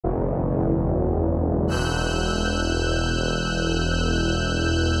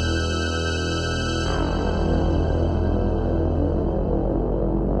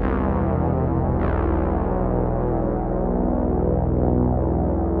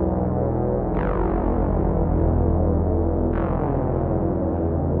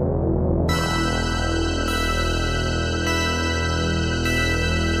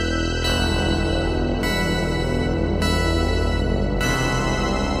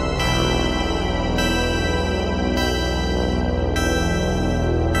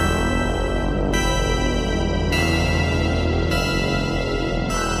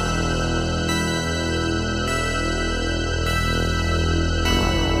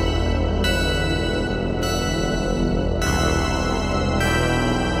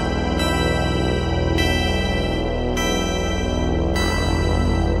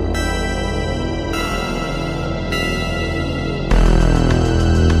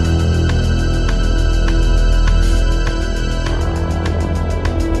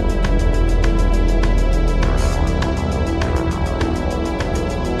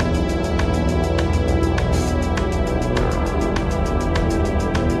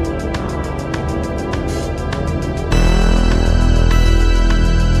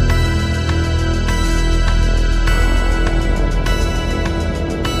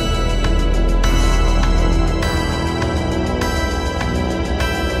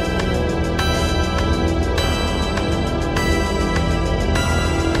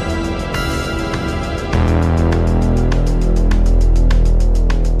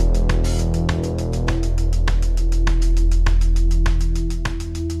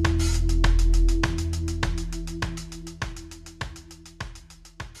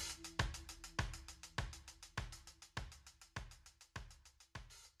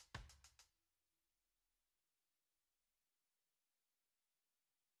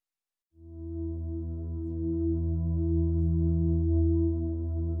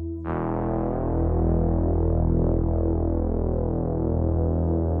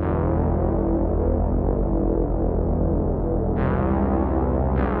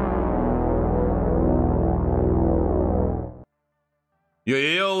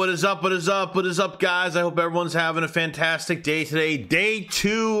Yo, what is up? What is up? What is up, guys? I hope everyone's having a fantastic day today. Day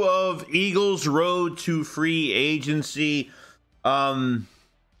 2 of Eagles Road to Free Agency. Yesterday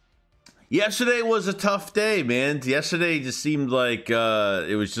was a tough day, man. Yesterday just seemed like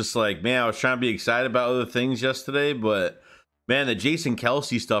it was just like, man, I was trying to be excited about other things yesterday, but man, the Jason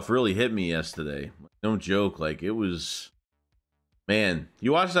Kelce stuff really hit me yesterday. Don't joke. Like, it was, man,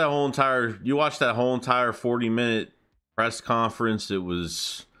 you watched that whole entire 40-minute press conference. It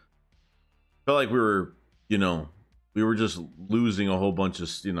was, felt like we were just losing a whole bunch of,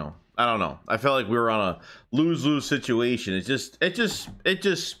 I don't know. I felt like we were on a lose-lose situation. It just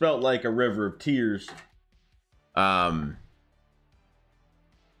felt like a river of tears. Kind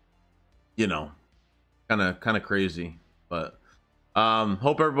of crazy, but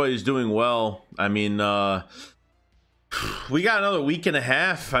hope everybody's doing well. I mean, we got another week and a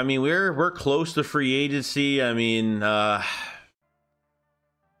half. I mean, we're close to free agency. I mean, got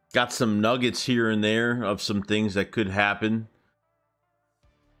some nuggets here and there of some things that could happen.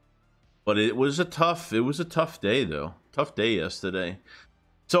 But it was a tough day, though. Tough day yesterday.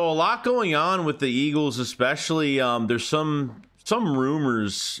 So a lot going on with the Eagles, especially. There's some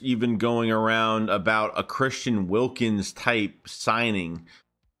rumors even going around about a Christian Wilkins type signing,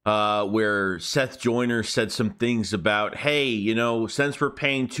 where Seth Joyner said some things about, hey, since we're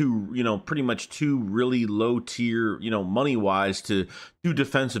paying pretty much two really low tier, money wise to two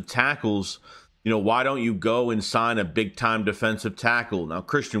defensive tackles, why don't you go and sign a big time defensive tackle? Now,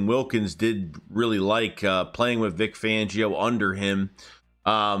 Christian Wilkins did really like playing with Vic Fangio under him.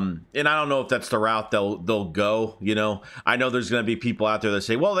 And I don't know if that's the route they'll go. I know there's going to be people out there that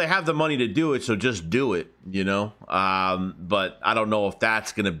say, well, they have the money to do it, so just do it, but I don't know if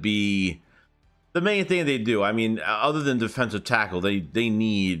that's going to be the main thing they do. I mean, other than defensive tackle, they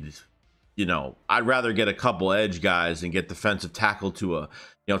need, I'd rather get a couple edge guys and get defensive tackle to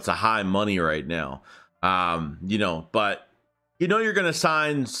it's a high money right now. But you're going to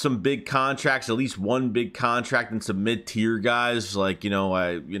sign some big contracts, at least one big contract, and some mid-tier guys. Like, at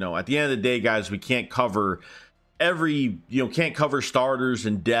the end of the day, guys, we can't cover can't cover starters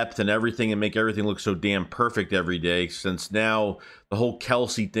and depth and everything and make everything look so damn perfect every day, since now the whole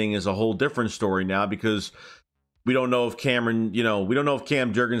Kelce thing is a whole different story now, because we don't know if Cam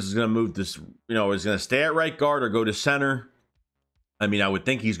Jurgens is going to move this, is going to stay at right guard or go to center. I mean, I would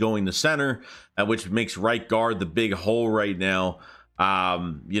think he's going to center, which makes right guard the big hole right now.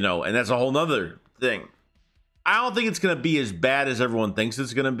 And that's a whole nother thing. I don't think it's going to be as bad as everyone thinks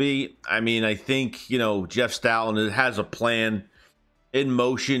it's going to be. I mean, I think, Jeff Stoutland has a plan in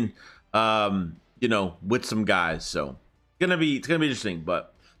motion, with some guys. So it's going to be interesting.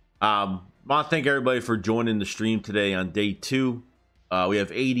 But I want to thank everybody for joining the stream today on day 2. We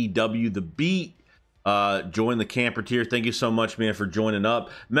have ADW The Beat. Join the camper tier. Thank you so much, man, for joining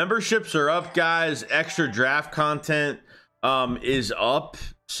up. Memberships are up, guys. Extra draft content is up.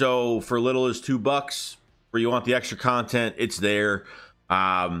 So for little as $2, where you want the extra content, it's there.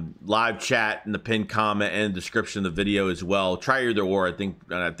 Live chat in the pinned comment and description of the video as well. Try either or. I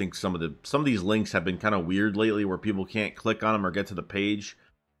think some of these links have been kind of weird lately, where people can't click on them or get to the page.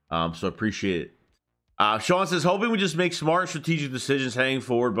 So appreciate it. Sean says, hoping we just make smart strategic decisions heading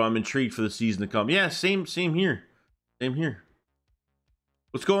forward, but I'm intrigued for the season to come. Yeah, same here. Same here.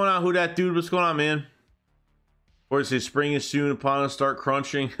 What's going on, who that dude? What's going on, man? Or say spring is soon upon us, start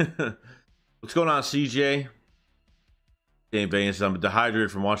crunching. What's going on, CJ? Dave Bain says, I'm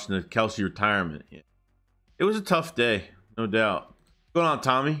dehydrated from watching the Kelce retirement. Yeah. It was a tough day, no doubt. What's going on,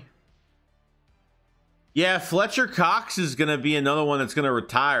 Tommy? Yeah, Fletcher Cox is going to be another one that's going to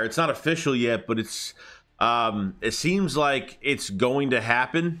retire. It's not official yet, but it's it seems like it's going to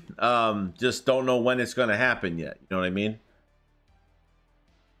happen. Just don't know when it's going to happen yet. You know what I mean?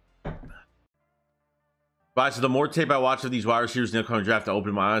 But so the more tape I watch of these wide receivers in the upcoming draft, I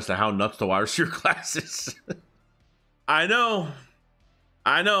open my eyes to how nuts the wide receiver class is. I know.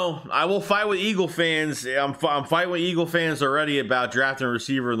 I will fight with Eagle fans. I'm fighting with Eagle fans already about drafting a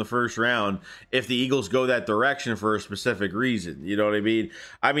receiver in the first round if the Eagles go that direction for a specific reason. You know what I mean?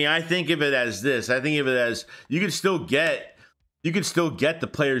 I think of it as this. I think of it as you can still get the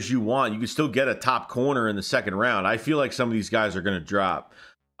players you want. You can still get a top corner in the second round. I feel like some of these guys are going to drop.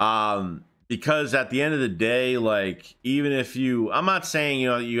 Because at the end of the day, like, even if I'm not saying,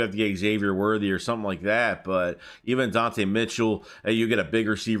 you have to get Xavier Worthy or something like that, but even Dante Mitchell, you get a big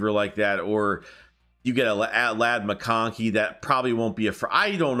receiver like that, or you get a Ladd McConkey that probably won't be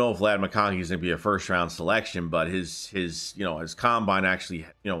I don't know if Ladd McConkey is going to be a first round selection, but his combine actually,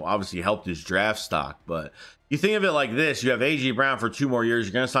 obviously helped his draft stock. But You think of it like this. You have A.J. Brown for 2 more years.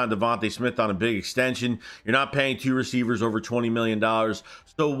 You're going to sign Devontae Smith on a big extension. You're not paying 2 receivers over $20 million.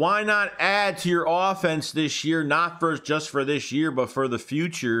 So why not add to your offense this year, not just for this year, but for the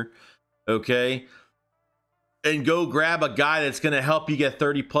future, okay? And go grab a guy that's going to help you get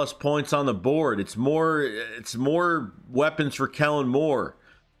 30-plus points on the board. It's more weapons for Kellen Moore,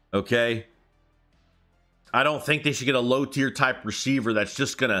 okay? I don't think they should get a low-tier type receiver that's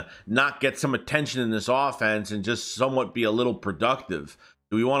just going to not get some attention in this offense and just somewhat be a little productive.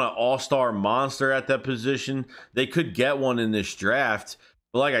 Do we want an all-star monster at that position? They could get one in this draft.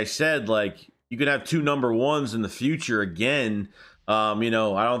 But like I said, like, you could have 2 number 1s in the future again. I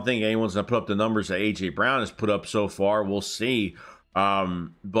don't think anyone's going to put up the numbers that A.J. Brown has put up so far. We'll see.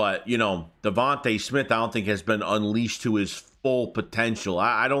 But, Devontae Smith, I don't think has been unleashed to his full potential.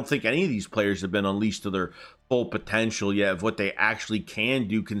 I don't think any of these players have been unleashed to their full potential yet of what they actually can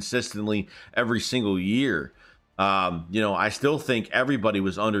do consistently every single year. I still think everybody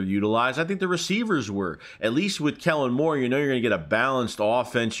was underutilized. I think the receivers were. At least with Kellen Moore, you're going to get a balanced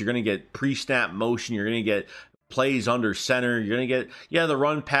offense. You're going to get pre-snap motion. You're going to get plays under center. You're going to get, the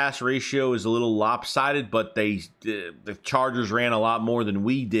run-pass ratio is a little lopsided, but the Chargers ran a lot more than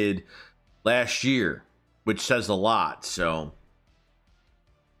we did last year, which says a lot. So,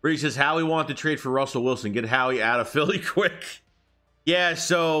 Brady says, Howie wanted to trade for Russell Wilson. Get Howie out of Philly quick. Yeah,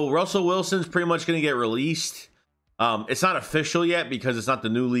 so Russell Wilson's pretty much going to get released. It's not official yet because it's not the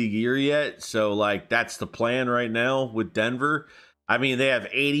new league year yet. So, that's the plan right now with Denver. I mean, they have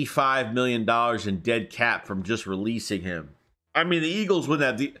 $85 million in dead cap from just releasing him. I mean, the Eagles wouldn't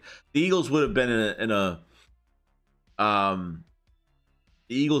have the Eagles would have been in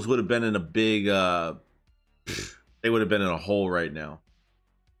a big they would have been in a hole right now.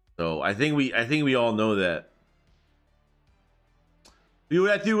 So I think we all know that. Who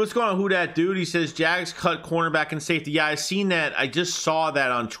that dude? What's going on? Who that dude? He says Jags cut cornerback and safety. Yeah, I seen that. I just saw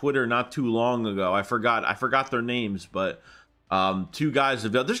that on Twitter not too long ago. I forgot their names, but 2 guys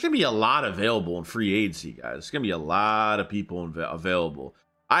available. There's gonna be a lot available in free agency, guys. There's gonna be a lot of people available.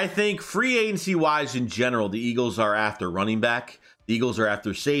 I think free agency wise in general, the Eagles are after running back, the Eagles are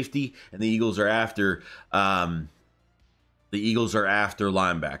after safety, and the Eagles are after linebacker.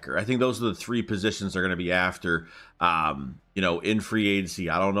 I think those are the 3 positions they're going to be after, in free agency.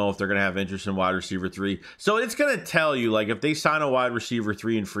 I don't know if they're going to have interest in wide receiver 3. So it's going to tell you, if they sign a wide receiver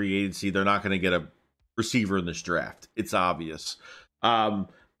 3 in free agency, they're not going to get a receiver in this draft. It's obvious.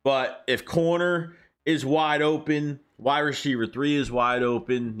 But if corner is wide open, wide receiver 3 is wide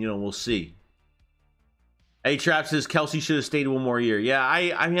open, we'll see. A-Trap says Kelce should have stayed 1 more year. Yeah,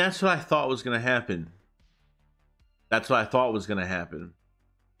 I mean, that's what I thought was going to happen.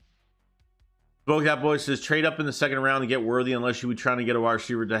 Spoke That Boy says trade up in the 2nd round to get Worthy unless you were trying to get a wide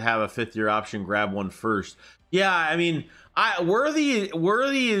receiver to have a 5th-year option. Grab one first. Yeah, I mean, Worthy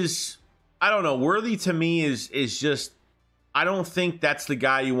is, I don't know. Worthy to me is just, I don't think that's the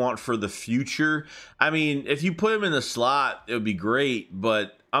guy you want for the future. I mean, if you put him in the slot, it would be great,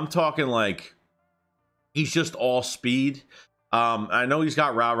 but I'm talking he's just all speed. I know he's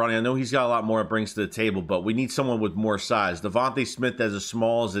got route running. I know he's got a lot more it brings to the table, but we need someone with more size. Devontae Smith as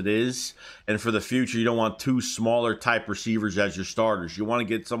small as it is, and for the future, you don't want 2 smaller type receivers as your starters. You want to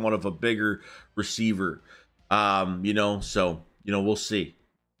get somewhat of a bigger receiver, so, we'll see.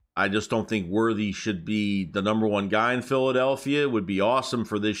 I just don't think Worthy should be the number 1 guy in Philadelphia. It would be awesome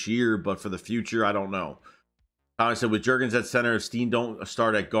for this year, but for the future, I don't know. I said, with Juergens at center, if Steen don't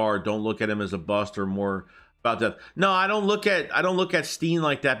start at guard, don't look at him as a bust or more about that. No, I don't look at Steen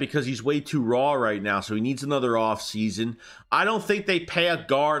like that because he's way too raw right now, so he needs another off season. I don't think they pay a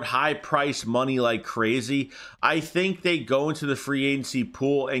guard high price money like crazy. I think they go into the free agency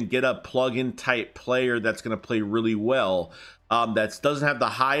pool and get a plug-in type player that's going to play really well. That doesn't have the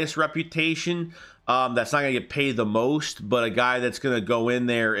highest reputation. That's not going to get paid the most, but a guy that's going to go in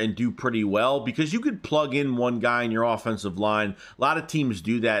there and do pretty well, because you could plug in one guy in your offensive line. A lot of teams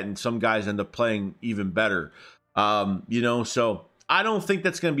do that, and some guys end up playing even better. So I don't think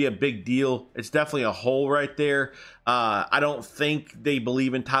that's going to be a big deal. It's definitely a hole right there. I don't think they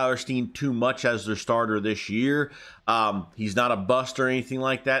believe in Tyler Steen too much as their starter this year. He's not a bust or anything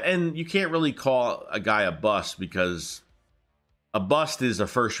like that, and you can't really call a guy a bust because a bust is a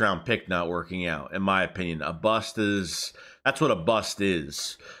 1st-round pick not working out, in my opinion. That's what a bust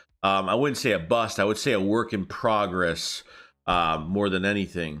is. I wouldn't say a bust. I would say a work in progress more than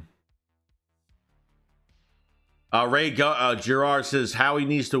anything. Ray Gerard says Howie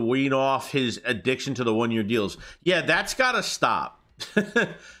needs to wean off his addiction to the 1-year deals. Yeah, that's got to stop.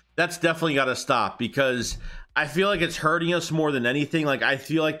 That's definitely got to stop, because I feel like it's hurting us more than anything. I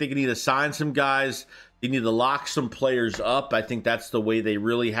feel like they need to sign some guys They need to lock some players up. I think that's the way they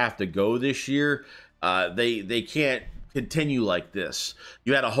really have to go this year. They can't continue like this.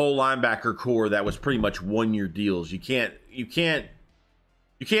 You had a whole linebacker core that was pretty much 1-year deals. You can't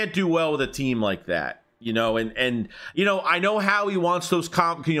do well with a team like that. And I know how he wants those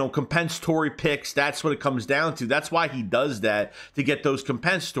compensatory picks. That's what it comes down to. That's why he does that, to get those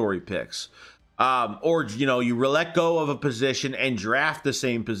compensatory picks. Or you let go of a position and draft the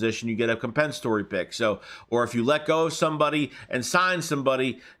same position, you get a compensatory pick. So, or if you let go of somebody and sign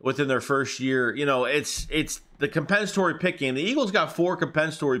somebody within their first year, it's the compensatory pick game. The Eagles got 4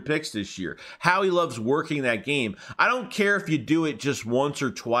 compensatory picks this year. Howie loves working that game. I don't care if you do it just once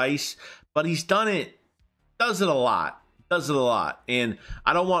or twice, but he's done it. Does it a lot, and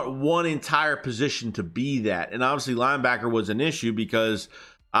I don't want one entire position to be that. And obviously linebacker was an issue because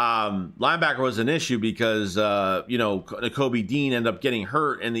Nakobe Dean ended up getting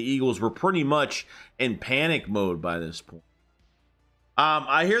hurt, and the Eagles were pretty much in panic mode by this point.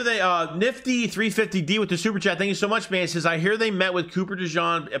 I hear they Nifty 350D with the super chat. Thank you so much, man. It says, I hear they met with Cooper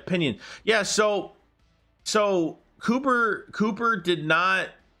DeJean. Opinion. Yeah, so Cooper did not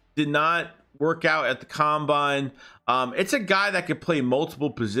work out at the combine. It's a guy that could play multiple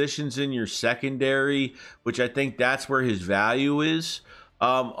positions in your secondary, which I think that's where his value is.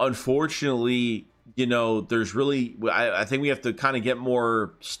 Unfortunately, there's really, I think we have to kind of get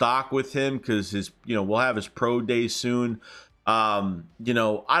more stock with him because we'll have his pro day soon. I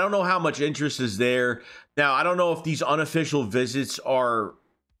don't know how much interest is there. Now, I don't know if these unofficial visits are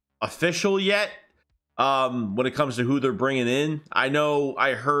official yet. When it comes to who they're bringing in, I know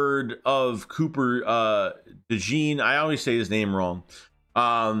I heard of Cooper DeJean. I always say his name wrong.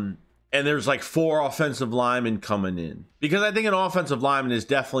 And there's like 4 offensive linemen coming in, because I think an offensive lineman is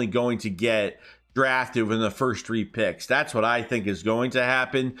definitely going to get drafted within the first 3 picks. That's what I think is going to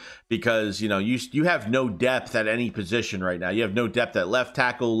happen, because you have no depth at any position right now. You have no depth at left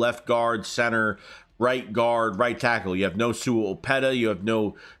tackle, left guard, center, right guard, right tackle. You have no Sua Opeta. You have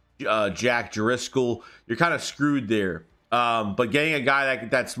no Jack Driscoll. You're kind of screwed there. But getting a guy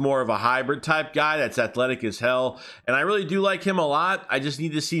that's more of a hybrid type guy that's athletic as hell, and I really do like him a lot. I just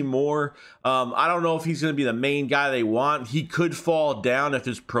need to see more. I don't know if he's going to be the main guy they want. He could fall down if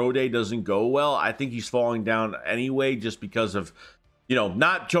his pro day doesn't go well. I think he's falling down anyway, just because of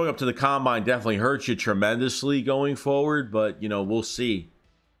not showing up to the combine definitely hurts you tremendously going forward, but we'll see.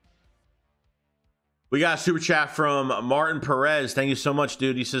 We got a super chat from Martin Perez. Thank you so much,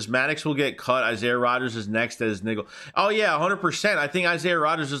 dude. He says, Maddox will get cut. Isaiah Rodgers is next as niggle. Oh, yeah, 100%. I think Isaiah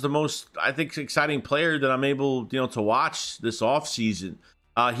Rodgers is the most, exciting player that I'm able, to watch this offseason.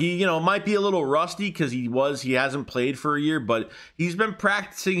 He, might be a little rusty because he hasn't played for a year, but he's been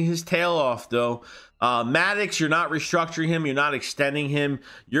practicing his tail off, though. Maddox, you're not restructuring him. You're not extending him.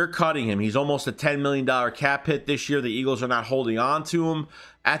 You're cutting him. He's almost a $10 million cap hit this year. The Eagles are not holding on to him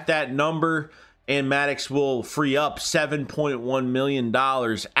at that number. And Maddox will free up $7.1 million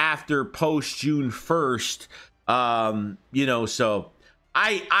after post June 1st. So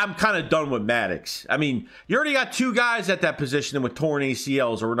I'm kind of done with Maddox. I mean, you already got 2 guys at that position with torn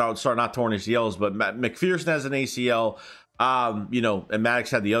ACLs, or not torn ACLs, but McPherson has an ACL, and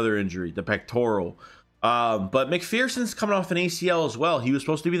Maddox had the other injury, the pectoral. But McPherson's coming off an ACL as well. He was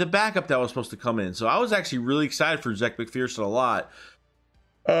supposed to be the backup that was supposed to come in. So I was actually really excited for Zach McPherson a lot.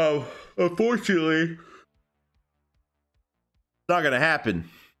 Unfortunately, it's not going to happen.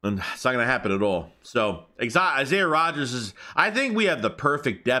 It's not going to happen at all. So Isaiah Rodgers is, I think we have the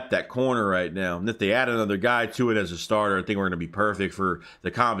perfect depth at corner right now. And if they add another guy to it as a starter, I think we're going to be perfect for the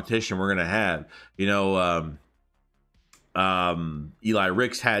competition we're going to have. Eli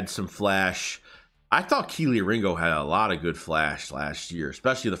Ricks had some flash. I thought Keely Ringo had a lot of good flash last year,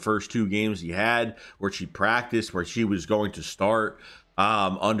 especially the first 2 games he had where she practiced, where she was going to start.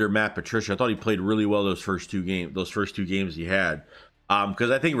 Under Matt Patricia, I thought he played really well those first two games he had. Because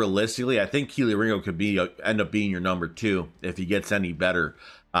I think realistically, I think Keely Ringo could end up being your number 2 if he gets any better,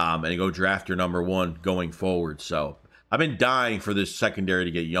 and go draft your number 1 going forward. So I've been dying for this secondary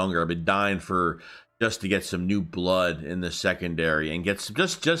to get younger. I've been dying for just to get some new blood in the secondary and get some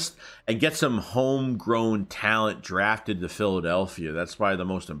get some homegrown talent drafted to Philadelphia. That's probably the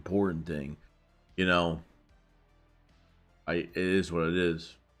most important thing, it is what it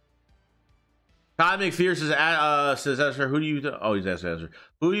is. Todd McPherson says, who do you? He's asking.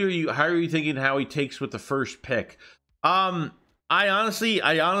 Who are you? How are you thinking? How he takes with the first pick? I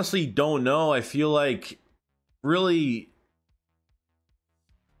honestly don't know. I feel like really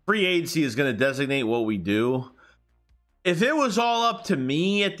free agency is going to designate what we do. If it was all up to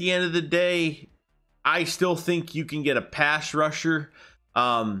me at the end of the day, I still think you can get a pass rusher.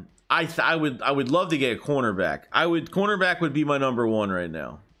 I would love to get a cornerback. Cornerback would be my number one right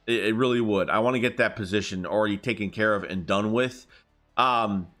now. It really would. I want to get that position already taken care of and done with.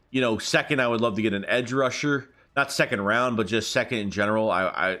 You know, second, I would love to get an edge rusher. Not second round, but just second in general.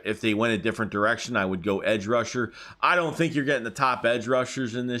 If they went a different direction, I would go edge rusher. I don't think you're getting the top edge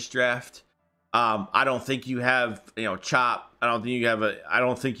rushers in this draft. I don't think you have, you know, Chop. I don't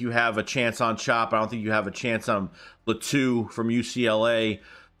think you have a chance on Chop. I don't think you have a chance on Latu from UCLA.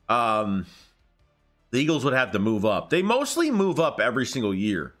 The Eagles would have to move up. They mostly move up every single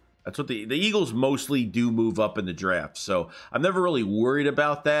year. That's what the Eagles mostly do, move up in the draft. So I'm never really worried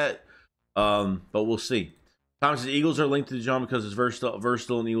about that. But we'll see. Thomas says Eagles are linked to John because it's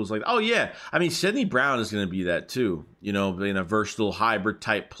versatile, and Eagles like, oh yeah. I mean, Sidney Brown is going to be that too. You know, being a versatile hybrid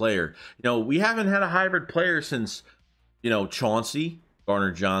type player. You know, we haven't had a hybrid player since, you know, Chauncey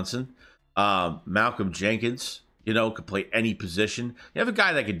Garner Johnson, Malcolm Jenkins. You know, could play any position. You have a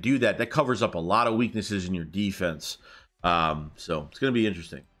guy that could do that. That covers up a lot of weaknesses in your defense. So it's going to be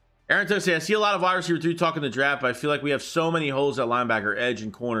interesting. Aaron Tuck says, I see a lot of wide receiver 3 talking the draft, but I feel like we have so many holes at linebacker, edge,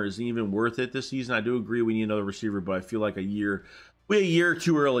 and corner. Isn't even worth it this season. I do agree we need another receiver, but I feel like a year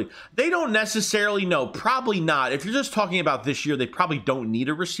too early. They don't necessarily know. Probably not. If you're just talking about this year, they probably don't need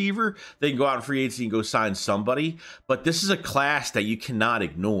a receiver. They can go out in free agency and go sign somebody. But this is a class that you cannot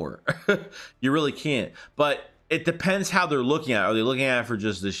ignore. You really can't. But it depends how they're looking at it. Are they looking at it for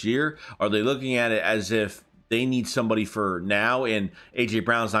just this year? Are they looking at it as if they need somebody for now, and A.J.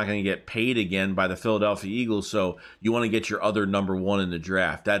 Brown's not going to get paid again by the Philadelphia Eagles, so you want to get your other number one in the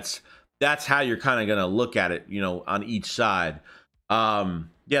draft? That's how you're kind of going to look at it, you know, on each side. Yeah,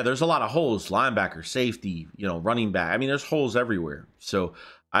 there's a lot of holes. Linebacker, safety, you know, running back. I mean, there's holes everywhere. So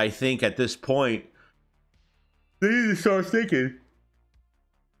I think at this point, they need to start thinking,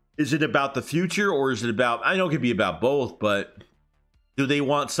 is it about the future, or is it about, I know it could be about both, but do they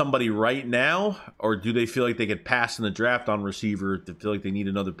want somebody right now, or do they feel like they could pass in the draft on receiver to feel like they need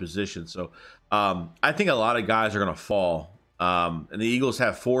another position? So I think a lot of guys are going to fall. And the Eagles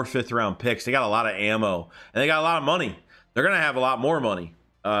have 4 5th-round picks. They got a lot of ammo, and they got a lot of money. They're going to have a lot more money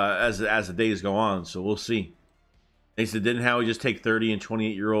as the days go on, so we'll see. They said, didn't Howie just take 30 and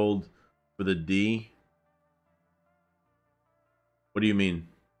 28-year-old for the D? What do you mean?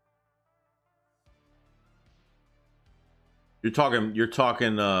 You're talking, what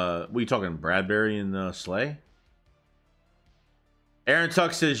are you talking, Bradbury and Slay? Aaron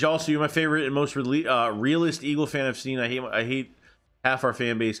Tuck says, you're my favorite and most realist Eagle fan I've seen. I hate half our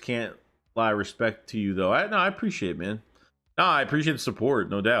fan base. Can't lie. Respect to you, though. I appreciate it, man. No, I appreciate the support,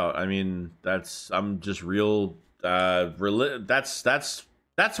 no doubt. I mean, I'm just real. That's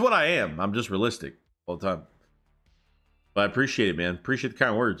what I am. I'm just realistic all the time. But I appreciate it, man. Appreciate the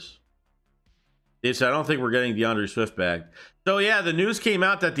kind words. Dave said, I don't think we're getting DeAndre Swift back. So, yeah, the news came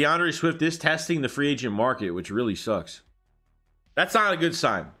out that DeAndre Swift is testing the free agent market, which really sucks. That's not a good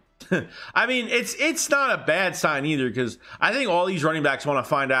sign. I mean, it's not a bad sign either, because I think all these running backs want to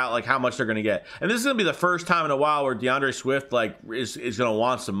find out, like, how much they're going to get. And this is going to be the first time in a while where DeAndre Swift, like, is going to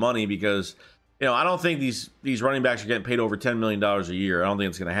want some money, because, you know, I don't think these running backs are getting paid over $10 million a year. I don't think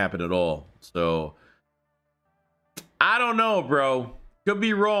it's going to happen at all. So, I don't know, bro. Could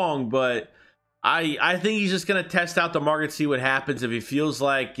be wrong, but I think he's just going to test out the market, see what happens. If he feels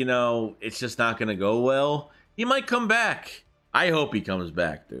like, you know, it's just not going to go well, he might come back. I hope he comes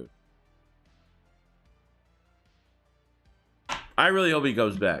back, dude. I really hope he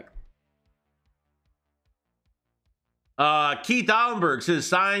comes back. Keith Allenberg says,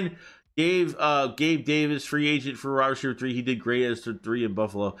 sign Gabe Davis, free agent for wide receiver 3. He did great as 3 in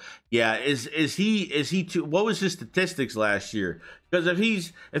Buffalo. Yeah, is he too? What was his statistics last year? Because if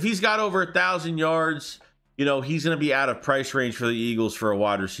he's got over 1,000 yards, you know, he's going to be out of price range for the Eagles for a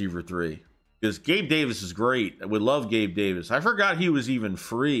wide receiver 3. Because Gabe Davis is great. I would love Gabe Davis. I forgot he was even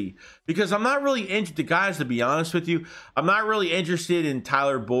free. Because I'm not really interested, guys, to be honest with you. I'm not really interested in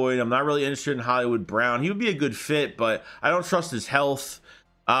Tyler Boyd. I'm not really interested in Hollywood Brown. He would be a good fit, but I don't trust his health.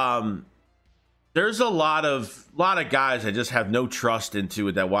 There's a lot of guys I just have no trust into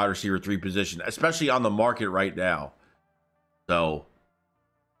at that wide receiver 3 position, especially on the market right now. So,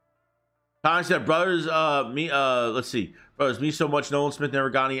 Tommy said, brothers, let's see. Brothers, me so much. Nolan Smith never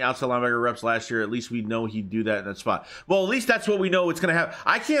got any outside linebacker reps last year. At least we know he'd do that in that spot. Well, at least that's what we know it's going to happen.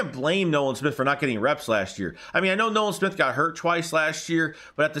 I can't blame Nolan Smith for not getting reps last year. I mean, I know Nolan Smith got hurt twice last year,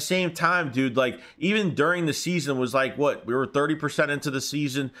 but at the same time, dude, like, even during the season was like, what? We were 30% into the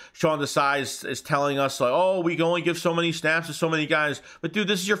season. Sean Desai is telling us, like, oh, we can only give so many snaps to so many guys. But, dude,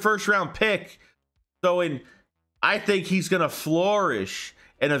 this is your first-round pick. So, I think he's going to flourish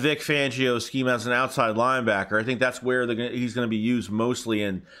in a Vic Fangio scheme as an outside linebacker. I think that's where he's going to be used mostly.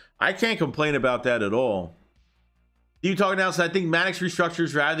 And I can't complain about that at all. You talking now? So I think Maddox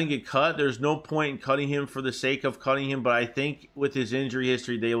restructures rather than get cut. There's no point in cutting him for the sake of cutting him, but I think with his injury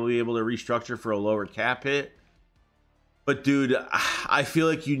history, they will be able to restructure for a lower cap hit. But dude, I feel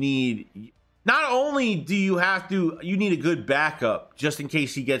like you need, not only do you have to, you need a good backup just in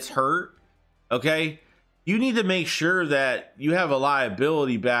case he gets hurt. Okay, you need to make sure that you have a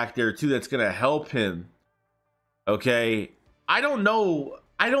liability back there too that's going to help him. Okay, I don't know.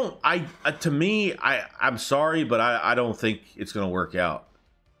 To me, I'm sorry, but I don't think it's going to work out.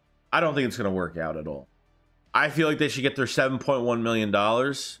 I don't think it's going to work out at all. I feel like they should get their $7.1 million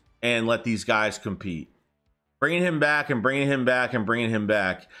and let these guys compete. Bringing him back and bringing him back and bringing him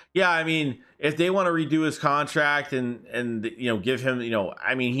back. Yeah, I mean, if they want to redo his contract and you know, give him, you know,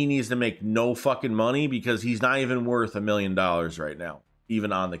 I mean, he needs to make no fucking money because he's not even worth $1 million right now,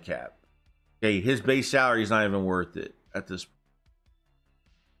 even on the cap. Okay, his base salary is not even worth it at this point.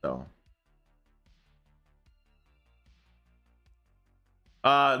 So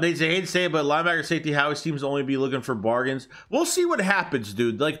they say, hate to say it, but linebacker safety Howie seems to only be looking for bargains. We'll see what happens,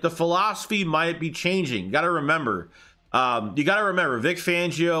 dude. Like, the philosophy might be changing. You gotta remember, Vic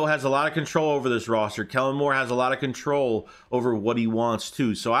Fangio has a lot of control over this roster. Kellen Moore has a lot of control over what he wants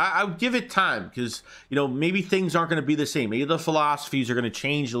too. So I would give it time, because, you know, maybe things aren't going to be the same. Maybe the philosophies are going to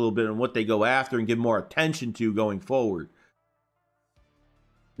change a little bit and what they go after and give more attention to going forward.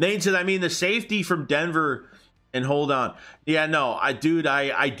 Nate said, I mean, the safety from Denver, and hold on. Yeah, no, I do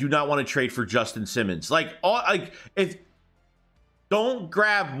not want to trade for Justin Simmons. If don't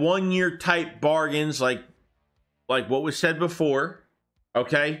grab 1 year type bargains like what was said before,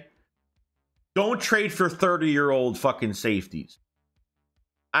 okay? Don't trade for 30-year-old fucking safeties.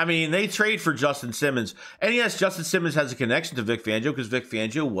 I mean, they trade for Justin Simmons. And yes, Justin Simmons has a connection to Vic Fangio because Vic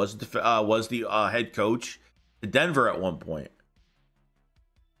Fangio was the head coach to Denver at one point.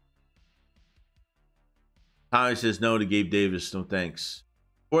 Tommy says no to Gabe Davis. No thanks.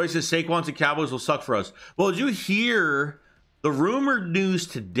 Boy says Saquon to Cowboys will suck for us. Well, did you hear the rumored news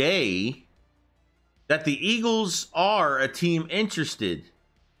today that the Eagles are a team interested?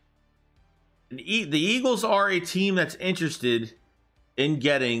 The Eagles are a team that's interested in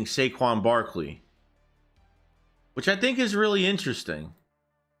getting Saquon Barkley, which I think is really interesting.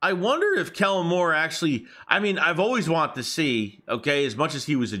 I wonder if Kellen Moore actually, I mean, I've always wanted to see, okay, as much as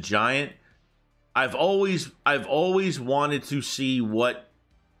he was a Giant, I've always wanted to see what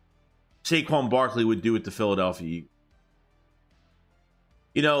Saquon Barkley would do with the Philadelphia Eagles.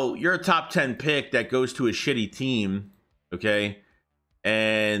 You know, you're a top 10 pick that goes to a shitty team, okay?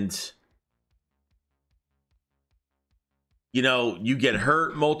 And, you know, you get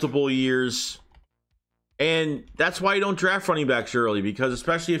hurt multiple years. And that's why you don't draft running backs early, because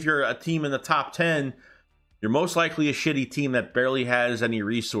especially if you're a team in the top 10, you're most likely a shitty team that barely has any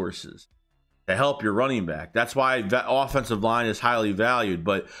resources to help your running back. That's why that offensive line is highly valued.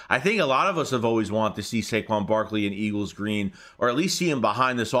 But I think a lot of us have always wanted to see Saquon Barkley in Eagles green, or at least see him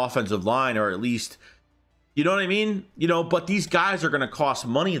behind this offensive line, or at least, you know what I mean? You know, but these guys are going to cost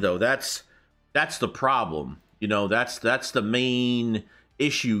money, though. That's the problem. You know, that's the main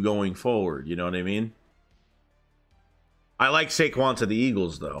issue going forward. You know what I mean? I like Saquon to the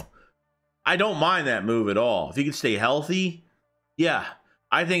Eagles, though. I don't mind that move at all. If he can stay healthy, yeah.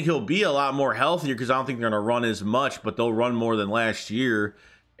 I think he'll be a lot more healthier, because I don't think they're going to run as much, but they'll run more than last year.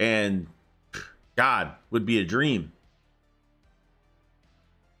 And, God, would be a dream.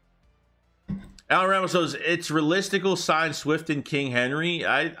 Alan Ramos says, it's realistic to sign Swift and King Henry.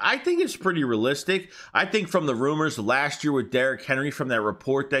 I think it's pretty realistic. I think from the rumors last year with Derrick Henry, from that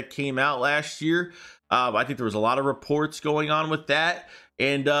report that came out last year, I think there was a lot of reports going on with that.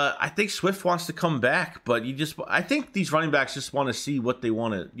 And I think Swift wants to come back, but I think these running backs just want to see what they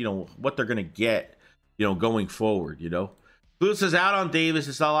want to, you know, what they're going to get, you know, going forward, you know. Lewis says, out on Davis,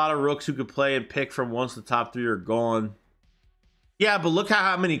 it's not a lot of rooks who could play and pick from once the top three are gone. Yeah, but look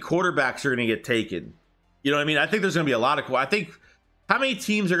how many quarterbacks are going to get taken. You know what I mean? I think there's going to be a lot of, I think, how many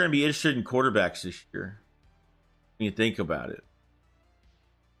teams are going to be interested in quarterbacks this year? When you think about it.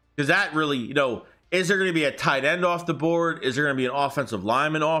 Because that really, you know, is there going to be a tight end off the board? Is there going to be an offensive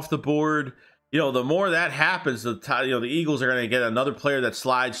lineman off the board? You know, the more that happens, the Eagles are going to get another player that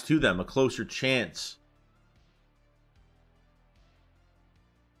slides to them, a closer chance.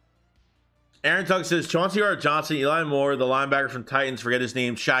 Aaron Tugg says, Chauncey R. Johnson, Eli Moore, the linebacker from Titans, forget his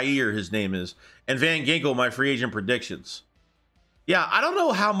name, Shire, his name is, and Van Ginkel, my free agent predictions. Yeah, I don't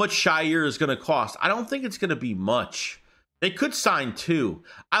know how much Shire is going to cost. I don't think it's going to be much. They could sign two.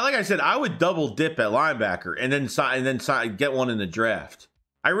 Like I said, I would double dip at linebacker and then get one in the draft.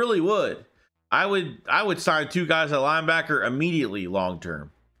 I really would. I would sign two guys at linebacker immediately long term.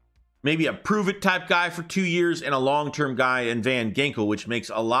 maybe a prove-it type guy for 2 years and a long-term guy in Van Ginkel, which makes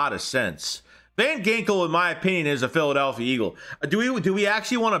a lot of sense. Van Ginkel, in my opinion, is a Philadelphia Eagle. Do we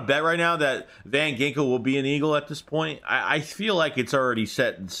actually want to bet right now that Van Ginkel will be an Eagle at this point? I feel like it's already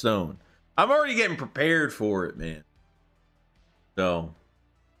set in stone. I'm already getting prepared for it, man. So,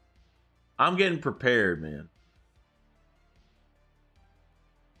 I'm getting prepared, man.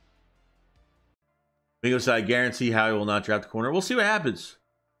 Because I guarantee Howie will not draft the corner. We'll see what happens.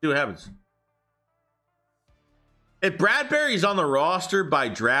 See what happens. If Bradbury's on the roster by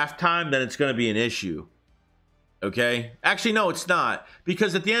draft time, then it's going to be an issue. Okay? Actually, no, it's not.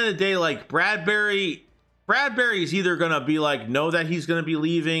 Because at the end of the day, like, Bradbury's either going to be like, know that he's going to be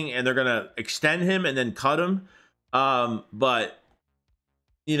leaving, and they're going to extend him and then cut him. But,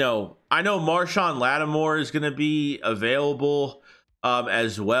 you know, I know Marshawn Lattimore is going to be available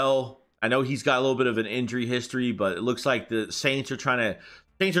as well. I know he's got a little bit of an injury history, but it looks like the Saints are trying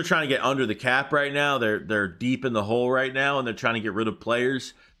to get under the cap right now. They're deep in the hole right now, and they're trying to get rid of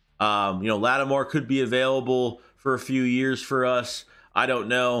players. You know, Lattimore could be available for a few years for us. I don't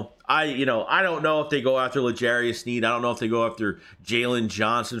know. I don't know if they go after L'Jarius Sneed. I don't know if they go after Jalen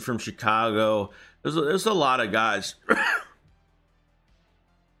Johnson from Chicago. There's a lot of guys.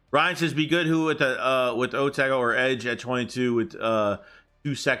 Ryan says, "Be good who with Otago or edge at 22 with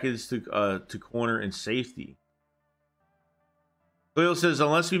 2 seconds to corner and safety." Cleo says,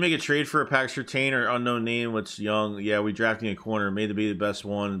 "Unless we make a trade for a Pax Retain or unknown name, what's young? Yeah, we drafting a corner may be the best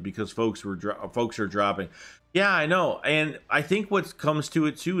one because folks are dropping." Yeah, I know, and I think what comes to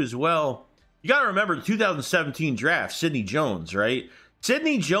it too as well. You got to remember the 2017 draft, Sidney Jones, right?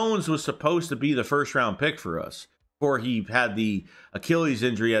 Sidney Jones was supposed to be the first round pick for us before he had the Achilles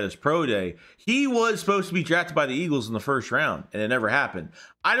injury at his pro day. He was supposed to be drafted by the Eagles in the first round, and it never happened.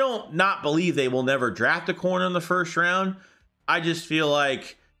 I don't not believe they will never draft a corner in the first round. I just feel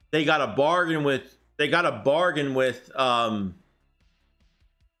like they got a bargain with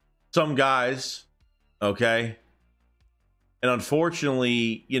some guys, okay? And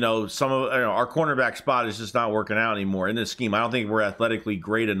unfortunately, you know, our cornerback spot is just not working out anymore in this scheme. I don't think we're athletically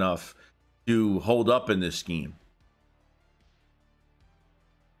great enough to hold up in this scheme.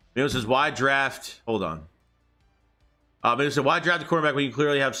 Mino says, "Why draft?" Hold on. Mino said, "Why draft the quarterback when you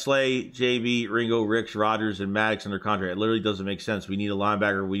clearly have Slay, JB, Ringo, Ricks, Rodgers, and Maddox under contract? It literally doesn't make sense. We need a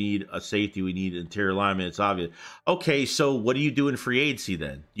linebacker. We need a safety. We need an interior lineman. It's obvious." Okay, so what do you do in free agency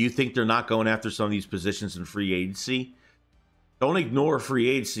then? Do you think they're not going after some of these positions in free agency? Don't ignore free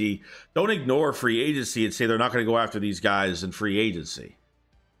agency. Don't ignore free agency and say they're not going to go after these guys in free agency.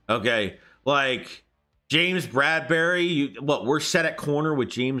 Okay, like James Bradbury. We're set at corner with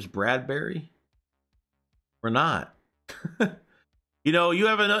James Bradbury? We're not. You know, you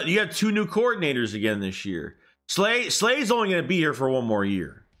have 2 new coordinators again this year. Slay's only going to be here for 1 more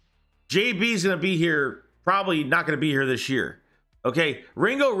year. JB's going to be here, probably not going to be here this year. Okay,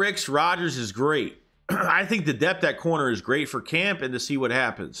 Ringo, Ricks, Rodgers is great. I think the depth at corner is great for camp and to see what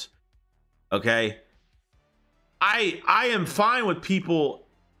happens. Okay, I am fine with people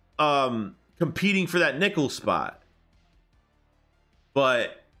competing for that nickel spot,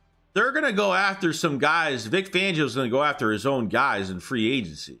 but they're going to go after some guys. Vic Fangio's going to go after his own guys in free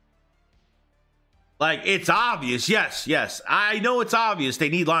agency. Like, it's obvious. Yes. I know it's obvious they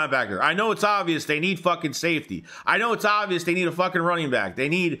need linebacker. I know it's obvious they need fucking safety. I know it's obvious they need a fucking running back. They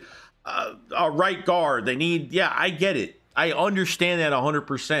need a right guard. They need, yeah, I get it. I understand that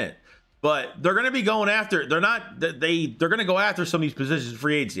 100%. But they're going to be going after, they're going to go after some of these positions in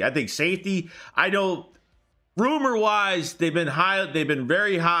free agency. I think safety, I know, rumor-wise, they've been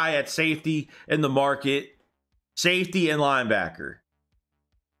very high at safety in the market, safety and linebacker.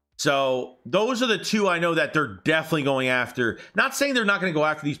 So those are the 2 I know that they're definitely going after. Not saying they're not going to go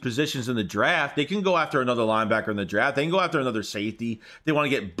after these positions in the draft. They can go after another linebacker in the draft. They can go after another safety. If they want to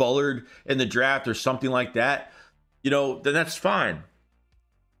get Bullard in the draft or something like that, you know, then that's fine.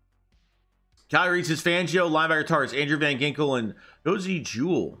 Callie Reed says, Fangio, linebacker targets, Andrew Van Ginkel and Josie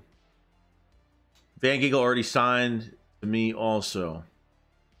Jewell. Van Ginkel already signed to me also.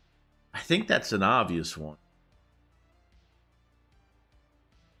 I think that's an obvious one.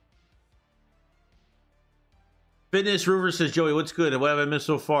 Fitness Rover says, Joey, what's good? And what have I missed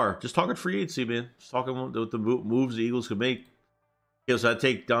so far? Just talking free agency, man. Just talking what the moves the Eagles could make. Okay, so I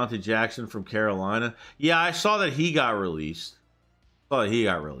take Dante Jackson from Carolina. Yeah, I saw that he got released.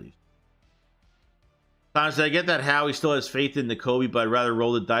 Times I get that Howie still has faith in Nakobe, but I'd rather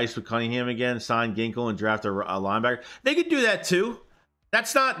roll the dice with Cunningham again, sign Ginkel, and draft a linebacker. They could do that too.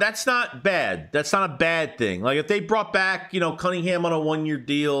 That's not bad. That's not a bad thing. Like if they brought back, Cunningham on a 1-year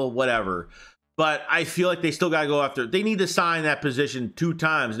deal, whatever. But I feel like they still got to go after. They need to sign that position 2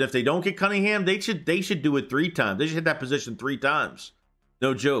 times, and if they don't get Cunningham, they should do it 3 times. They should hit that position 3 times.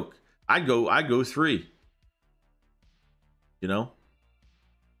 No joke. I'd go 3. You know.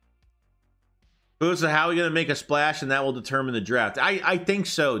 So how are we gonna make a splash, and that will determine the draft? I think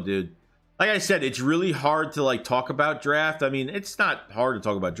so, dude. Like I said, it's really hard to like talk about draft. I mean, it's not hard to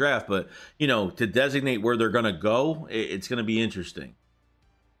talk about draft, but you know, to designate where they're gonna go, it's gonna be interesting.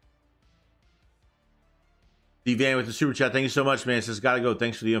 D-Van with the super chat. Thank you so much, man. It says, gotta go.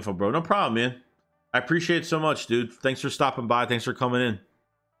 Thanks for the info, bro. No problem, man. I appreciate it so much, dude. Thanks for stopping by. Thanks for coming in.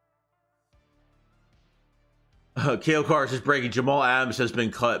 Kale Cars is breaking. Jamal Adams has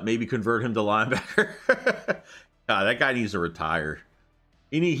been cut. Maybe convert him to linebacker. God, that guy needs to retire.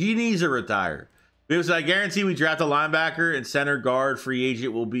 He needs to retire. Because I guarantee we draft a linebacker and center, guard, free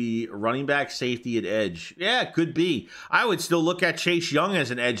agent will be running back, safety, and edge. Yeah, it could be. I would still look at Chase Young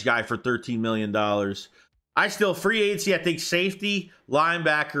as an edge guy for $13 million. I still free agency. I think safety,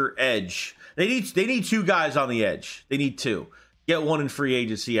 linebacker, edge. They need 2 guys on the edge. They need 2. Get 1 in free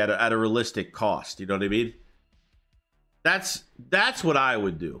agency at a realistic cost. You know what I mean? That's what I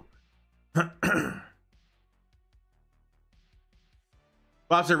would do.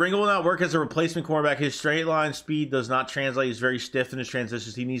 Bob said Ringo will not work as a replacement cornerback. His straight line speed does not translate. He's very stiff in his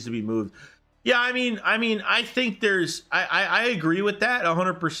transitions. He needs to be moved. Yeah, I mean, I think there's. I agree with that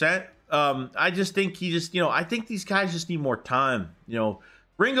 100%. I just think I think these guys just need more time. You know,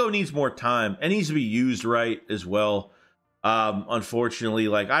 Ringo needs more time and needs to be used right as well. Unfortunately,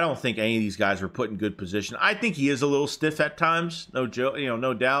 like I don't think any of these guys were put in good position. I think he is a little stiff at times, no joke,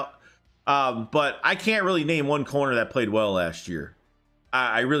 no doubt. But I can't really name one corner that played well last year.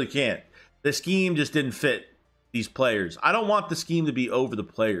 I really can't. The scheme just didn't fit these players. I don't want the scheme to be over the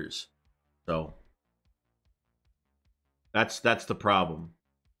players. So that's the problem.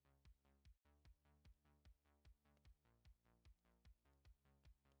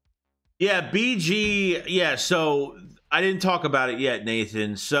 Yeah, BG. Yeah, so I didn't talk about it yet,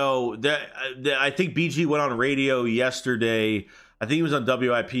 Nathan. So I think BG went on radio yesterday. I think he was on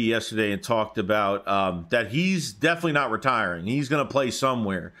WIP yesterday and talked about that he's definitely not retiring. He's going to play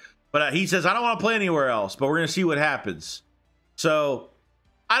somewhere. But he says, I don't want to play anywhere else, but we're going to see what happens. So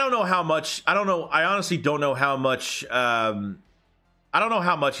I don't know how much. I don't know. I honestly don't know how much. I don't know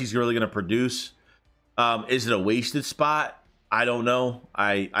how much he's really going to produce. Is it a wasted spot? I don't know.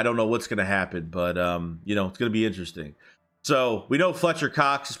 I don't know what's going to happen, but it's going to be interesting. So we know Fletcher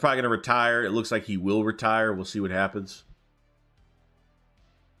Cox is probably going to retire. It looks like he will retire. We'll see what happens.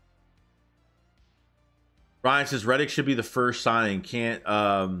 Ryan says Reddick should be the first signing. Can't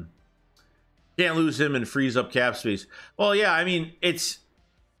lose him and frees up cap space. Well, yeah, I mean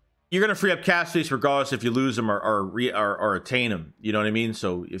you're going to free up cap space regardless if you lose him or attain him. You know what I mean?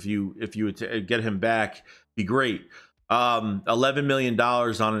 So if you get him back, be great. $11 million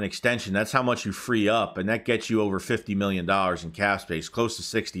on an extension. That's how much you free up, and that gets you over $50 million in cap space, close to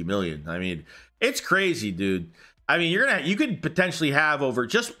 $60 million. I mean, it's crazy, dude. I mean, you could potentially have over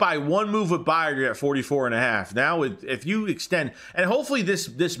just by one move with Byard, you're at 44.5. Now, if you extend, and hopefully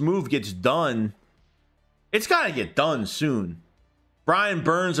this move gets done, it's got to get done soon. Brian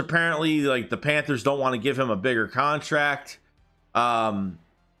Burns, apparently, like the Panthers don't want to give him a bigger contract. I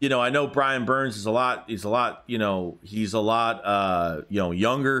know Brian Burns is a lot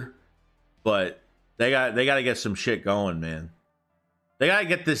younger, but they got to get some shit going, man. They got to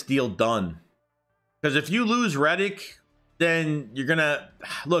get this deal done. Because if you lose Reddick, then you're going to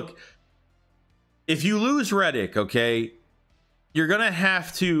look. If you lose Reddick, okay, you're going to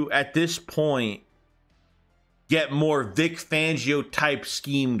have to, at this point, get more Vic Fangio type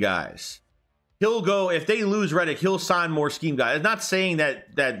scheme guys. He'll go, if they lose Reddick, he'll sign more scheme guys. I'm not saying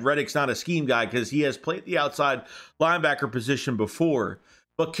that Reddick's not a scheme guy because he has played the outside linebacker position before.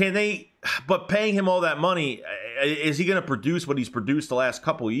 But paying him all that money, is he going to produce what he's produced the last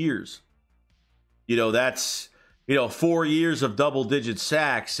couple of years? That's 4 years of double-digit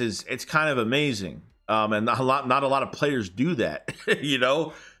sacks it's kind of amazing. And not a lot of players do that.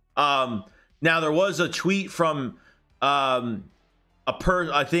 Now there was a tweet from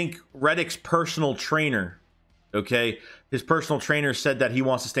I think Reddick's personal trainer. Okay, his personal trainer said that he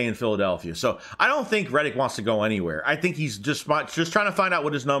wants to stay in Philadelphia. So I don't think Reddick wants to go anywhere. I think he's just trying to find out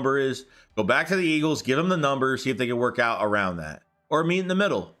what his number is. Go back to the Eagles, give him the number, see if they can work out around that, or meet in the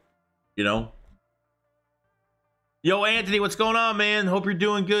middle. Yo, Anthony, what's going on, man? Hope you're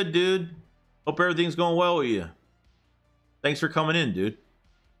doing good, dude. Hope everything's going well with you. Thanks for coming in, dude.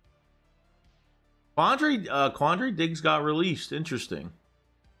 Quandre Diggs got released. Interesting.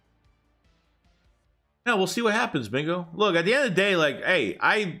 Yeah, we'll see what happens, Bingo. Look, at the end of the day, like,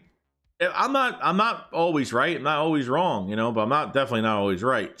 hey, I'm not always right. I'm not always wrong, you know, but I'm not definitely not always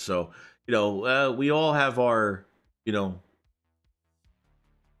right. So, you know, we all have our, you know,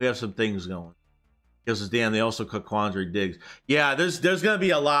 we have some things going. Because damn, they also cook Quandre Diggs. Yeah, there's gonna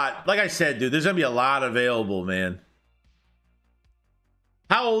be a lot. Like I said, dude, there's gonna be a lot available, man.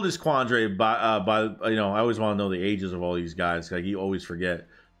 How old is Quandre? By you know, I always want to know the ages of all these guys. Like you always forget.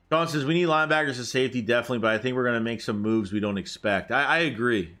 Sean says we need linebackers and safety definitely, but I think we're gonna make some moves we don't expect. I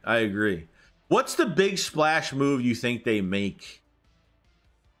agree. I agree. What's the big splash move you think they make?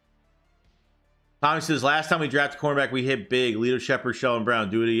 Tommy says last time we drafted cornerback, we hit big. Lito Shepard, Sheldon Brown.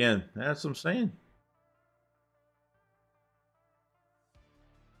 Do it again. That's what I'm saying.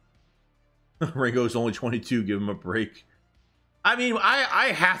 Ringo's only 22. Give him a break. I mean, I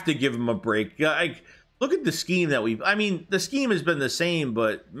have to give him a break. Like, look at the scheme that I mean, the scheme has been the same,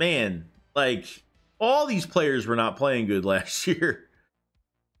 but man, like all these players were not playing good last year.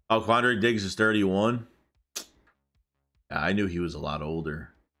 Oh, Quandre Diggs is 31. Yeah, I knew he was a lot older.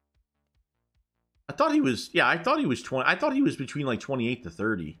 I thought he was. Yeah, I thought he was 20. I thought he was between like 28 to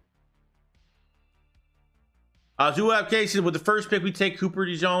 30. Zuab Casey, with the first pick, we take Cooper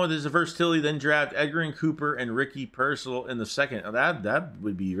DeJean with his versatility, then draft Edgar and Cooper and Ricky Purcell in the second. That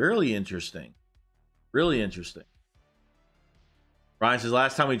would be really interesting. Really interesting. Ryan says,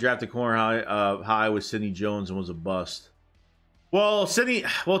 last time we drafted corner high was Sidney Jones and was a bust. Well,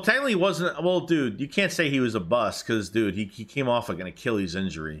 technically wasn't. Well, dude, you can't say he was a bust because, dude, he came off like an Achilles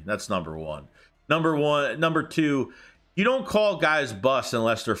injury. That's number one. Number two, you don't call guys busts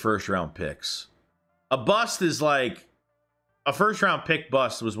unless they're first-round picks. A bust is like a first-round pick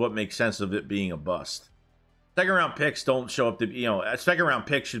bust was what makes sense of it being a bust. Second-round picks don't show up to, you know, a second-round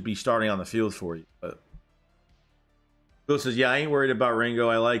pick should be starting on the field for you. But Bill says, yeah, I ain't worried about Ringo.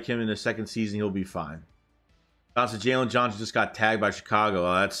 I like him in the second season. He'll be fine. Jalen Johnson just got tagged by Chicago.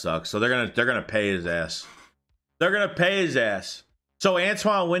 Oh, that sucks. So they're gonna pay his ass. They're gonna pay his ass. So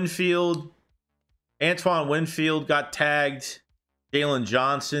Antoine Winfield got tagged. Jalen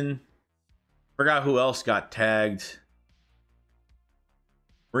Johnson. Forgot who else got tagged.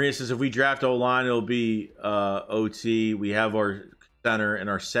 Maria says if we draft O-line, it'll be OT. We have our center and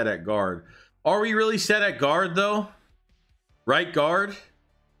our set at guard. Are we really set at guard though? Right guard?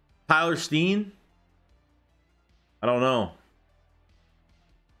 Tyler Steen? I don't know.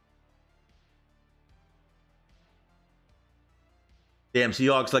 Damn,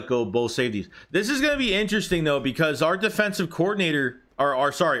 Seahawks let go of both safeties. This is going to be interesting though because our defensive coordinator,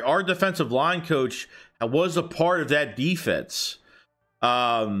 our defensive line coach was a part of that defense.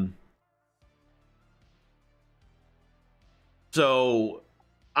 So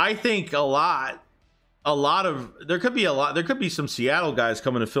I think there could be some Seattle guys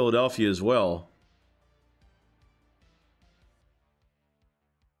coming to Philadelphia as well.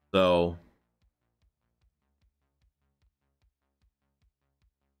 So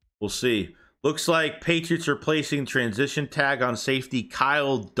we'll see. Looks like Patriots are placing transition tag on safety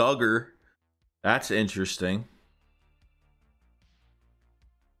Kyle Duggar. That's interesting.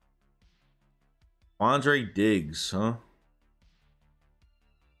 Quandre Diggs, huh?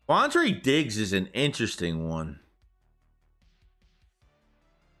 Quandre Diggs is an interesting one.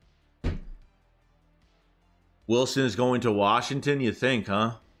 Wilson is going to Washington, you think,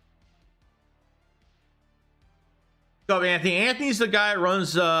 huh? What's up, Anthony? Anthony's the guy that runs,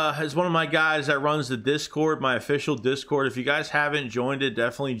 is one of my guys that runs the Discord, my official Discord. If you guys haven't joined it,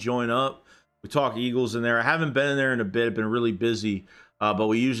 definitely join up. We talk Eagles in there. I haven't been in there in a bit. I've been really busy. But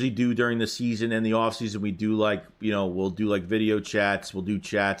we usually do during the season and the off season. We do like, you know, we'll do like video chats. We'll do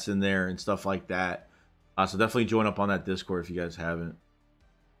chats in there and stuff like that. So definitely join up on that Discord if you guys haven't.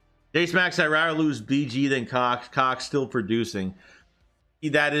 Jace Max, I'd rather lose BG than Cox. Cox still producing.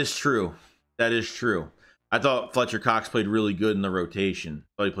 That is true. That is true. I thought Fletcher Cox played really good in the rotation. I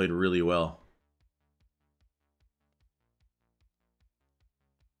thought he played really well.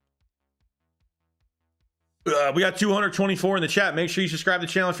 We got 224 in the chat. Make sure you subscribe to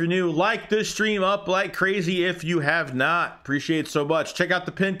the channel if you're new. Like this stream up like crazy if you have not. Appreciate it so much. Check out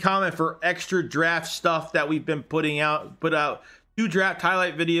the pinned comment for extra draft stuff that we've been put out 2 draft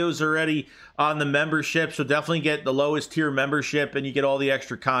highlight videos already on the membership. So definitely get the lowest tier membership and you get all the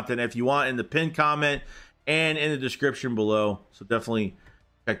extra content if you want in the pinned comment and in the description below. So definitely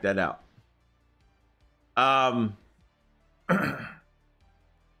check that out.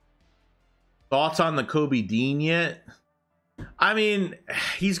 Thoughts on the Kobe Dean yet? I mean,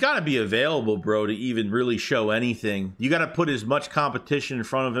 he's got to be available, bro, to even really show anything. You got to put as much competition in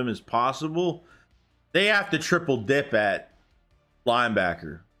front of him as possible. They have to triple dip at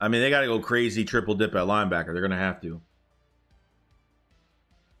linebacker. I mean, they got to go crazy triple dip at linebacker. They're going to have to.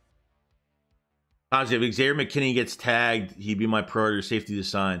 Positive. If Xavier McKinney gets tagged, he'd be my priority safety to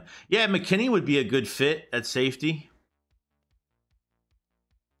sign. Yeah, McKinney would be a good fit at safety.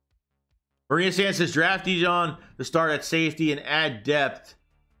 Maria Sands says draft Dijon to start at safety and add depth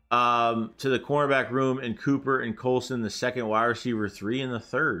to the cornerback room, and Cooper and Colson, the second wide receiver 3 and the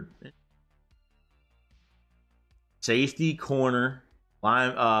third. Safety, corner,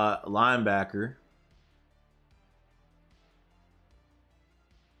 linebacker.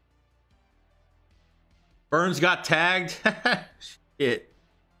 Burns got tagged. Shit.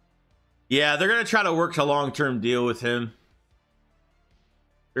 Yeah, they're going to try to work a long-term deal with him.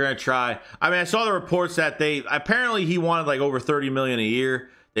 They're going to try. I mean, I saw the reports that apparently he wanted like over $30 million a year.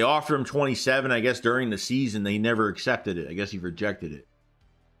 They offered him 27, I guess, during the season. They never accepted it. I guess he rejected it.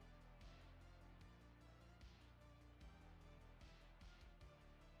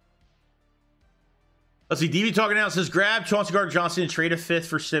 Let's see. DB talking now says grab Chauncey Gardner-Johnson and trade a 5th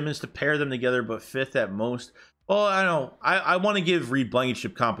for Simmons to pair them together, but 5th at most. Well, I know. I want to give Reed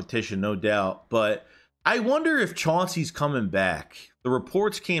Blankenship competition, no doubt, but I wonder if Chauncey's coming back. The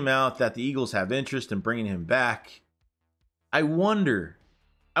reports came out that the Eagles have interest in bringing him back. I wonder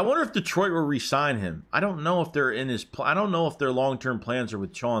if Detroit will re-sign him. I don't know if they're in his. I don't know if their long-term plans are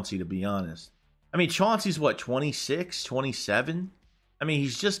with Chauncey, to be honest. I mean, Chauncey's what, 26, 27? I mean,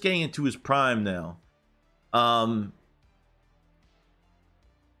 he's just getting into his prime now. I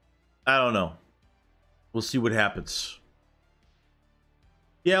don't know. We'll see what happens.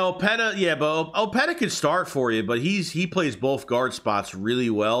 Yeah, Opeta. Yeah, but Opeta could start for you, but he plays both guard spots really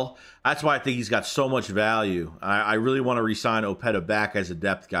well. That's why I think he's got so much value. I really want to re-sign Opeta back as a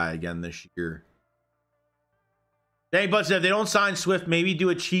depth guy again this year. Dang, but if they don't sign Swift, maybe do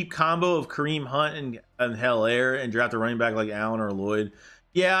a cheap combo of Kareem Hunt and Hilaire and draft a running back like Allen or Lloyd.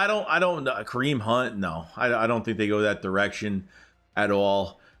 Yeah, I don't Kareem Hunt. No, I don't think they go that direction at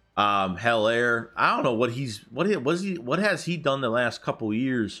all. Hilaire, I don't know what has he done the last couple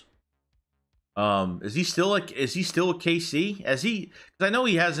years? Is he still with KC? Because I know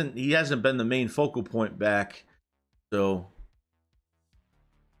he hasn't been the main focal point back. So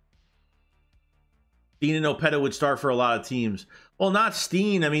Steen and Opeta would start for a lot of teams. Well, not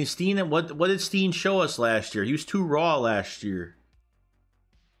Steen. I mean, Steen. What did Steen show us last year? He was too raw last year.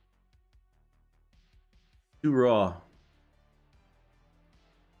 Too raw.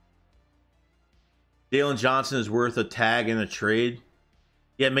 Dalen Johnson is worth a tag and a trade.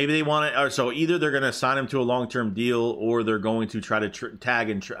 Yeah, maybe they want to. So either they're going to sign him to a long-term deal, or they're going to try to tag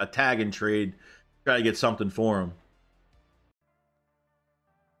and trade, try to get something for him.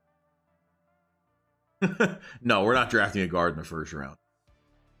 No, we're not drafting a guard in the first round.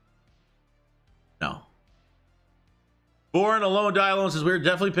 No. Born Alone Dialone says we're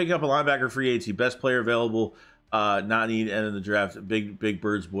definitely picking up a linebacker free agency, best player available. Not need end of the draft. Big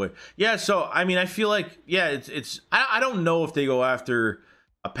Birds boy. Yeah, so I mean, I feel like I don't know if they go after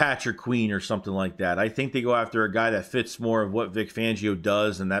a Patrick Queen or something like that. I think they go after a guy that fits more of what Vic Fangio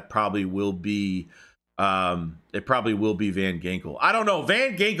does, and that probably will be Van Ginkel. I don't know.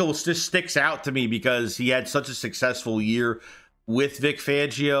 Van Ginkel just sticks out to me because he had such a successful year with Vic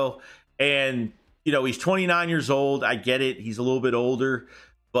Fangio, and he's 29 years old. I get it. He's a little bit older,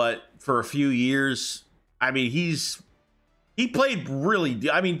 but for a few years, I mean, he played really.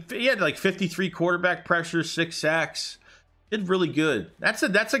 I mean, he had like 53 quarterback pressures, 6 sacks. Did really good. That's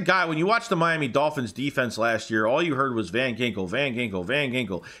a guy. When you watch the Miami Dolphins defense last year, all you heard was Van Ginkel, Van Ginkel, Van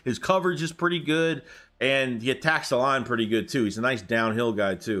Ginkel. His coverage is pretty good, and he attacks the line pretty good too. He's a nice downhill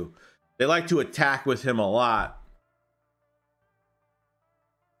guy too. They like to attack with him a lot.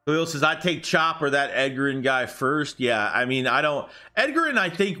 Khalil says, I'd take Chop or that Edgerrin guy first. Yeah, I mean, Edgerrin, I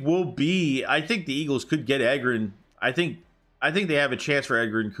think the Eagles could get Edgerrin. I think they have a chance for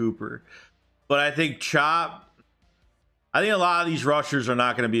Edgerrin Cooper. But I think Chop, I think a lot of these rushers are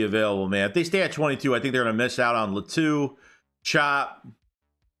not going to be available, man. If they stay at 22, I think they're going to miss out on Latu, Chop.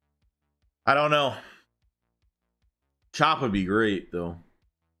 I don't know. Chop would be great, though.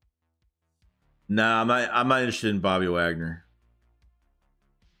 Nah, I'm not interested in Bobby Wagner.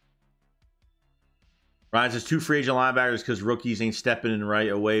 Ryan says 2 free agent linebackers because rookies ain't stepping in right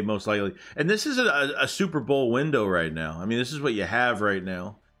away, most likely. And this is a Super Bowl window right now. I mean, this is what you have right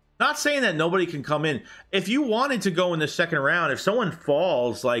now. Not saying that nobody can come in. If you wanted to go in the second round, if someone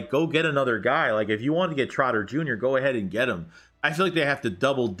falls, like, go get another guy. Like, if you want to get Trotter Jr., go ahead and get him. I feel like they have to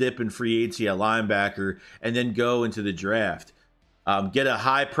double dip in free agency at linebacker and then go into the draft. Get a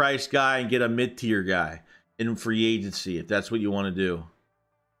high-priced guy and get a mid-tier guy in free agency if that's what you want to do.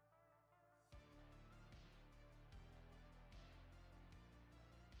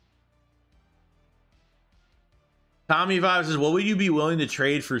 Tommy Vibe says, what would you be willing to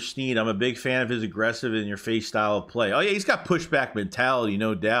trade for Snead? I'm a big fan of his aggressive in your face style of play. Oh, yeah, he's got pushback mentality,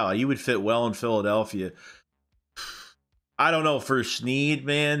 no doubt. He would fit well in Philadelphia. I don't know, for Snead,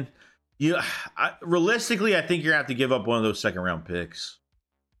 man. Realistically, I think you're going to have to give up one of those second-round picks.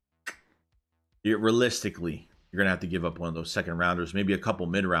 Realistically, you're going to have to give up one of those second-rounders, maybe a couple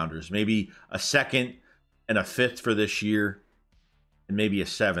mid-rounders, maybe a second and a fifth for this year, and maybe a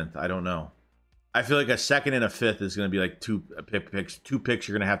seventh. I don't know. I feel like a second and a fifth is going to be like two picks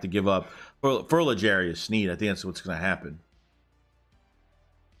you're going to have to give up for L'Jarius Sneed. I think that's what's going to happen.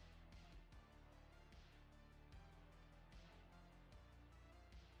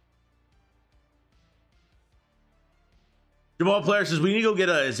 Jamal Player says, we need to go get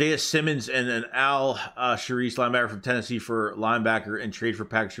a Isaiah Simmons and an Al Sharice linebacker from Tennessee for linebacker and trade for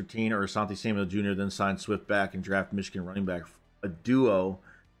Packers 13 or Asante Samuel Jr., then sign Swift back and draft Michigan running back, a duo.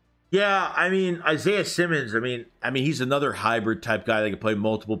 Yeah, I mean, Isaiah Simmons, I mean, he's another hybrid type guy that can play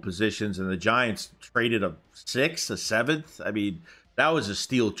multiple positions, and the Giants traded a sixth, a seventh. I mean, that was a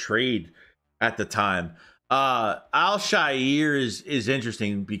steal trade at the time. Al Shire is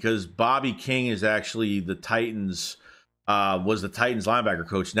interesting because Bobby King is actually the Titans, was the Titans linebacker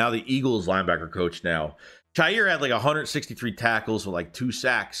coach, now the Eagles linebacker coach now. Shire had like 163 tackles with like 2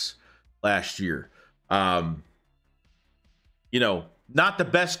 sacks last year. You know, not the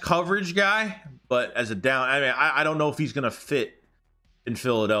best coverage guy, but as a down, I mean, I don't know if he's going to fit in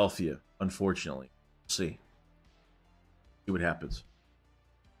Philadelphia, unfortunately. We'll see what happens.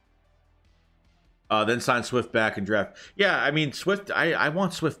 Then sign Swift back and draft. Yeah, I mean, Swift, I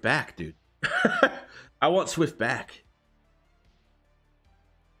want Swift back, dude. I want Swift back.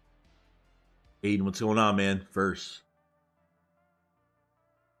 Aiden, what's going on, man? First.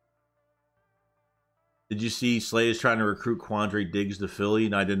 Did you see Slay is trying to recruit Quandre Diggs to Philly?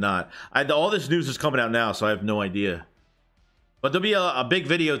 No, I did not. All this news is coming out now, so I have no idea. But there'll be a big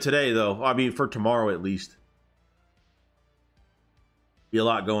video today, though. I mean, for tomorrow at least. Be a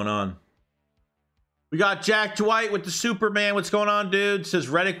lot going on. We got Jack Dwight with the Superman. What's going on, dude? Says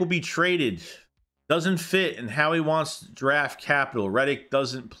Reddick will be traded. Doesn't fit in how he wants to draft capital. Reddick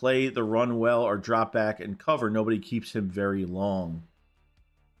doesn't play the run well or drop back and cover. Nobody keeps him very long.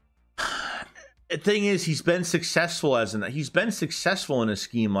 The thing is, he's been successful in a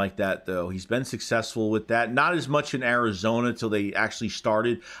scheme like that, though. He's been successful with that. Not as much in Arizona till they actually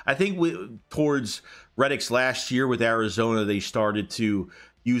started. I think towards Reddick's last year with Arizona, they started to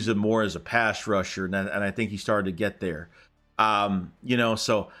use him more as a pass rusher, and I think he started to get there. You know,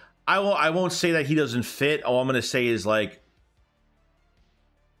 so I won't say that he doesn't fit. All I'm going to say is, like,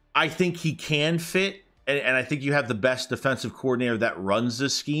 I think he can fit, and I think you have the best defensive coordinator that runs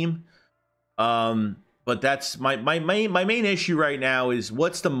this scheme. But that's my main issue right now is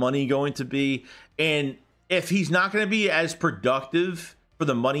what's the money going to be? And if he's not going to be as productive for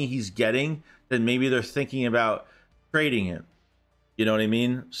the money he's getting, then maybe they're thinking about trading him. You know what I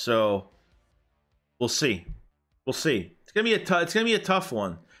mean? So we'll see. We'll see. It's going to be a tough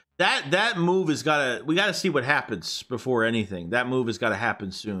one. That move we got to see what happens before anything. That move has got to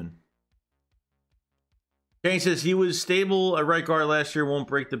happen soon. Kane says he was stable at right guard last year, won't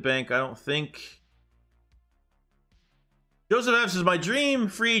break the bank, I don't think. Joseph F says, my dream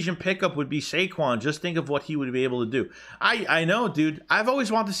free agent pickup would be Saquon. Just think of what he would be able to do. I know, dude. I've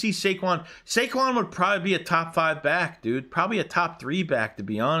always wanted to see Saquon. Saquon would probably be a top 5 back, dude. Probably a top 3 back, to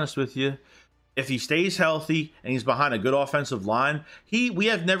be honest with you. If he stays healthy and he's behind a good offensive line, we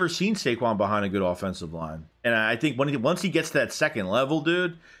have never seen Saquon behind a good offensive line. And I think once he gets to that second level,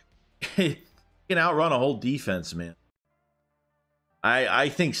 dude, can outrun a whole defense, man. I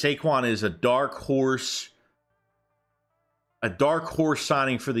think Saquon is a dark horse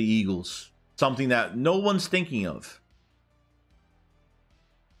signing for the Eagles. Something that no one's thinking of.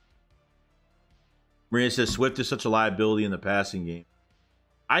 Maria says Swift is such a liability in the passing game.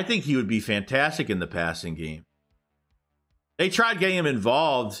 I think he would be fantastic in the passing game. They tried getting him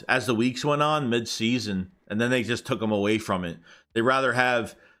involved as the weeks went on mid-season, and then they just took him away from it. They'd rather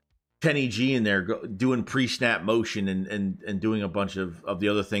have Kenny G in there doing pre-snap motion and doing a bunch of the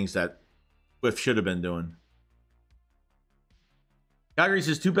other things that Swift should have been doing. Calgary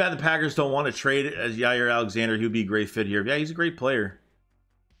says, too bad the Packers don't want to trade as Yair Alexander. He would be a great fit here. Yeah, he's a great player.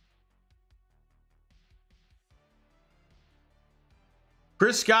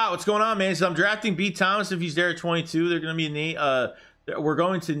 Chris Scott, what's going on, man? So I'm drafting B. Thomas if he's there at 22. They're going to be we're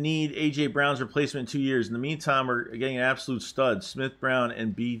going to need A.J. Brown's replacement in 2 years. In the meantime, we're getting an absolute stud. Smith, Brown,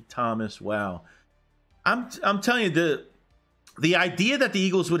 and B. Thomas. Wow. I'm telling you, the idea that the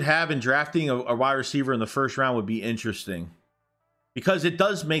Eagles would have in drafting a wide receiver in the first round would be interesting. Because it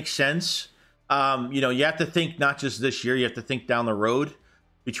does make sense. You know, you have to think not just this year, you have to think down the road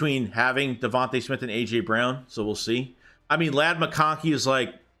between having Devontae Smith and AJ Brown. So we'll see. I mean, Ladd McConkey is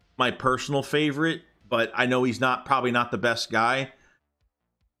like my personal favorite, but I know he's probably not the best guy.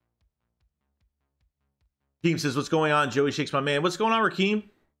 Team says, what's going on? Joey shakes my man. What's going on, Rakeem?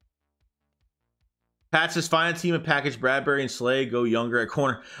 Pat says, find a team and package Bradbury and Slay, go younger at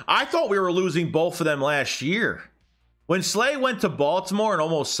corner. I thought we were losing both of them last year. When Slay went to Baltimore and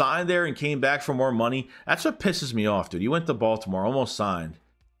almost signed there and came back for more money, that's what pisses me off, dude. He went to Baltimore, almost signed.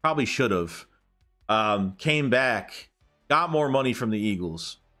 Probably should have. Came back, got more money from the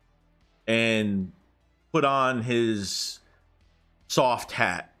Eagles, and put on his soft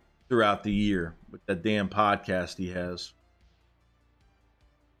hat throughout the year with that damn podcast he has.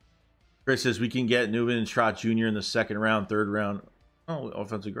 Chris says we can get Newman and Trot Jr. in the second round, third round. Oh,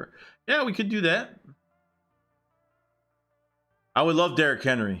 offensive guard. Yeah, we could do that. I would love Derrick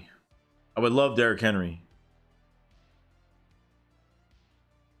Henry. I would love Derrick Henry.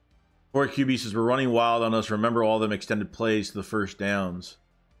 Four QB says we're running wild on us. Remember all them extended plays to the first downs.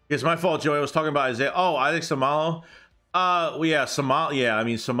 It's my fault, Joey. I was talking about Isaiah. Oh, Isaac Samalo. Well, yeah, Samalo. Yeah, I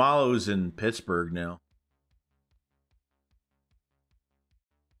mean Samalo's in Pittsburgh now.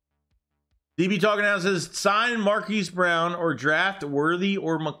 DB talking now says sign Marquise Brown or draft Worthy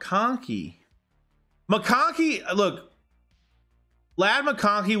or McConkey. McConkey, look. Ladd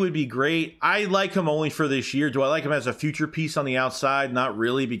McConkey would be great. I like him only for this year. Do I like him as a future piece on the outside? Not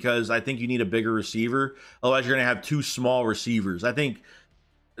really, because I think you need a bigger receiver. Otherwise, you're going to have two small receivers. I think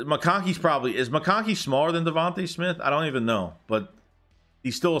McConkey's probably... Is McConkey smaller than Devontae Smith? I don't even know, but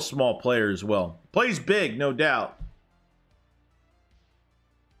he's still a small player as well. Plays big, no doubt.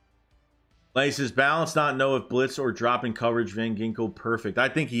 Lane says, balance, not know if blitz or dropping coverage. Van Ginkel, perfect. I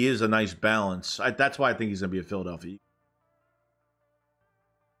think he is a nice balance. That's why I think he's going to be a Philadelphia.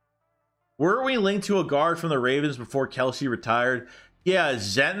 Weren't we linked to a guard from the Ravens before Kelce retired? Yeah,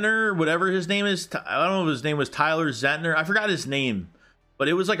 Zentner, whatever his name is. I don't know if his name was Tyler Zentner. I forgot his name, but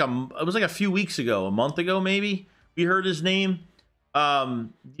it was like a few weeks ago, a month ago maybe. We heard his name.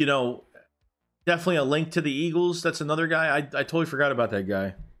 You know, definitely a link to the Eagles. That's another guy. I totally forgot about that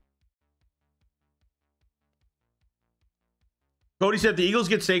guy. Cody said, if the Eagles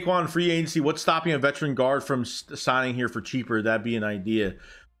get Saquon in free agency, what's stopping a veteran guard from signing here for cheaper? That'd be an idea.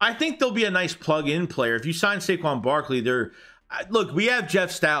 I think there'll be a nice plug-in player. If you sign Saquon Barkley, look, we have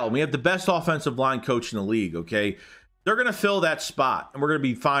Jeff Stoutland. We have the best offensive line coach in the league, okay? They're going to fill that spot, and we're going to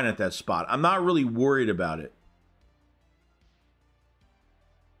be fine at that spot. I'm not really worried about it.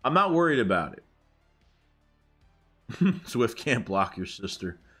 I'm not worried about it. Swift can't block your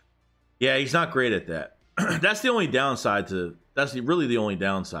sister. Yeah, he's not great at that. That's the only downside to... That's really the only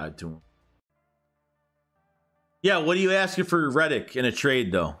downside to him. Yeah, what are you asking for Reddick in a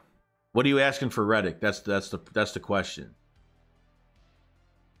trade, though? What are you asking for Reddick? That's the question.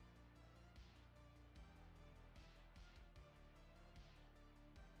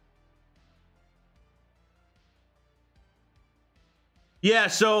 Yeah,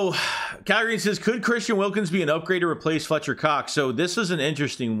 so Calgary says, could Christian Wilkins be an upgrade to replace Fletcher Cox? So this is an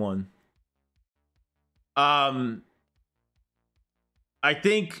interesting one. I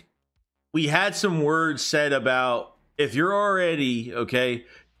think we had some words said about if you're already, okay,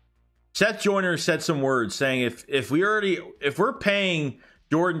 Seth Joyner said some words saying if we're paying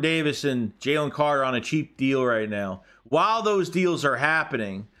Jordan Davis and Jalen Carter on a cheap deal right now, while those deals are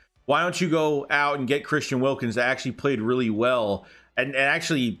happening, why don't you go out and get Christian Wilkins that actually played really well and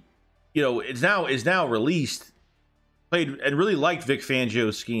actually, you know, is now released, played and really liked Vic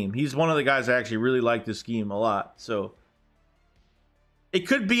Fangio's scheme. He's one of the guys that actually really liked the scheme a lot. So it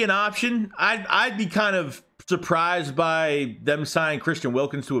could be an option. I'd be kind of surprised by them signing Christian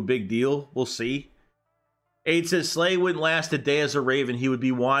Wilkins to a big deal. We'll see. Aid says Slay wouldn't last a day as a Raven. He would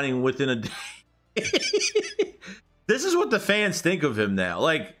be whining within a day. This is what the fans think of him now.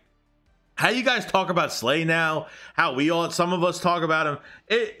 Like, how you guys talk about Slay now, how some of us talk about him.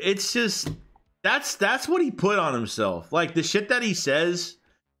 It's just, that's what he put on himself. Like, the shit that he says.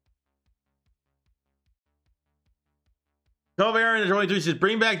 12 Aaron 23 says,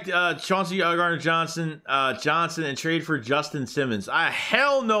 bring back Chauncey Gardner-Johnson and trade for Justin Simmons.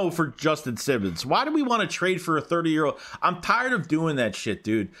 Hell no for Justin Simmons. Why do we want to trade for a 30-year-old? I'm tired of doing that shit,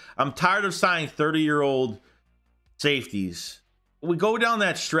 dude. I'm tired of signing 30-year-old safeties. We go down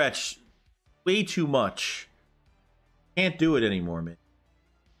that stretch way too much. Can't do it anymore, man.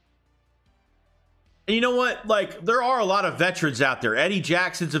 And you know what? Like, there are a lot of veterans out there. Eddie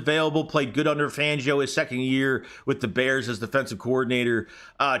Jackson's available, played good under Fangio his second year with the Bears as defensive coordinator.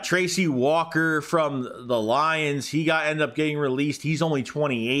 Tracy Walker from the Lions, ended up getting released. He's only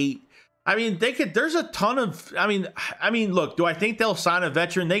 28. I mean, they could. There's a ton of. I mean, look. Do I think they'll sign a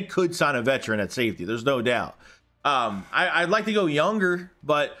veteran? They could sign a veteran at safety. There's no doubt. I'd like to go younger,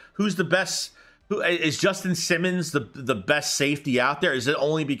 but who's the best? Who is Justin Simmons the best safety out there? Is it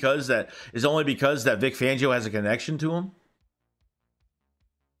only because that Vic Fangio has a connection to him?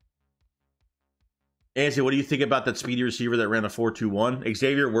 Anthony, what do you think about that speedy receiver that ran a 4.21?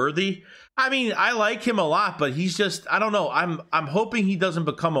 Xavier Worthy? I mean, I like him a lot, but he's just, I don't know. I'm hoping he doesn't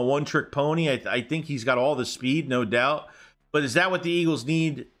become a one-trick pony. I think he's got all the speed, no doubt. But is that what the Eagles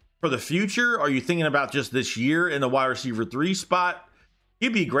need for the future? Are you thinking about just this year in the wide receiver 3 spot?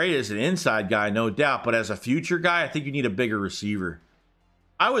 He'd be great as an inside guy, no doubt. But as a future guy, I think you need a bigger receiver.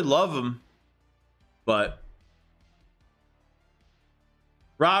 I would love him, but...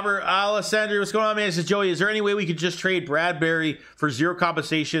 Robert Alessandro, what's going on, man? This is Joey. Is there any way we could just trade Bradbury for zero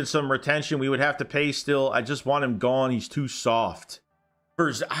compensation, some retention? We would have to pay still. I just want him gone. He's too soft.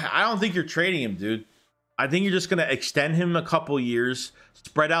 I don't think you're trading him, dude. I think you're just going to extend him a couple years,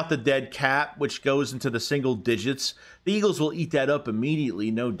 spread out the dead cap, which goes into the single digits. The Eagles will eat that up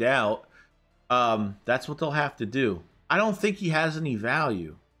immediately, no doubt. That's what they'll have to do. I don't think he has any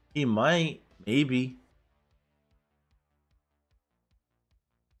value. He might, maybe.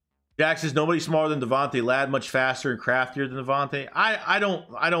 Jack says nobody smaller than Devontae. Ladd much faster and craftier than Devontae. I don't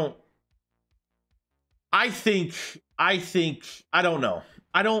know. I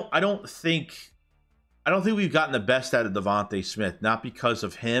don't think we've gotten the best out of Devontae Smith. Not because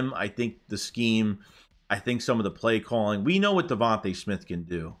of him. I think the scheme. I think some of the play calling. We know what Devontae Smith can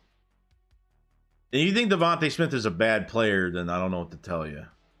do. And you think Devontae Smith is a bad player, then I don't know what to tell you.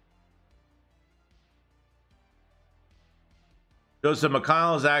 Joseph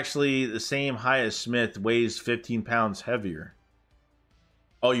McConnell is actually the same height as Smith, weighs 15 pounds heavier.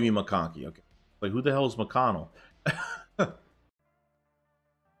 Oh, you mean McConkey? Okay. Like, who the hell is McConnell?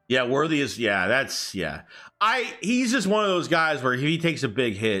 Yeah, Worthy is. Yeah, that's. Yeah. He's just one of those guys where if he takes a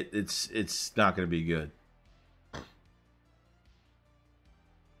big hit, it's not going to be good.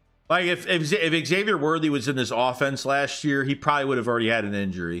 Like if Xavier Worthy was in this offense last year, he probably would have already had an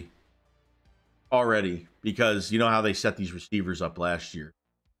injury. Already, because you know how they set these receivers up last year.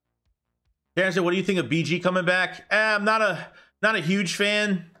 Terrence said, what do you think of BG coming back? I'm not a huge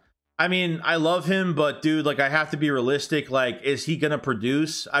fan. I mean, I love him, but dude, like I have to be realistic. Like, is he gonna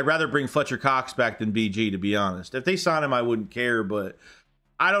produce? I'd rather bring Fletcher Cox back than BG, to be honest. If they sign him, I wouldn't care, but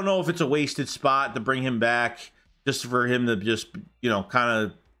I don't know if it's a wasted spot to bring him back just for him to just, you know, kind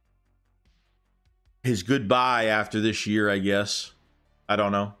of his goodbye after this year, I guess. I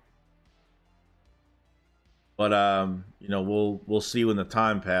don't know. But you know, we'll see when the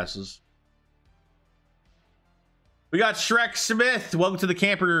time passes. We got Shrek Smith. Welcome to the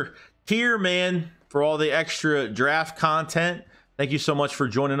camper tier, man, for all the extra draft content. Thank you so much for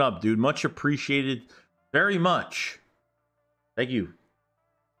joining up, dude. Much appreciated. Very much. Thank you.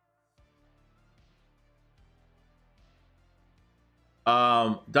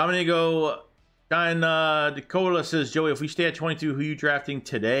 Dominigo Dakota says, Joey, if we stay at 22, who are you drafting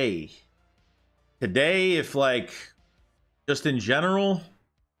today? Today, if like just in general,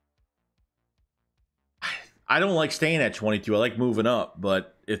 I don't like staying at 22. I like moving up,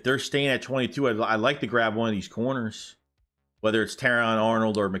 but if they're staying at 22, I'd like to grab one of these corners, whether it's Teron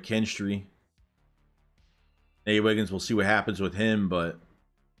Arnold or McKinstry. Nate Wiggins, we'll see what happens with him, but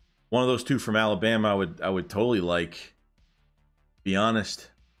one of those two from Alabama, I would totally like. To be honest.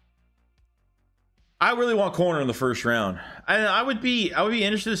 I really want corner in the first round. I would be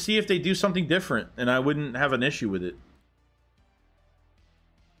interested to see if they do something different, and I wouldn't have an issue with it.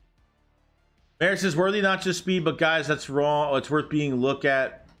 Mary says, Worthy not just speed, but guys, that's wrong. It's worth being looked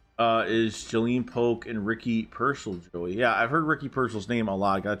at is Jalen Polk and Ricky Purcell, Joey. Yeah, I've heard Ricky Purcell's name a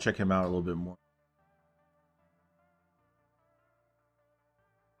lot. I gotta check him out a little bit more.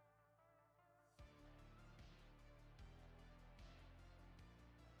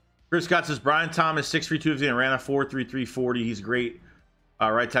 Chris Scott says Brian Thomas 6'3", 250 and ran a 4.33 40. He's great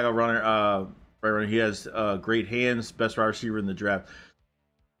right tackle runner. Right runner. He has great hands. Best wide receiver in the draft.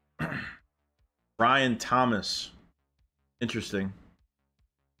 Brian Thomas. Interesting.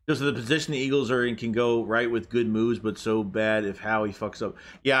 Because of the position the Eagles are in, can go right with good moves, but so bad if Howie fucks up.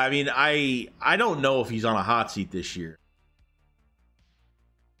 Yeah, I mean, I don't know if he's on a hot seat this year.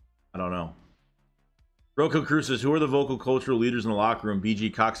 I don't know. Rocco Cruz says, who are the vocal cultural leaders in the locker room?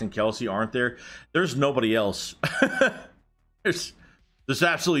 BG, Cox, and Kelce aren't there? There's nobody else. there's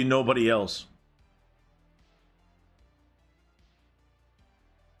absolutely nobody else.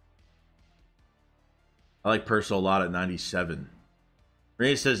 I like Purcell a lot at 97.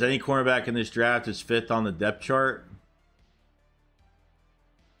 Ray says, any cornerback in this draft is fifth on the depth chart.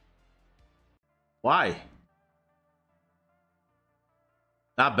 Why?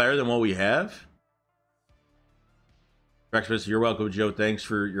 Not better than what we have? Trek, you're welcome, Joe. Thanks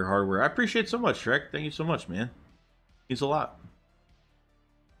for your hard work. I appreciate it so much, Trek. Thank you so much, man. Means a lot.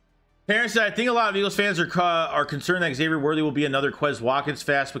 Terrence said, I think a lot of Eagles fans are concerned that Xavier Worthy will be another Quez Watkins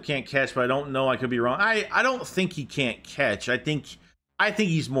fast but can't catch, but I don't know. I could be wrong. I don't think he can't catch. I think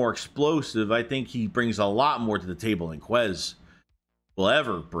he's more explosive. I think he brings a lot more to the table than Quez will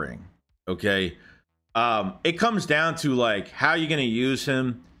ever bring. Okay. It comes down to like how you're gonna use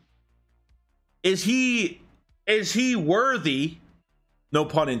him. Is he worthy, no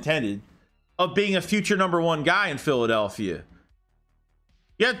pun intended, of being a future #1 guy in Philadelphia?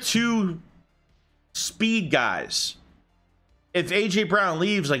 You have two speed guys. If AJ Brown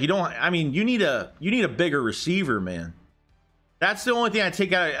leaves, like you don't, I mean, you need a bigger receiver, man. That's the only thing I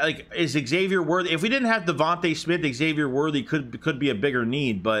take out. Like, is Xavier Worthy? If we didn't have Devontae Smith, Xavier Worthy could be a bigger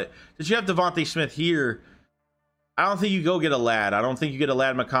need. But since you have Devontae Smith here, I don't think you go get a lad. I don't think you get a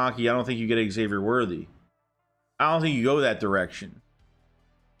lad McConkey. I don't think you get a Xavier Worthy. I don't think you go that direction.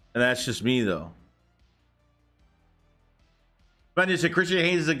 And that's just me, though. But said Christian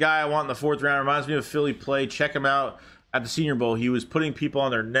Hayes is a guy I want in the 4th round. Reminds me of Philly play. Check him out at the Senior Bowl. He was putting people on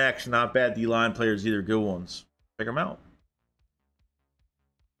their necks. Not bad D-line players either. Good ones. Check him out.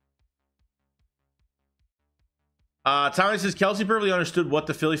 Tommy says Kelce perfectly understood what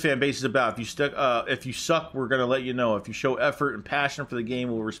the Philly fan base is about. If you suck, we're gonna let you know. If you show effort and passion for the game,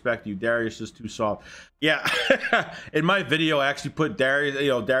 we'll respect you. Darius is too soft. Yeah, in my video, I actually put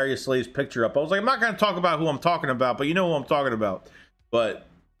Darius Slay's picture up. I was like, I'm not gonna talk about who I'm talking about, but you know who I'm talking about. But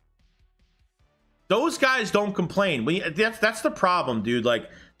those guys don't complain. That's the problem, dude.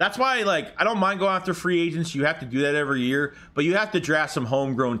 Like that's why, like, I don't mind going after free agents. You have to do that every year, but you have to draft some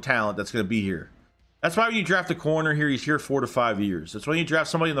homegrown talent that's gonna be here. That's why when you draft a corner here, he's here 4 to 5 years. That's when you draft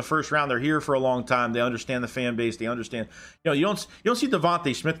somebody in the 1st round, they're here for a long time. They understand the fan base. They understand. You don't see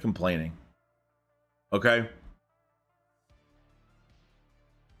Devontae Smith complaining. Okay?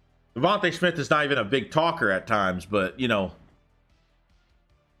 Devontae Smith is not even a big talker at times, but, you know.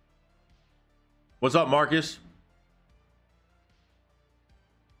 What's up, Marcus?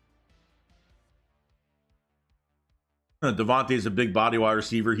 Devontae is a big body wide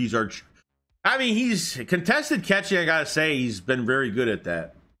receiver. He's contested catching, I gotta say, he's been very good at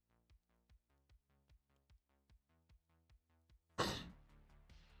that.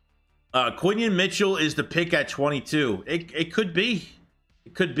 Quinion Mitchell is the pick at 22. It could be.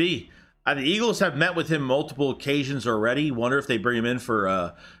 It could be. The Eagles have met with him multiple occasions already. Wonder if they bring him in for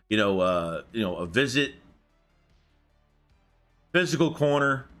a visit. Physical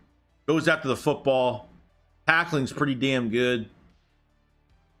corner. Goes after the football. Tackling's pretty damn good.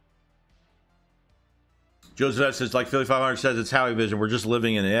 Joseph says, like Philly 500 says, it's Howie vision. We're just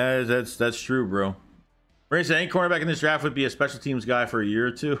living in it. Yeah, that's true, bro. Marina said, any cornerback in this draft would be a special teams guy for a year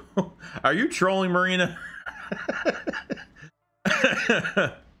or two. Are you trolling, Marina?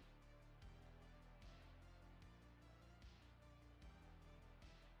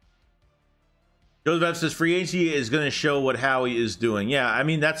 Joseph says, free agency is going to show what Howie is doing. Yeah, I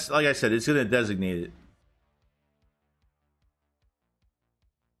mean, that's, like I said, it's going to designate it.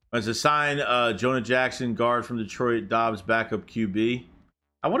 As a sign, Jonah Jackson, guard from Detroit, Dobbs, backup QB.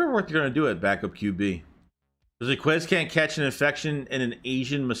 I wonder what they're going to do at backup QB. Does a Quez can't catch an infection in an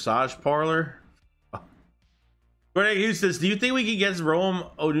Asian massage parlor? Gordon Hughes says, do you think we can get Rome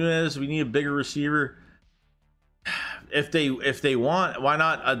Odunez? We need a bigger receiver. If they want, why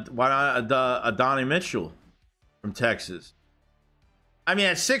not Adonai Mitchell from Texas? I mean,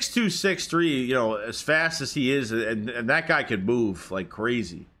 at 6'2", 6'3", you know, as fast as he is, and that guy could move like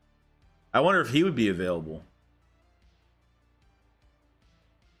crazy. I wonder if he would be available.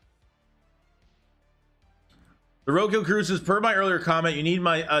 The Roadkill Crew says, per my earlier comment, you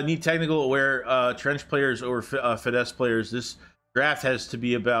need technical aware trench players over finesse players. This draft has to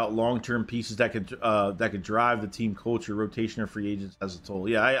be about long-term pieces that could drive the team culture, rotation, or free agents as a total.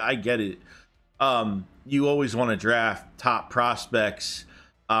 Yeah, I get it. You always want to draft top prospects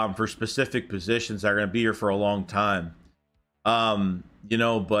for specific positions that are going to be here for a long time. You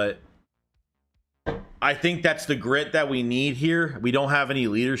know, but I think that's the grit that we need here. We don't have any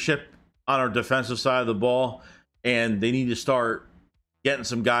leadership on our defensive side of the ball, and they need to start getting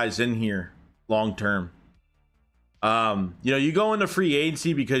some guys in here long term. You know, you go into free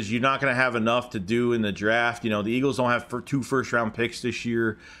agency because you're not going to have enough to do in the draft. You know, the Eagles don't have 2 first-round picks this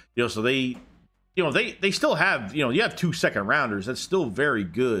year. You know, so they still have, you know, you have 2 second-rounders. That's still very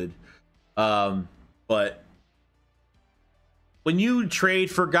good. But when you trade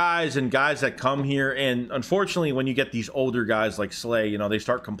for guys and guys that come here, and unfortunately when you get these older guys like Slay, you know, they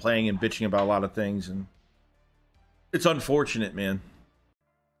start complaining and bitching about a lot of things, and it's unfortunate, man.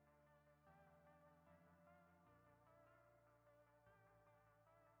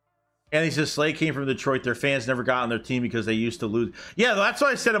 And he says Slay came from Detroit. Their fans never got on their team because they used to lose. Yeah, that's what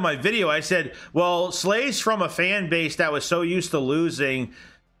I said in my video. I said, well, Slay's from a fan base that was so used to losing,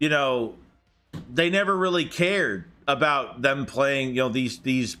 you know, they never really cared about them playing, you know,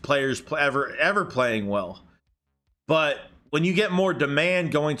 these players ever playing well. But when you get more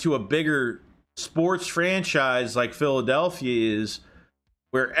demand going to a bigger sports franchise like Philadelphia is,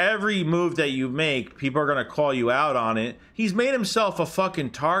 where every move that you make, people are going to call you out on it. He's made himself a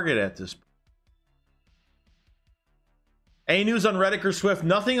fucking target at this point. Any news on Reddick or Swift?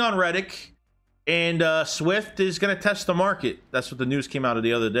 Nothing on Reddick. And Swift is going to test the market. That's what the news came out of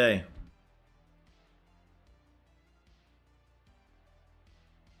the other day.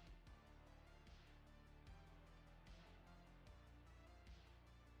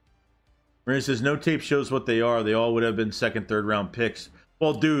 Maria says, no tape shows what they are. They all would have been second, third round picks.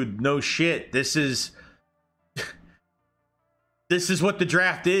 Well, dude, no shit. This is what the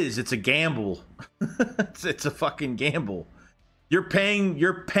draft is. It's a gamble. it's a fucking gamble. You're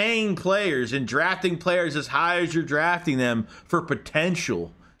paying players and drafting players as high as you're drafting them for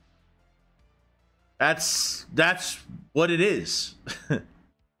potential. That's what it is.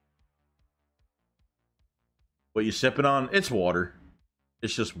 What you sipping on? It's water.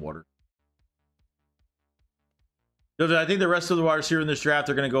 It's just water. I think the rest of the wide receiver in this draft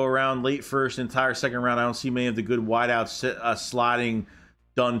are going to go around late first, entire second round. I don't see many of the good wideouts sliding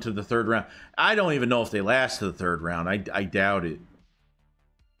done to the third round. I don't even know if they last to the third round. I doubt it.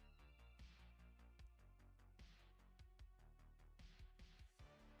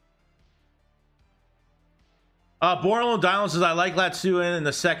 Born Alone Dylan says, I like Latsuin in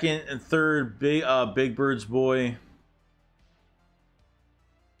the second and third. Big Bird's boy.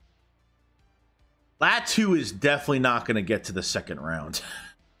 Latu is definitely not going to get to the second round.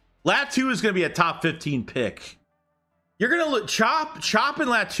 Latu is going to be a top 15 pick. You're going to look, Chop and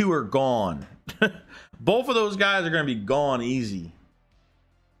Latu are gone. Both of those guys are going to be gone easy.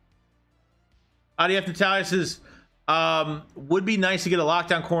 IDF Natalia says, would be nice to get a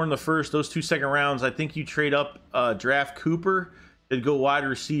lockdown corner in the first. Those 2 second rounds, I think you trade up, draft Cooper, then go wide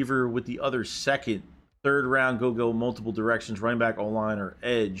receiver with the other second. Third round, go multiple directions, running back, O-line, or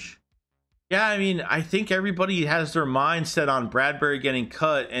edge. Yeah, I mean, I think everybody has their mindset on Bradbury getting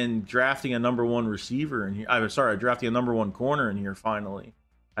cut and drafting a #1 receiver in here. I'm sorry, drafting a #1 corner in here finally.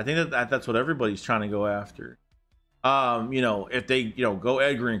 I think that's what everybody's trying to go after. You know, if they, you know, go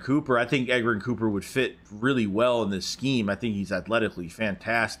Edgar and Cooper, I think Edgar and Cooper would fit really well in this scheme. I think he's athletically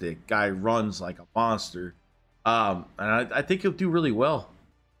fantastic. Guy runs like a monster. And I think he'll do really well.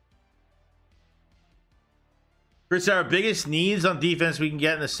 Chris, our biggest needs on defense we can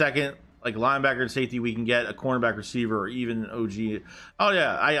get in the second, like linebacker and safety, we can get a cornerback, receiver, or even OG. Oh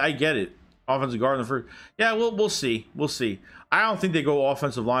yeah, I get it. Offensive guard in the first. Yeah, we'll see. We'll see. I don't think they go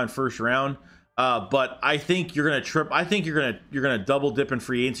offensive line first round, but I think you're gonna trip. I think you're gonna double dip in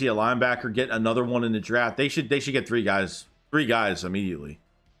free agency a linebacker, get another one in the draft. They should get 3 guys immediately.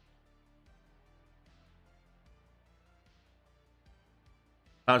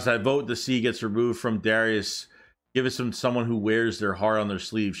 Honestly, I vote the C gets removed from Darius. Give it someone who wears their heart on their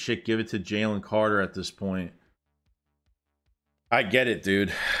sleeve. Shit, give it to Jalen Carter at this point. I get it,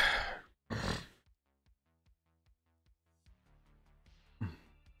 dude.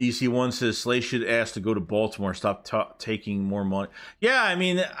 EC1 says Slay should ask to go to Baltimore. Stop taking more money. Yeah, I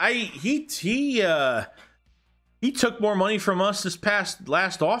mean, he took more money from us this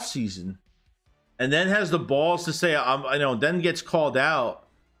last offseason, and then has the balls to say, I know, then gets called out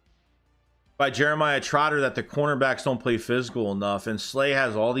by Jeremiah Trotter that the cornerbacks don't play physical enough, and Slay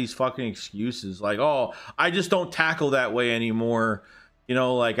has all these fucking excuses like, oh, I just don't tackle that way anymore, you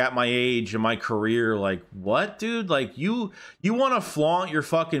know, like at my age and my career. Like, what, dude? Like, you want to flaunt your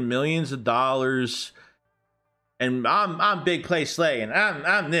fucking millions of dollars, and I'm big play Slay, and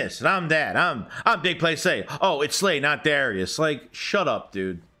I'm this and I'm that, I'm big play Slay. Oh, it's Slay, not Darius. Like, shut up,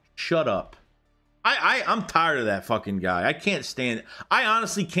 dude. Shut up. I'm tired of that fucking guy. I can't stand. I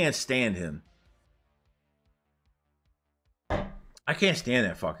honestly can't stand him. I can't stand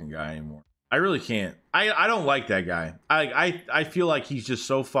that fucking guy anymore. I really can't. I don't like that guy. I feel like he's just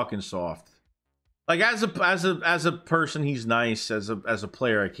so fucking soft. Like, as a person, he's nice. As a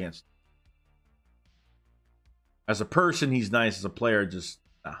player, I can't. As a person, he's nice. As a player, just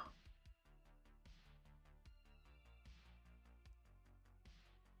nah.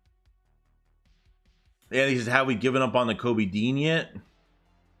 And he says, have we given up on the Kobe Dean yet?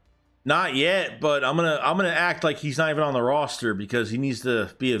 Not yet, but I'm gonna act like he's not even on the roster because he needs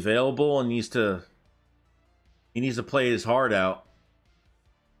to be available and he needs to play his heart out.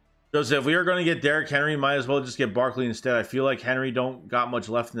 Joseph, if we are going to get Derrick Henry, might as well just get Barkley instead. I feel like Henry don't got much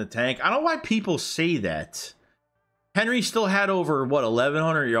left in the tank. I don't know why people say that. Henry still had over, what,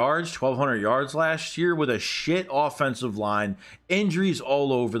 1,100 yards, 1,200 yards last year with a shit offensive line. Injuries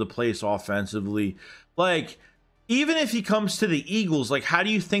all over the place offensively. Like, even if he comes to the Eagles, like, how do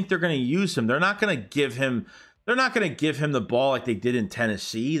you think they're going to use him? They're not going to give him the ball like they did in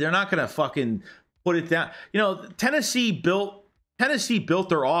Tennessee. They're not going to fucking put it down. You know, Tennessee built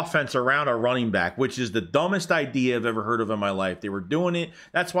their offense around a running back, which is the dumbest idea I've ever heard of in my life. They were doing it.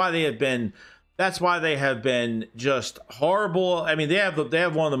 That's why they have been just horrible. I mean, they have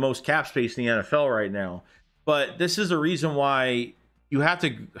one of the most cap space in the NFL right now. But this is the reason why you have to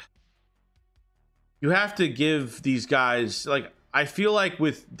give these guys, like, I feel like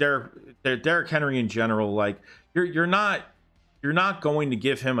with Derrick Henry in general, like you're not going to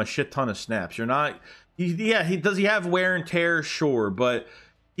give him a shit ton of snaps. You're not. He have wear and tear, sure, but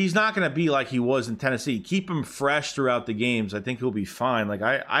he's not going to be like he was in Tennessee. Keep him fresh throughout the games. I think he'll be fine. Like,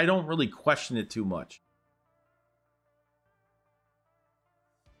 I don't really question it too much.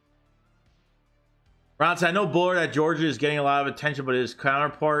 Ron said, I know Bullard at Georgia is getting a lot of attention, but his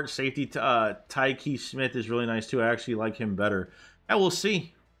counterpart, safety Tyke Smith, is really nice too. I actually like him better. Yeah, we'll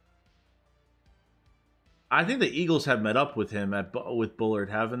see. I think the Eagles have met up with him with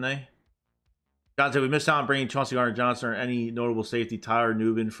Bullard, haven't they? John said, we missed out on bringing Chauncey Gardner-Johnson or any notable safety. Tyler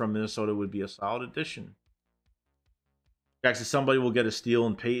Nubin from Minnesota would be a solid addition. Jack said, somebody will get a steal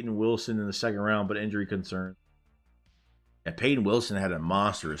in Peyton Wilson in the second round, but injury concern. Yeah, Peyton Wilson had a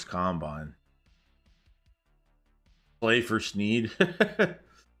monstrous combine. Play for Snead. Yeah,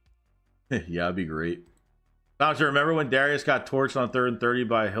 that'd be great. Doctor, remember when Darius got torched on 3rd and 30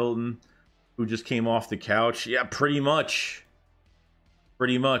 by Hilton, who just came off the couch? Yeah, pretty much.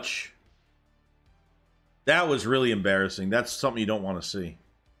 Pretty much. That was really embarrassing. That's something you don't want to see.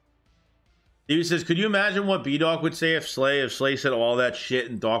 Stevie says, could you imagine what B-Dog would say if Slay said all that shit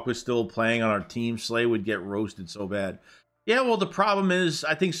and Doc was still playing on our team? Slay would get roasted so bad. Yeah, well, the problem is,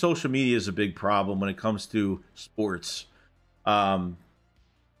 I think social media is a big problem when it comes to sports.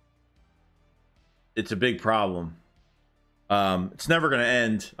 It's a big problem. It's never going to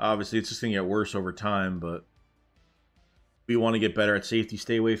end. Obviously, it's just going to get worse over time, but we want to get better at safety.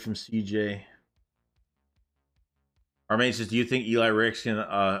 Stay away from CJ. Armaine says, do you think Eli Rick's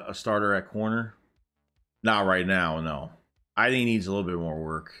a starter at corner? Not right now, no. I think he needs a little bit more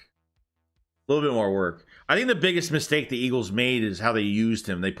work. A little bit more work. I think the biggest mistake the Eagles made is how they used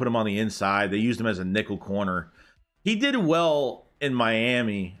him. They put him on the inside. They used him as a nickel corner. He did well in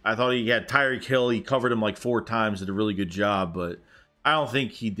Miami. I thought he had Tyreek Hill. He covered him like 4 times, did a really good job, but I don't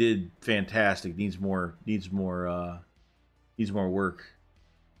think he did fantastic. Needs more work.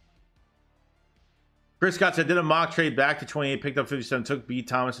 Chris Scott said, did a mock trade back to 28, picked up 57, took B.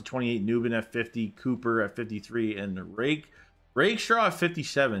 Thomas at 28, Nubin at 50, Cooper at 53, and Rakestraw at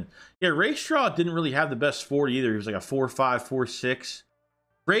 57. Yeah, Rakestraw didn't really have the best 40 either. He was like a 4.5, 4.6.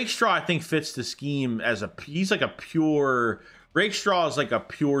 Rakestraw, I think, fits the scheme as he's like a pure, Rakestraw is like a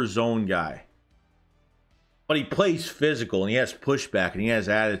pure zone guy. But he plays physical, and he has pushback, and he has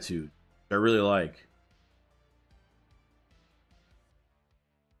attitude. I really like.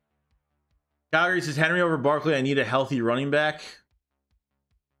 Calgary says, Henry over Barkley, I need a healthy running back.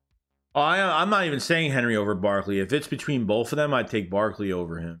 Oh, I'm not even saying Henry over Barkley. If it's between both of them, I'd take Barkley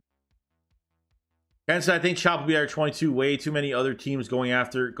over him. Ken said, I think Chop will be our 22. Way too many other teams going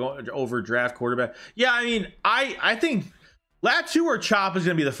over draft quarterback. Yeah, I mean, I think Latu or Chop is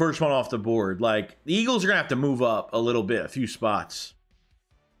going to be the first one off the board. Like, the Eagles are going to have to move up a little bit, a few spots.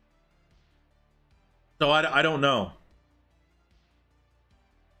 So I don't know.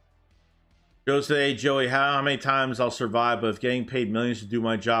 Joe said, hey, Joey, how many times I'll survive, but if getting paid millions to do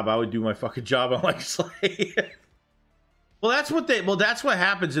my job, I would do my fucking job on like Slay. Well, that's what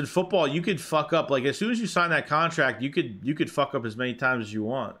happens in football. You could fuck up. Like, as soon as you sign that contract, you could fuck up as many times as you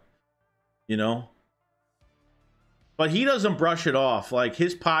want. You know? But he doesn't brush it off. Like,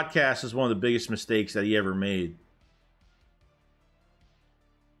 his podcast is one of the biggest mistakes that he ever made.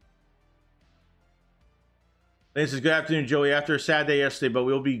 This is good afternoon, Joey. After a sad day yesterday, but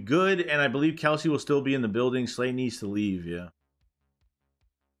we'll be good, and I believe Kelce will still be in the building. Slay needs to leave, yeah.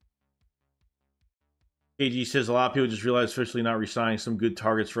 KG says a lot of people just realized officially not re-signing some good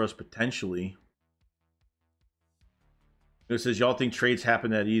targets for us potentially. It says, y'all think trades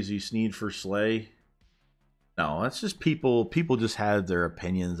happen that easy? Snead for Slay? No, that's just people. People just have their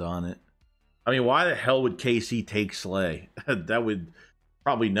opinions on it. I mean, why the hell would KC take Slay? That would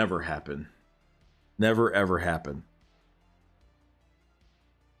probably never happen. Never, ever happen.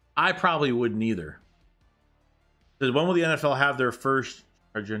 I probably wouldn't either. Because when will the NFL have their first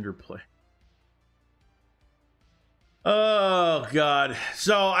gender play? Oh, God.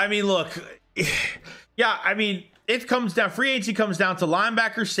 So, I mean, look. Yeah, I mean, it comes down, free agency comes down to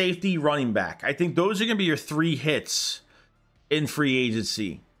linebacker, safety, running back. I think those are going to be your 3 hits in free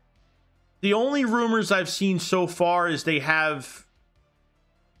agency. The only rumors I've seen so far is they have...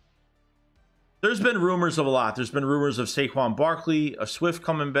 There's been rumors of a lot. There's been rumors of Saquon Barkley, a Swift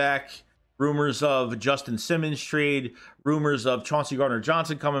coming back, rumors of Justin Simmons trade, rumors of Chauncey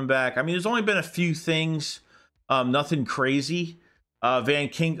Gardner-Johnson coming back. I mean, there's only been a few things, nothing crazy. Van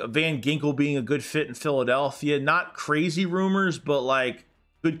Ginkel being a good fit in Philadelphia. Not crazy rumors, but like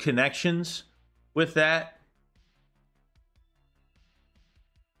good connections with that.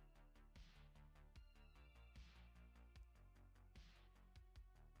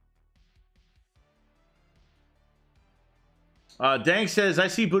 Dank says, I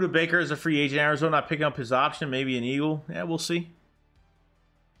see Budda Baker as a free agent in Arizona, not picking up his option, maybe an Eagle. Yeah, we'll see.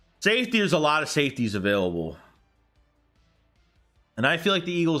 Safety, there's a lot of safeties available. And I feel like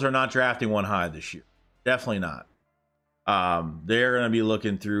the Eagles are not drafting one high this year. Definitely not. They're going to be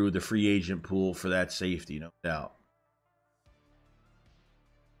looking through the free agent pool for that safety, no doubt.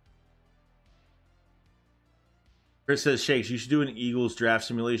 Chris says, Shakes, you should do an Eagles draft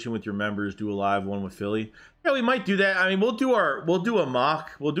simulation with your members. Do a live one with Philly. Yeah, we might do that. I mean, we'll do a mock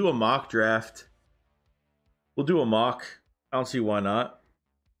draft. We'll do a mock. I don't see why not.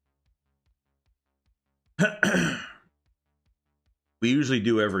 We usually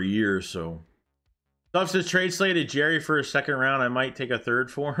do every year, so. Stuff says trade slated Jerry for a second round. I might take a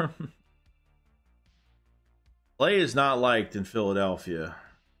third for him. Slay is not liked in Philadelphia.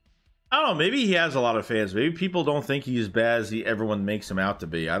 I don't know. Maybe he has a lot of fans. Maybe people don't think he's as bad as everyone makes him out to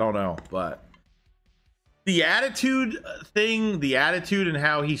be. I don't know, but the attitude thing, the attitude and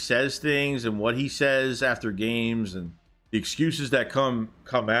how he says things and what he says after games and the excuses that come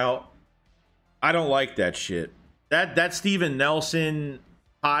out, I don't like that shit. That Steven Nelson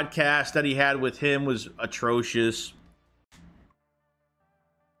podcast that he had with him was atrocious.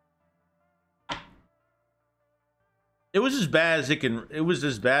 It was as bad as it can. It was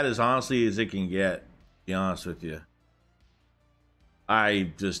as bad as honestly as it can get. To be honest with you,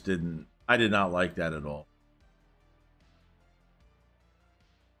 I just didn't. I did not like that at all.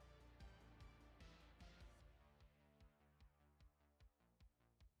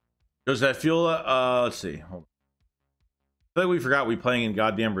 Does that feel? Let's see. Hold on. I feel like we forgot we playing in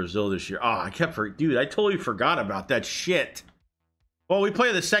goddamn Brazil this year. Oh, dude, I totally forgot about that shit. Well, we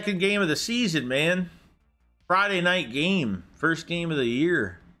play the second game of the season, man. Friday night game. First game of the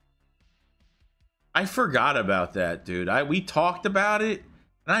year. I forgot about that, dude. We talked about it,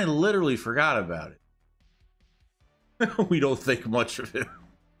 and I literally forgot about it. We don't think much of it.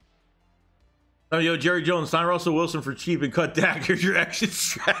 Oh, yo, Jerry Jones, sign Russell Wilson for cheap and cut Dak. Here's your exit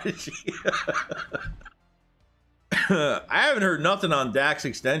strategy. I haven't heard nothing on Dak's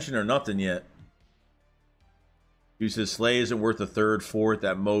extension or nothing yet. He says Slay isn't worth a third, fourth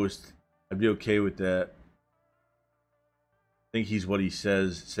at most. I'd be okay with that. I think he's what he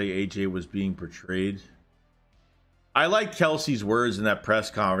says. Say AJ was being portrayed. I like Kelce's words in that press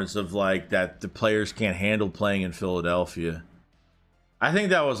conference of like that the players can't handle playing in Philadelphia. I think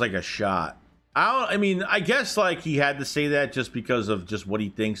that was like a shot. I mean, I guess like he had to say that just because of just what he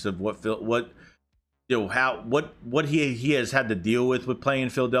thinks of what he has had to deal with playing in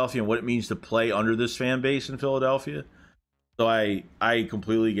Philadelphia and what it means to play under this fan base in Philadelphia. So I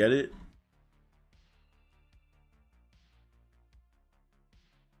completely get it.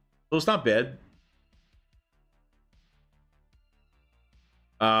 So it's not bad.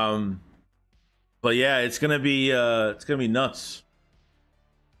 But yeah, it's gonna be nuts.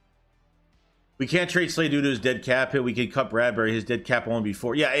 We can't trade Slay due to his dead cap hit. We can cut Bradbury. His dead cap won't be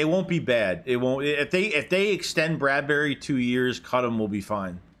 4. Yeah, it won't be bad. It won't. If they extend Bradbury 2 years, cut him. We'll be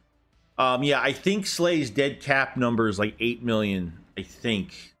fine. Yeah, I think Slay's dead cap number is like 8 million. I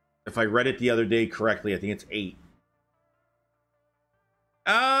think, if I read it the other day correctly, I think it's 8.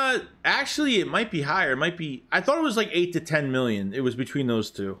 Actually, it might be higher. It might be. I thought it was like 8 to 10 million. It was between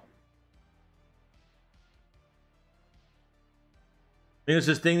those two. I mean, it's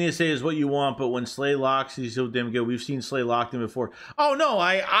this thing they say is what you want, but when Slay locks, he's so damn good. We've seen Slay locked in before. Oh no,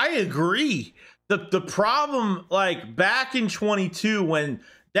 I agree. The problem, like back in 22, when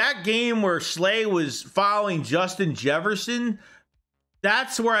that game where Slay was following Justin Jefferson,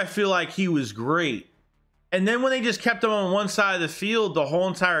 that's where I feel like he was great. And then when they just kept him on one side of the field the whole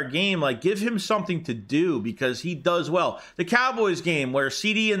entire game, like, give him something to do because he does well. The Cowboys game where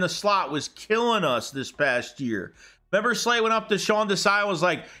CD in the slot was killing us this past year. Remember Slay went up to Sean Desai, was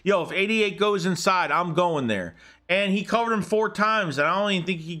like, yo, if 88 goes inside, I'm going there. And he covered him 4 times, and I don't even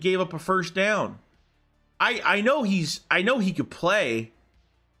think he gave up a first down. I know he could play,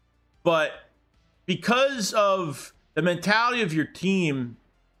 but because of the mentality of your team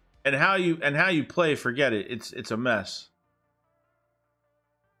and how you play, forget it. It's a mess.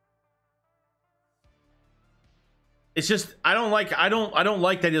 It's just I don't like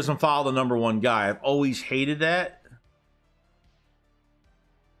that he doesn't follow the number 1 guy. I've always hated that.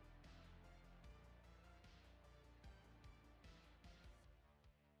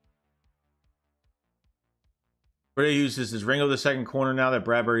 Brady uses is Ringo the second corner now that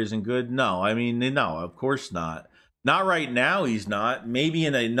Bradbury isn't good? No, I mean, no, of course not. Not right now, he's not. Maybe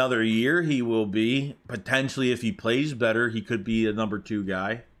in another year he will be. Potentially, if he plays better, he could be a number 2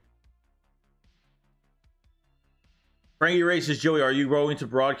 guy. Frankie races Joey, are you going to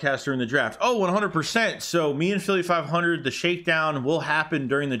broadcast during the draft? Oh, 100%. So me and Philly 500, the shakedown will happen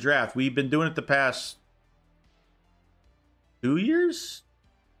during the draft. We've been doing it the past 2 years?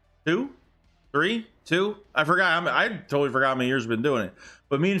 2? 3? 2? I forgot. I totally forgot how many years we've been doing it.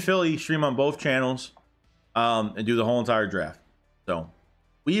 But me and Philly stream on both channels and do the whole entire draft. So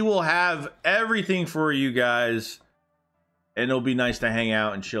we will have everything for you guys, and it'll be nice to hang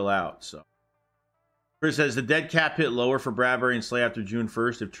out and chill out. So Chris says the dead cap hit lower for Bradbury and Slay after June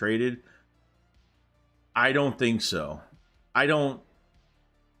 1st if traded. I don't think so. I'm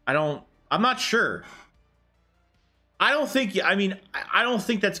not sure. I don't think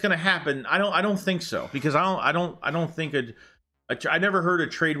that's going to happen. I don't think so, because I don't think I never heard a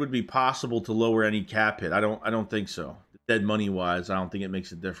trade would be possible to lower any cap hit. I don't think so. Dead money wise, I don't think it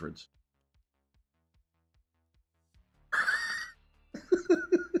makes a difference.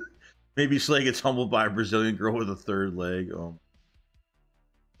 Maybe Slay gets humbled by a Brazilian girl with a 3rd leg. Oh.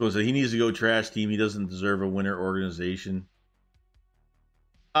 So he needs to go trash team. He doesn't deserve a winner organization.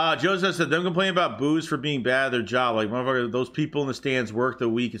 Joseph said, them complaining about booze for being bad at their job. Like, motherfucker, those people in the stands worked a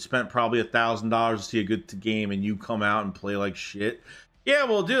week and spent probably $1,000 to see a good game, and you come out and play like shit. Yeah,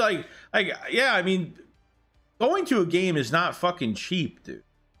 well, dude, yeah, I mean, going to a game is not fucking cheap, dude.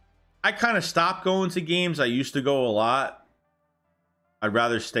 I kind of stopped going to games. I used to go a lot. I'd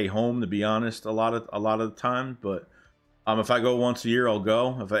rather stay home, to be honest, a lot of the time. But if I go once a year, I'll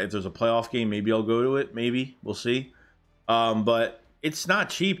go. If there's a playoff game, maybe I'll go to it. Maybe we'll see. But it's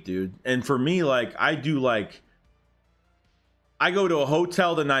not cheap, dude. And for me, like, I go to a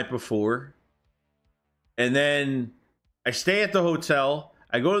hotel the night before, and then I stay at the hotel.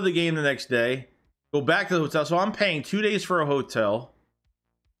 I go to the game the next day, go back to the hotel. So I'm paying 2 days for a hotel.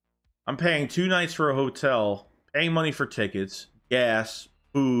 I'm paying 2 nights for a hotel, paying money for tickets, gas,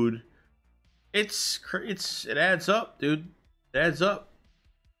 food. It adds up, dude. It adds up.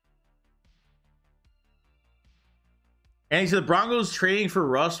 And he said the Broncos trading for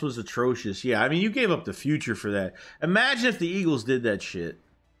Russ was atrocious. Yeah, I mean, you gave up the future for that. Imagine if the Eagles did that shit.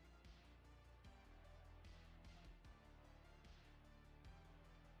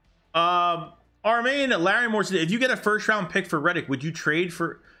 Armaine, Larry Moore said, if you get a first-round pick for Reddick, would you trade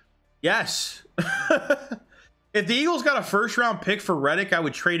for... Yes. If the Eagles got a first-round pick for Reddick, I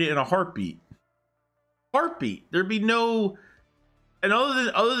would trade it in a heartbeat. Heartbeat. There'd be no... And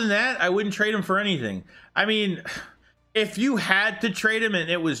other than that, I wouldn't trade him for anything. I mean, if you had to trade him and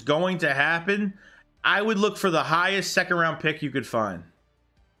it was going to happen, I would look for the highest second-round pick you could find.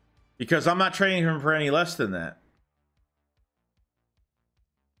 Because I'm not trading him for any less than that.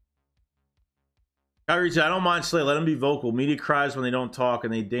 Kyrie said, I don't mind Slay. Let him be vocal. Media cries when they don't talk,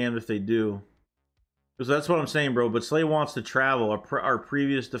 and they damned if they do. Because that's what I'm saying, bro. But Slay wants to travel. Our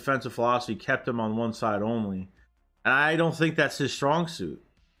previous defensive philosophy kept him on one side only. And I don't think that's his strong suit.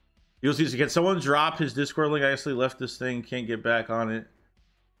 You'll see, can someone drop his Discord link? I actually left this thing. Can't get back on it.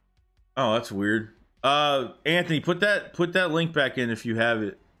 Oh, that's weird. Anthony, put that link back in if you have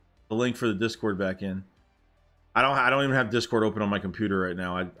it. The link for the Discord back in. I don't even have Discord open on my computer right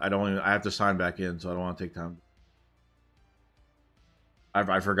now. I have to sign back in, so I don't want to take time.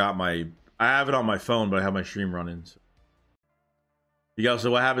 I forgot I have it on my phone, but I have my stream running. So. You guys,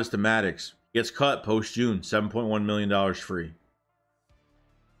 so what happens to Maddox? Gets cut post-June, $7.1 million free.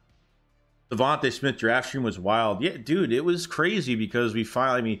 Devontae Smith draft stream was wild. Yeah, dude, it was crazy because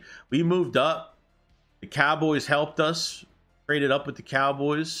we moved up. The Cowboys helped us. Traded up with the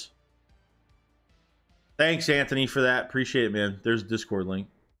Cowboys. Thanks, Anthony, for that. Appreciate it, man. There's a Discord link.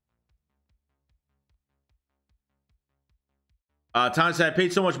 Tom said, I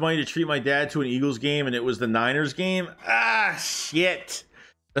paid so much money to treat my dad to an Eagles game, and it was the Niners game. Ah, shit.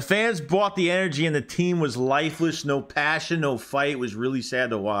 The fans bought the energy, and the team was lifeless. No passion, no fight. It was really sad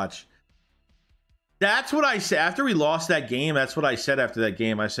to watch. That's what I said. After we lost that game, that's what I said after that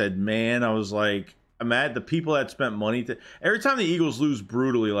game. I said, man, I was like, I'm mad. The people that spent money to... Every time the Eagles lose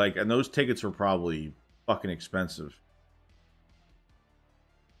brutally, like, and those tickets were probably fucking expensive.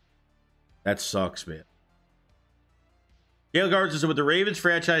 That sucks, man. Gail Guards said, with the Ravens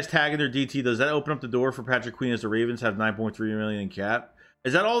franchise tagging their DT, does that open up the door for Patrick Queen as the Ravens have $9.3 million in cap?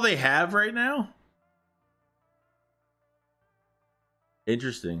 Is that all they have right now?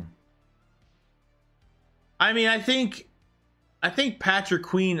 Interesting. I mean, I think Patrick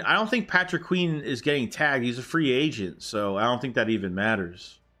Queen, I don't think Patrick Queen is getting tagged. He's a free agent, so I don't think that even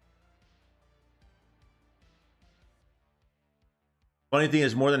matters. Funny thing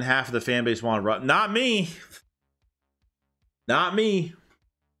is, more than half of the fan base want to run. Not me. Not me.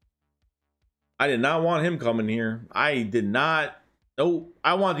 I did not want him coming here. I did not. Nope.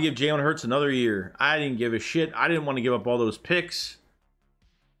 I wanted to give Jalen Hurts another year. I didn't give a shit. I didn't want to give up all those picks.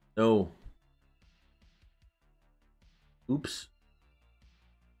 No. Oops.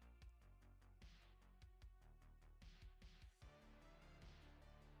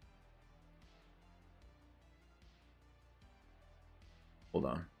 Hold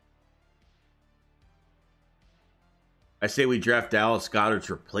on. I say we draft Dallas Goedert's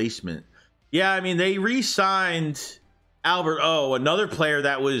replacement. Yeah, I mean, they re-signed Albert O, another player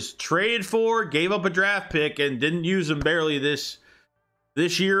that was traded for, gave up a draft pick, and didn't use him barely this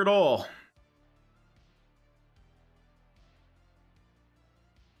year at all.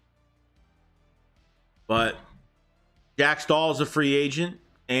 But Jack Stahl is a free agent,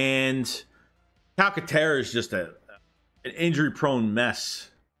 and Calcaterra is just an injury-prone mess.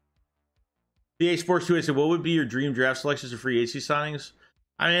 PA Sports 2 said, what would be your dream draft selections of free agency signings?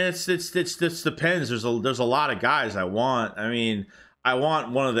 I mean, it depends. There's a lot of guys I want. I mean, I want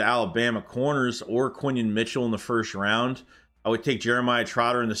one of the Alabama corners or Quinion Mitchell in the first round. I would take Jeremiah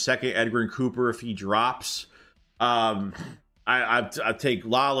Trotter in the second, Edgar Cooper if he drops. I take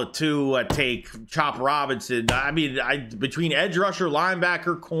Lala too. I take Chop Robinson. I mean, between edge rusher,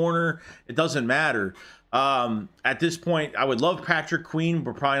 linebacker, corner, it doesn't matter. At this point, I would love Patrick Queen,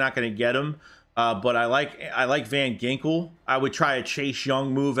 but probably not going to get him. But I like Van Ginkel. I would try a Chase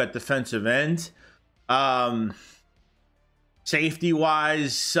Young move at defensive end. Safety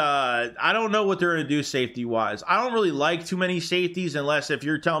wise, I don't know what they're going to do safety wise. I don't really like too many safeties unless if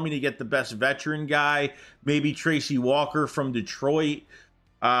you're telling me to get the best veteran guy, maybe Tracy Walker from Detroit.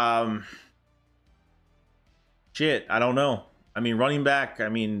 Shit, I don't know. I mean, running back, I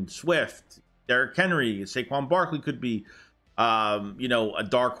mean, Swift, Derrick Henry, Saquon Barkley could be a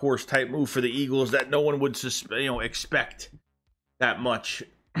dark horse type move for the Eagles that no one would expect that much.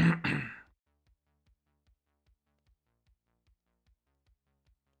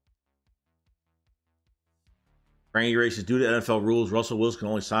 Frankie Gray says, due to NFL rules, Russell Wilson can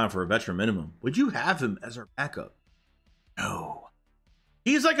only sign for a veteran minimum. Would you have him as our backup? No.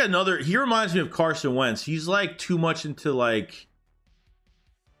 He's like he reminds me of Carson Wentz. He's like too much into like,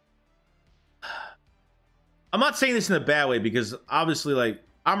 I'm not saying this in a bad way because obviously, like,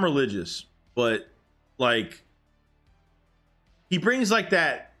 I'm religious, but like, he brings like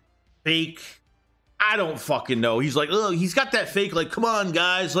that fake. I don't fucking know. He's like, oh, he's got that fake. Like, come on,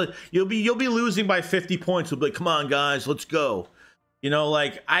 guys, like you'll be losing by 50 points. He'll be like, come on, guys, let's go.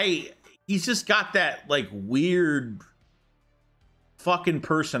 He's just got that like weird fucking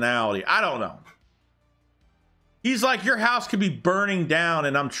personality. I don't know. He's like, your house could be burning down,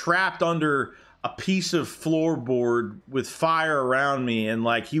 and I'm trapped under a piece of floorboard with fire around me, and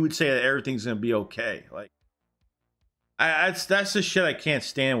like he would say that everything's gonna be okay. Like, that's the shit I can't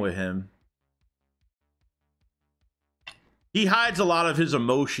stand with him. He hides a lot of his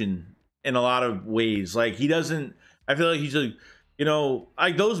emotion in a lot of ways. Like, he doesn't. I feel like he's like,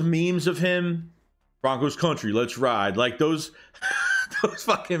 like those memes of him, Broncos country, let's ride. Like those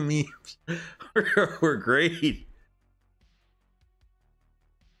fucking memes were great.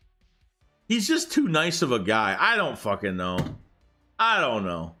 He's just too nice of a guy. I don't fucking know. I don't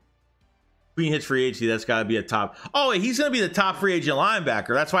know. Queen hits free agency, that's got to be a top. Oh, he's going to be the top free agent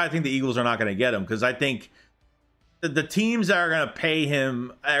linebacker. That's why I think the Eagles are not going to get him, because I think the teams that are going to pay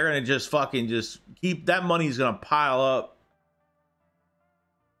him are going to just fucking just keep that money's going to pile up.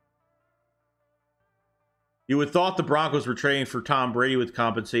 You would thought the Broncos were trading for Tom Brady with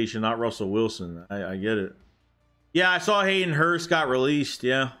compensation, not Russell Wilson. I get it. Yeah, I saw Hayden Hurst got released.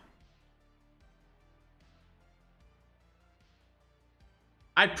 Yeah.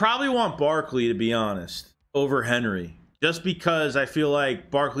 I'd probably want Barkley, to be honest, over Henry. just because I feel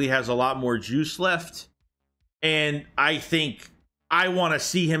like Barkley has a lot more juice left. And I think I want to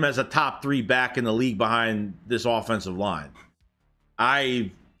see him as a top 3 back in the league behind this offensive line.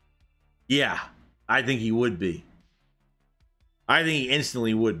 Yeah, I think he would be. I think he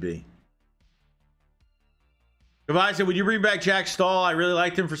instantly would be. Goodbye said, would you bring back Jack Stahl? I really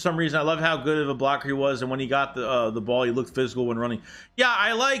liked him for some reason. I love how good of a blocker he was, and when he got the ball, he looked physical when running. Yeah,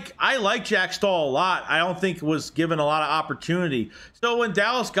 I like Jack Stahl a lot. I don't think was given a lot of opportunity. So when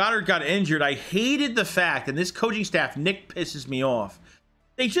Dallas Goedert got injured, I hated the fact, and this coaching staff, Nick, pisses me off.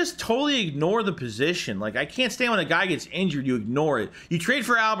 They just totally ignore the position. Like, I can't stand when a guy gets injured, you ignore it. You trade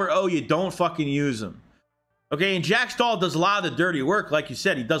for Albert O, you don't fucking use him. Okay, and Jack Stahl does a lot of the dirty work, like you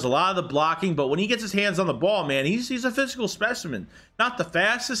said. He does a lot of the blocking, but when he gets his hands on the ball, man, he's a physical specimen. Not the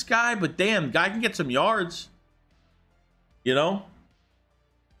fastest guy, but damn, guy can get some yards. You know?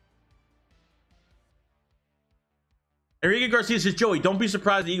 Enrique Garcia says, Joey, don't be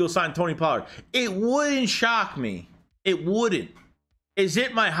surprised the Eagles signed Tony Pollard. It wouldn't shock me. It wouldn't. Is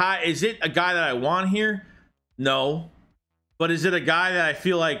it a guy that I want here? No. But is it a guy that I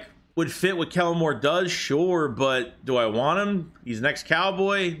feel like would fit what Kellen Moore does? Sure, but do I want him? He's an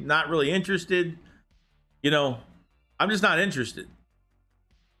ex-Cowboy. Not really interested. You know, I'm just not interested.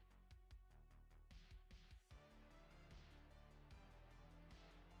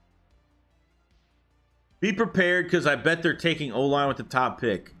 Be prepared, because I bet they're taking O-line with the top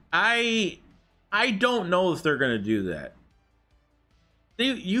pick. I don't know if they're going to do that.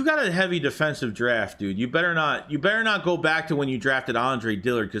 You got a heavy defensive draft, dude. You better not go back to when you drafted Andre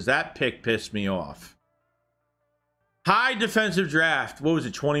Dillard, because that pick pissed me off. High defensive draft. What was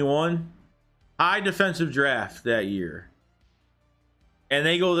it, 21? High defensive draft that year. And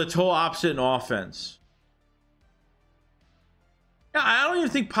they go the total opposite in offense. Yeah, I don't even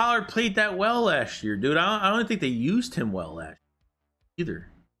think Pollard played that well last year, dude. I don't think they used him well last year either.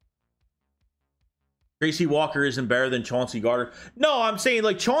 Tracy Walker isn't better than Chauncey Gardner. No, I'm saying,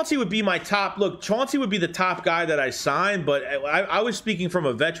 like, Chauncey would be my top. Look, Chauncey would be the top guy that I signed, but I was speaking from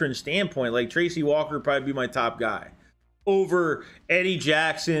a veteran standpoint. Like, Tracy Walker would probably be my top guy over Eddie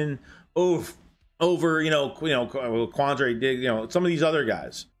Jackson, over Quandre Diggs, some of these other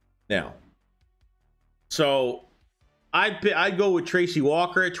guys now. So I'd go with Tracy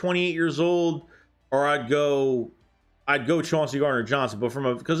Walker at 28 years old, or I'd go Chauncey Gardner-Johnson, but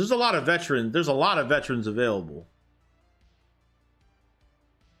because there's a lot of veterans available.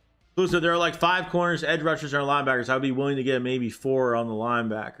 So there are like 5 corners, edge rushers, and linebackers. I'd be willing to get maybe 4 on the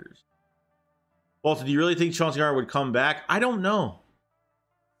linebackers. Walter, do you really think Chauncey Gardner would come back? I don't know.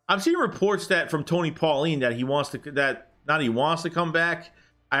 I've seen reports that from Tony Pauline that he wants to come back.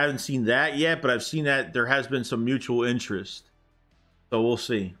 I haven't seen that yet, but I've seen that there has been some mutual interest. So we'll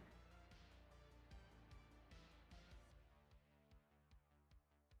see.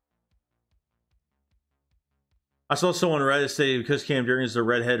 I saw someone on Reddit say because Cam Jurgens is a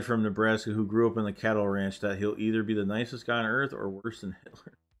redhead from Nebraska who grew up in the cattle ranch that he'll either be the nicest guy on earth or worse than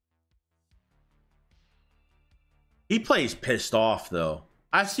Hitler. He plays pissed off, though.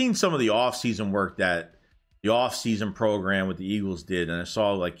 I've seen some of the offseason work that the offseason program with the Eagles did, and I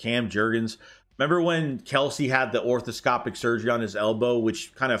saw, like, Cam Jurgens. Remember when Kelce had the orthoscopic surgery on his elbow,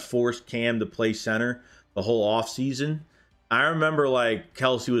 which kind of forced Cam to play center the whole offseason? I remember, like,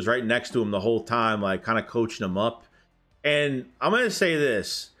 Kelce was right next to him the whole time, like, kind of coaching him up. And I'm going to say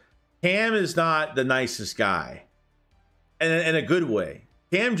this. Cam is not the nicest guy. In a good way.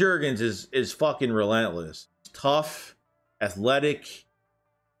 Cam Jurgens is fucking relentless. He's tough, athletic.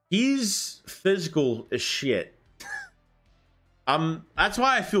 He's physical as shit. That's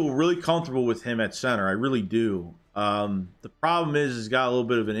why I feel really comfortable with him at center. I really do. The problem is he's got a little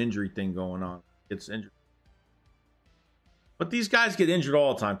bit of an injury thing going on. It's injured. But these guys get injured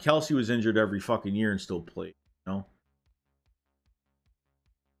all the time. Kelce was injured every fucking year and still played, you know?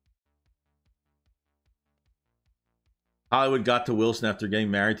 Hollywood got to Wilson after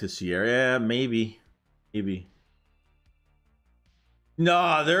getting married to Sierra. Yeah, maybe.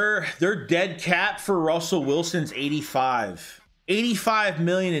 No, their dead cap for Russell Wilson's 85. 85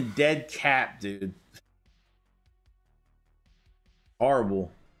 million in dead cap, dude.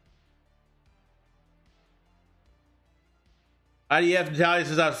 Horrible. IDF Natalia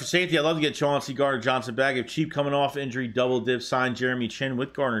says out for safety. I'd love to get Chauncey Gardner-Johnson back. If Cheap coming off injury, double dip, sign Jeremy Chin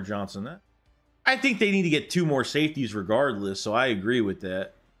with Gardner-Johnson. I think they need to get 2 more safeties regardless, so I agree with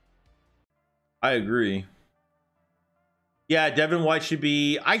that. I agree. Yeah, Devin White should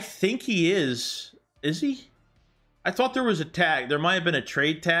be... I think he is. Is he? I thought there was a tag. There might have been a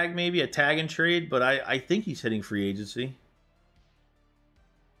trade tag, maybe. A tag and trade, but I think he's hitting free agency.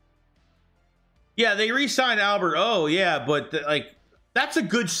 Yeah, they re-signed Albert O. Yeah, but like that's a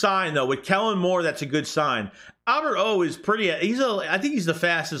good sign though. With Kellen Moore, that's a good sign. Albert O is pretty. I think he's the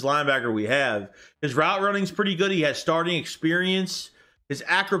fastest linebacker we have. His route running's pretty good. He has starting experience. His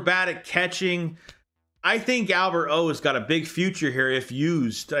acrobatic catching. I think Albert O has got a big future here if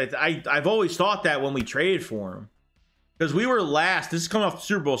used. I've always thought that when we traded for him. Because we were last. This is coming off the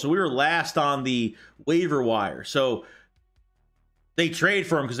Super Bowl, so we were last on the waiver wire. So they trade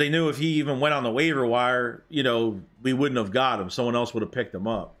for him because they knew if he even went on the waiver wire, you know, we wouldn't have got him. Someone else would have picked him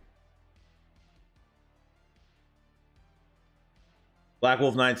up. Black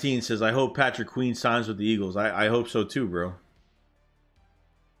Wolf 19 says, I hope Patrick Queen signs with the Eagles. I hope so too, bro.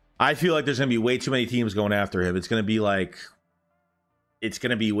 I feel like there's going to be way too many teams going after him. It's going to be like, it's going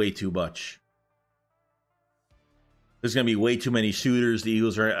to be way too much. There's going to be way too many shooters. The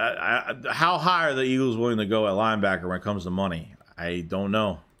Eagles are, how high are the Eagles willing to go at linebacker when it comes to money? I don't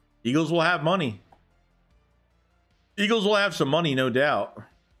know. Eagles will have money. Eagles will have some money, no doubt.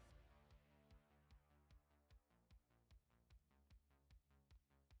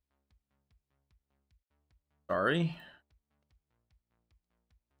 Sorry.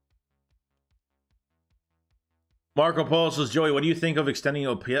 Marco Polo says, Joey, what do you think of extending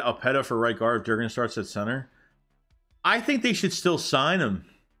Opeta for right guard if Durgan starts at center? I think they should still sign him.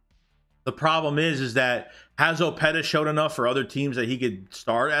 The problem is that has Opeta shown enough for other teams that he could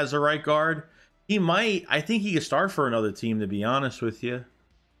start as a right guard? He might. I think he could start for another team, to be honest with you.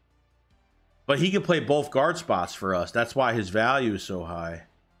 But he can play both guard spots for us. That's why his value is so high.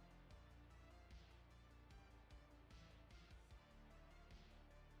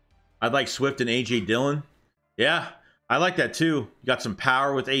 I'd like Swift and A.J. Dillon. Yeah, I like that too. You got some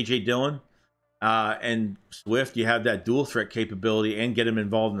power with A.J. Dillon. And Swift, you have that dual threat capability and get him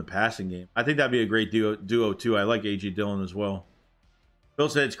involved in the passing game. I think that'd be a great duo too. I like A.J. Dillon as well. Bill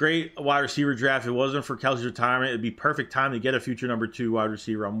said, it's great wide receiver draft. If it wasn't for Kelce's retirement, it'd be perfect time to get a future number 2 wide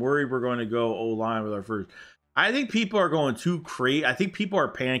receiver. I'm worried we're going to go O-line with our first. I think people are going too crazy. I think people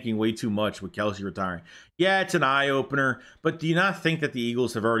are panicking way too much with Kelce retiring. Yeah, it's an eye-opener, but do you not think that the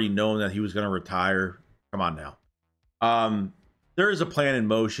Eagles have already known that he was going to retire? Come on now. There is a plan in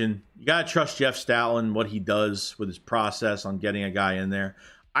motion. You got to trust Jeff Stoutland, what he does with his process on getting a guy in there.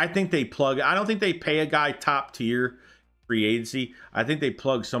 I think they plug. I don't think they pay a guy top tier free agency. I think they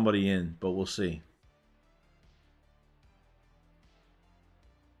plug somebody in, but we'll see.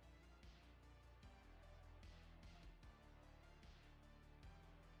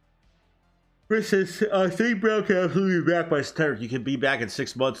 Chris says, I think Brown can absolutely be back by September. You can be back in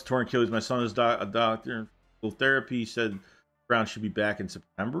 6 months. Torn Achilles. My son is a doctor in physical therapy. He said Brown should be back in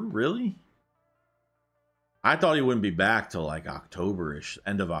September. Really? I thought he wouldn't be back till like October-ish,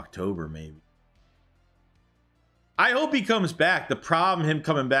 end of October maybe. I hope he comes back. The problem, him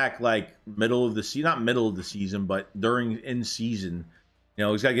coming back like middle of the season, not middle of the season, but during in season, you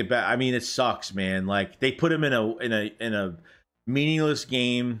know, he's got to get back. I mean, it sucks, man. Like they put him in a meaningless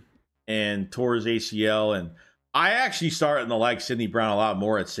game and tore his ACL. And I actually started to like Sidney Brown a lot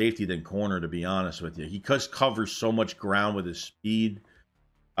more at safety than corner, to be honest with you. He just covers so much ground with his speed.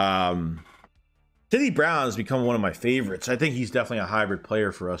 Sidney Brown has become one of my favorites. I think he's definitely a hybrid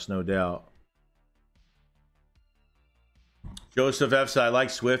player for us, no doubt. Joseph F. said, I like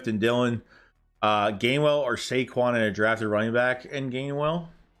Swift and Dillon. Gainwell or Saquon in a drafted running back and Gainwell?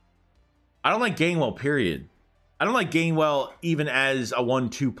 I don't like Gainwell, period. I don't like Gainwell even as a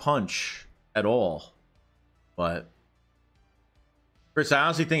 1-2 punch at all. But Chris, I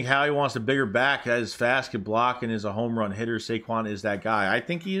honestly think Howie wants a bigger back that is fast, can block, and is a home run hitter. Saquon is that guy. I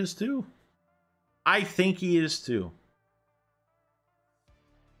think he is too. I think he is too.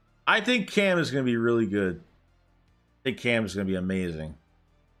 I think Cam is going to be really good. I think Cam is going to be amazing.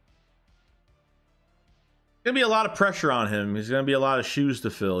 Going to be a lot of pressure on him. He's going to be a lot of shoes to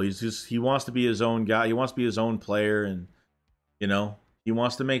fill. He wants to be his own guy. He wants to be his own player, and you know, he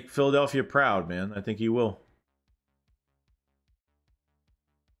wants to make Philadelphia proud, man. I think he will.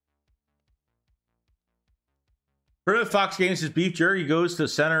 For Fox Games, says Beef Jerky goes to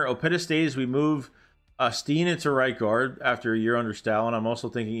center. Opeta stays. We move Steen into right guard after a year under Stalin. I'm also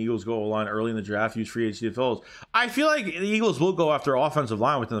thinking Eagles go O-line early in the draft. Use free agency fills. I feel like the Eagles will go after offensive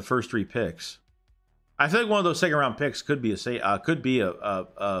line within the first 3 picks. I feel like one of those second round picks could be an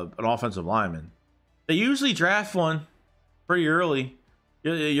offensive lineman. They usually draft one pretty early.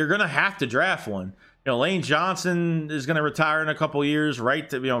 You're gonna have to draft one. You know, Lane Johnson is gonna retire in a couple years. Right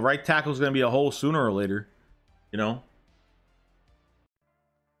tackle is gonna be a hole sooner or later. You know.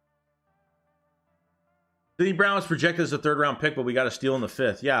 Sidney Brown was projected as a 3rd round pick, but we got to steal in the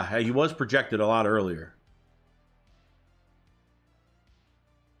 5th. Yeah, he was projected a lot earlier.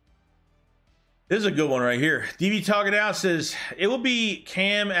 This is a good one right here. DB Talking Out says, it will be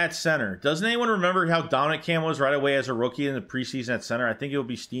Cam at center. Doesn't anyone remember how dominant Cam was right away as a rookie in the preseason at center? I think it will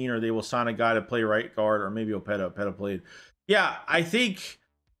be Steen, or they will sign a guy to play right guard, or maybe Opeta. Opeta played. Yeah, I think,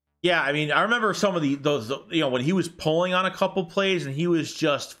 yeah, I mean, I remember some of those, you know, when he was pulling on a couple plays and he was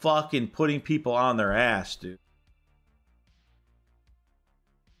just fucking putting people on their ass, dude.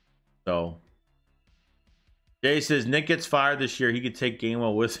 So, Jay says, Nick gets fired this year. He could take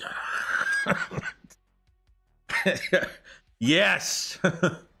Gainwell with yes.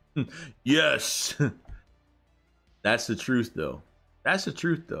 Yes. That's the truth, though. That's the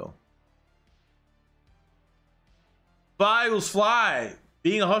truth, though. Fly Eagles fly.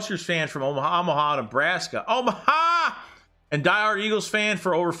 Being a Huskers fan from Omaha, Nebraska. Omaha! And diehard Eagles fan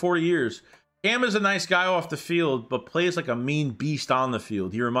for over 40 years. Cam is a nice guy off the field, but plays like a mean beast on the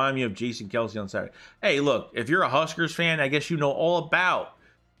field. He reminded me of Jason Kelce on Saturday. Hey, look, if you're a Huskers fan, I guess you know all about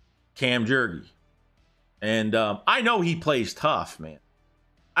Cam Jergy. And I know he plays tough, man.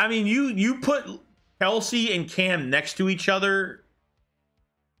 I mean, you put Kelce and Cam next to each other,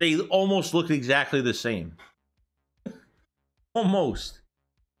 they almost look exactly the same. Almost.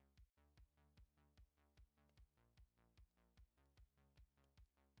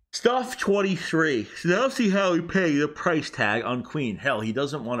 Stuff 23. So now see how he pay the price tag on Queen. Hell, he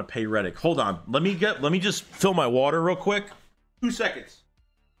doesn't want to pay Reddick. Hold on. Let me just fill my water real quick. 2 seconds.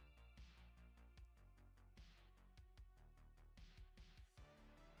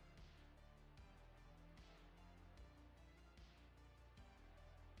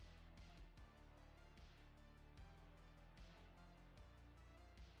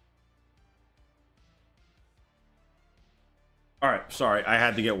 All right, sorry. I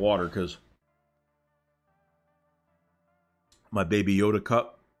had to get water because my baby Yoda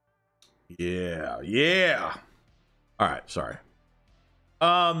cup. Yeah. All right, sorry.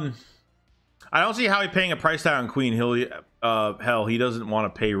 I don't see how he's paying a price tag on Queen. Hell, he doesn't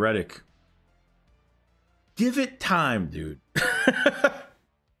want to pay Reddick. Give it time, dude. The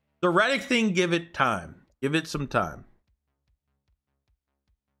Reddick thing, give it time. Give it some time.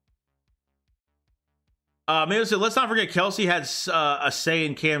 Let's not forget Kelce had a say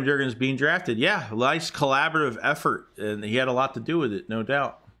in Cam Jurgens being drafted. Yeah, nice collaborative effort, and he had a lot to do with it, no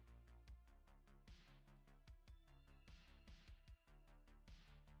doubt.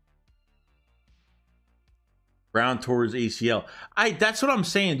 Brown towards ACL. That's what I'm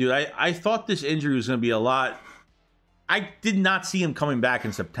saying, dude. I thought this injury was going to be a lot. I did not see him coming back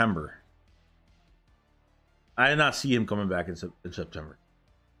in September. I did not see him coming back in September.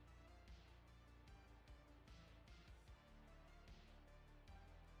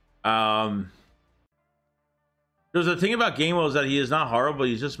 There's a thing about Gainwell is that he is not horrible.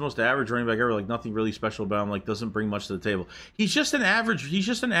 He's just the most average running back ever. Like, nothing really special about him. Like, doesn't bring much to the table. He's just an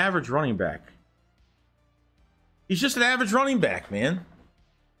average running back. He's just an average running back, man.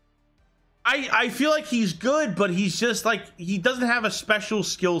 I feel like he's good, but he's just like, he doesn't have a special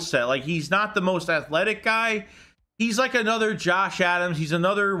skill set. Like, he's not the most athletic guy. He's like another Josh Adams. He's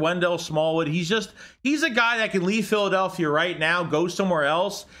another Wendell Smallwood. He's a guy that can leave Philadelphia right now, go somewhere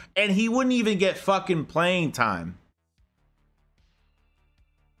else, and he wouldn't even get fucking playing time.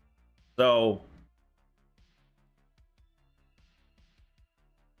 So,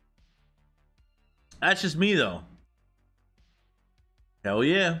 that's just me, though. Hell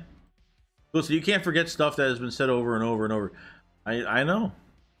yeah. Listen, you can't forget stuff that has been said over and over and over. I know.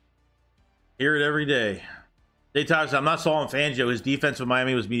 Hear it every day. Daytime, I'm not sold on Fangio. His defense with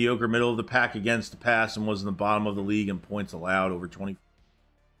Miami was mediocre, middle of the pack against the pass, and was in the bottom of the league in points allowed over 20.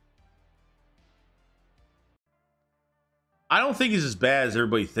 I don't think he's as bad as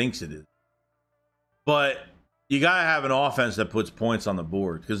everybody thinks it is. But you got to have an offense that puts points on the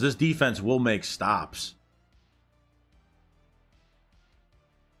board, because this defense will make stops.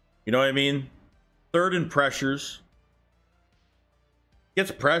 You know what I mean? Third in pressures.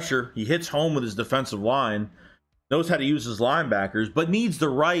 Gets pressure. He hits home with his defensive line. Knows how to use his linebackers, but needs the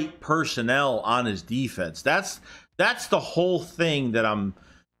right personnel on his defense. That's the whole thing that I've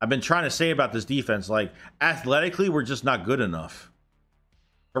been trying to say about this defense. Like, athletically, we're just not good enough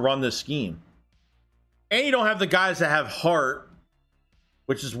to run this scheme. And you don't have the guys that have heart,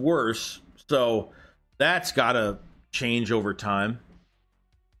 which is worse. So that's got to change over time.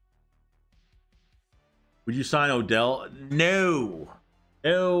 Would you sign Odell? No.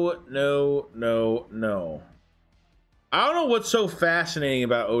 No. I don't know what's so fascinating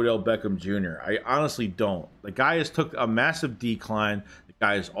about Odell Beckham Jr. I honestly don't. The guy has took a massive decline. The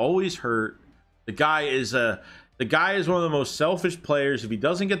guy is always hurt. The guy is one of the most selfish players. If he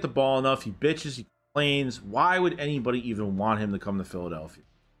doesn't get the ball enough, he bitches, he complains. Why would anybody even want him to come to Philadelphia?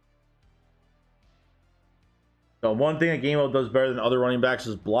 The one thing that Gainwell does better than other running backs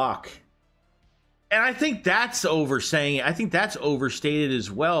is block. And I think that's oversaying it. I think that's overstated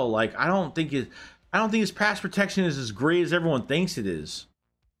as well. Like, I don't think his pass protection is as great as everyone thinks it is.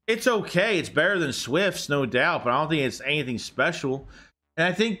 It's okay. It's better than Swift's, no doubt, but I don't think it's anything special. And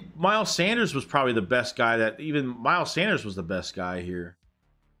I think Miles Sanders was probably the best guy Miles Sanders was the best guy here.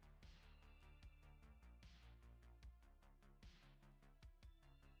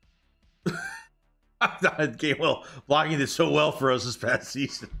 Gainwell blocking did so well for us this past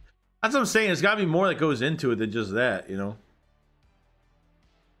season. That's what I'm saying. There's got to be more that goes into it than just that, you know?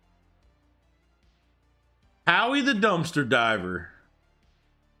 Howie the dumpster diver.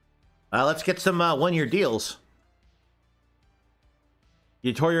 Let's get some one-year deals.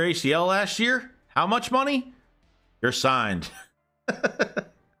 You tore your ACL last year? How much money? You're signed.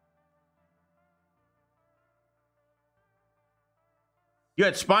 You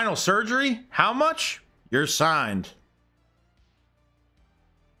had spinal surgery? How much? You're signed.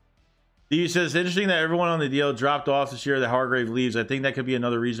 He says, interesting that everyone on the deal dropped off this year that Hargrave leaves. I think that could be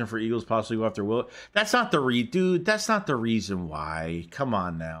another reason for Eagles possibly go after Will. That's not the dude, that's not the reason why. Come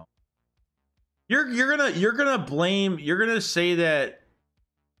on now. You're gonna say that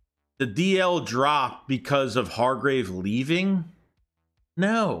the DL dropped because of Hargrave leaving?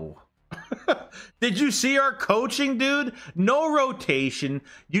 No. Did you see our coaching, dude? No rotation.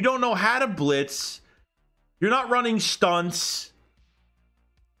 You don't know how to blitz. You're not running stunts.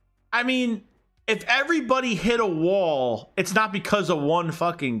 I mean, if everybody hit a wall, it's not because of one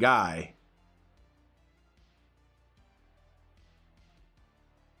fucking guy.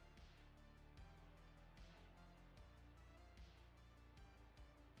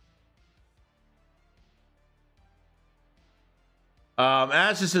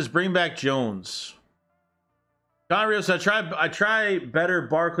 As it says, bring back Jones. John Rio said, I try better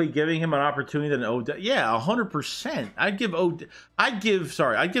Barkley giving him an opportunity than Odell. Yeah, 100%. I'd give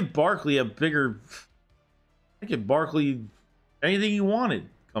Barkley a bigger. I'd give Barkley anything he wanted.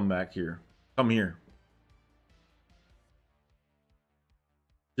 Come back here. Come here.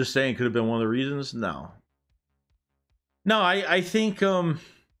 Just saying, could have been one of the reasons. No. I think look,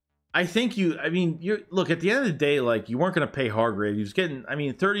 at the end of the day, like, you weren't going to pay Hargrave. He was getting,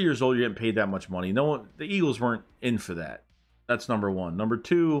 30 years old, you're getting paid that much money. The Eagles weren't in for that. That's number one. Number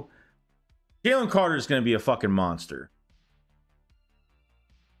two, Jalen Carter is going to be a fucking monster.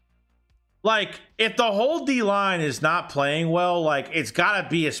 Like, if the whole D-line is not playing well, like, it's got to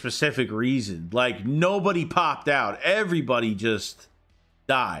be a specific reason. Like, nobody popped out. Everybody just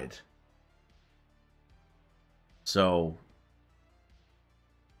died. So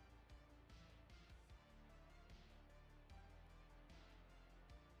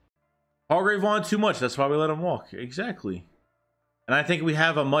Hargrave wanted too much. That's why we let him walk. Exactly. And I think we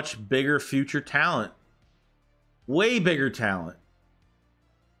have a much bigger future talent. Way bigger talent.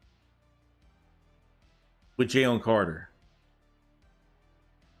 With Jalen Carter.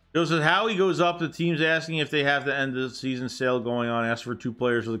 Joseph Howie goes up to teams asking if they have the end of the season sale going on. Ask for 2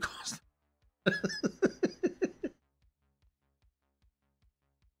 players for the cost.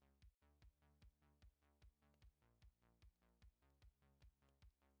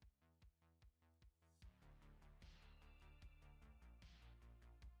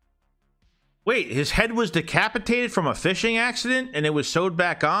 Wait, his head was decapitated from a fishing accident and it was sewed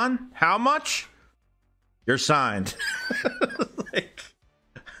back on? How much? You're signed. Like,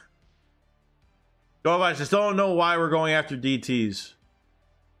 I just don't know why we're going after DTs.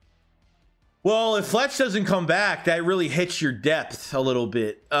 Well, if Fletch doesn't come back, that really hits your depth a little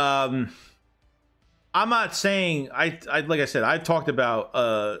bit. I'm not saying, like I said, I talked about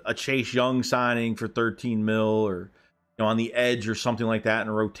a Chase Young signing for 13 mil or on the edge or something like that in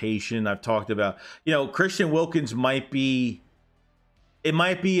a rotation. I've talked about, Christian Wilkins might be a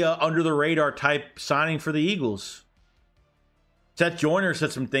under the radar type signing for the Eagles. Seth Joyner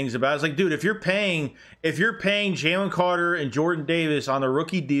said some things about it. It's like, dude, if you're paying Jalen Carter and Jordan Davis on the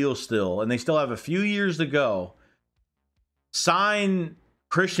rookie deal still, and they still have a few years to go, sign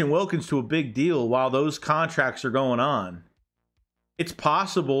Christian Wilkins to a big deal while those contracts are going on. It's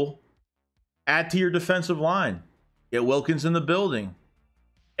possible. Add to your defensive line. Get Wilkins in the building.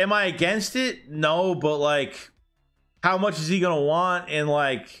 Am I against it? No, but like, how much is he going to want? And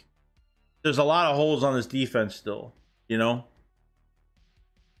like, there's a lot of holes on this defense still, Is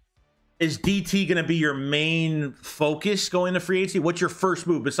DT going to be your main focus going to free agency? What's your first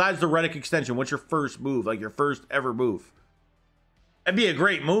move? Besides the Reddick extension, what's your first move? Like your first ever move? That'd be a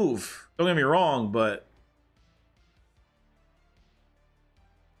great move. Don't get me wrong, but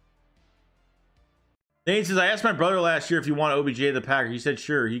Nate says, I asked my brother last year if he wanted OBJ the Packer. He said,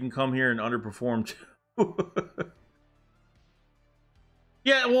 sure, he can come here and underperform too.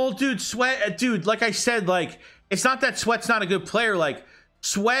 Yeah, well, dude, Sweat, dude, like I said, like, it's not that Sweat's not a good player. Like,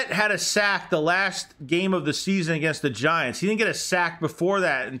 Sweat had a sack the last game of the season against the Giants. He didn't get a sack before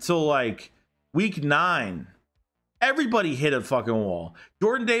that until, like, week 9. Everybody hit a fucking wall.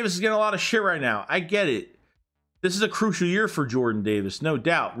 Jordan Davis is getting a lot of shit right now. I get it. This is a crucial year for Jordan Davis, no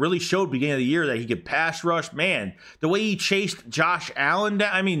doubt. Really showed beginning of the year that he could pass rush. Man, the way he chased Josh Allen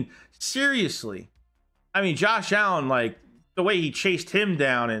down. I mean, seriously. I mean, Josh Allen, like, the way he chased him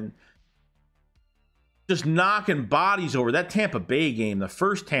down and just knocking bodies over. That Tampa Bay game, the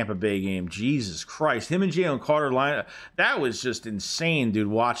first Tampa Bay game, Jesus Christ. Him and Jalen Carter line, that was just insane, dude,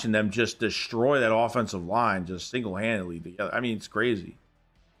 watching them just destroy that offensive line just single-handedly together. I mean, it's crazy.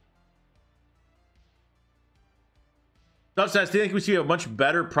 I think we see a much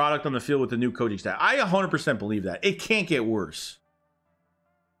better product on the field with the new coaching staff. I 100% believe that. It can't get worse.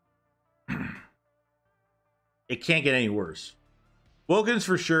 It can't get any worse. Wilkins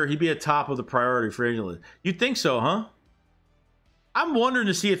for sure. He'd be a top of the priority for Angela. You'd think so, huh? I'm wondering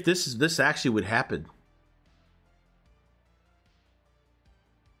to see if this actually would happen.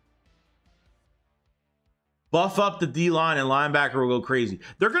 Buff up the D-line and linebacker will go crazy.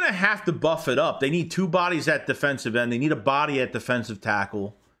 They're going to have to buff it up. They need 2 bodies at defensive end. They need a body at defensive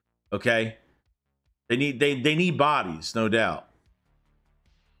tackle. Okay? They need bodies, no doubt.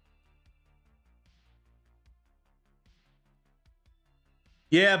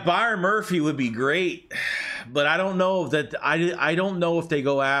 Yeah, Byron Murphy would be great, but I don't know that I don't know if they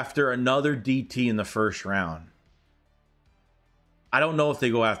go after another DT in the first round. I don't know if they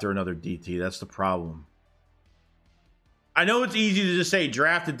go after another DT. That's the problem. I know it's easy to just say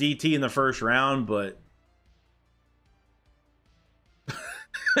draft a DT in the first round, but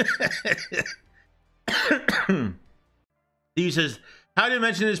he says, how did you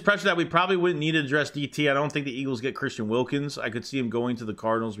mention this pressure that we probably wouldn't need to address DT? I don't think the Eagles get Christian Wilkins. I could see him going to the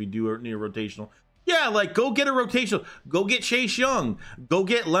Cardinals. We do need a rotational. Yeah, like, go get a rotational. Go get Chase Young. Go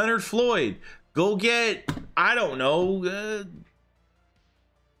get Leonard Floyd. Go get, I don't know.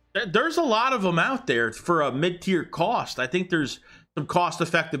 There's a lot of them out there for a mid-tier cost. I think there's some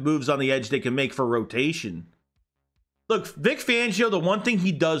cost-effective moves on the edge they can make for rotation. Look, Vic Fangio, the one thing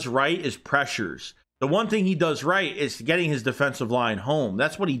he does right is pressures. The one thing he does right is getting his defensive line home.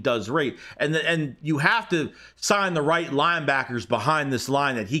 That's what he does right. And you have to sign the right linebackers behind this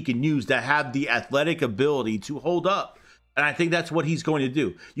line that he can use that have the athletic ability to hold up. And I think that's what he's going to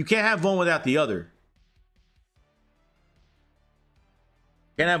do. You can't have one without the other.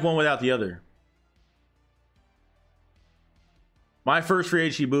 Can't have one without the other. My first free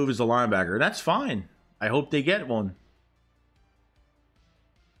agency move is a linebacker. And that's fine. I hope they get one.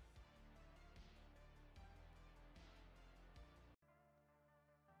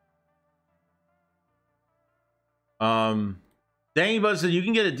 Danny Buzz said you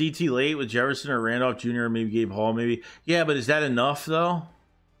can get a DT late with Jefferson or Randolph Jr. or maybe Gabe Hall, maybe. Yeah, but is that enough though?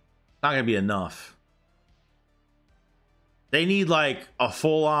 It's not gonna be enough. They need like a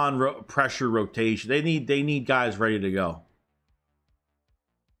full-on pressure rotation. They need guys ready to go.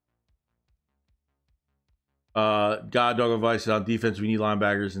 God Dog Advice on defense. We need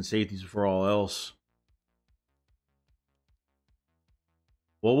linebackers and safeties before all else.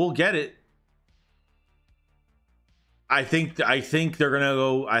 Well, we'll get it. I think they're gonna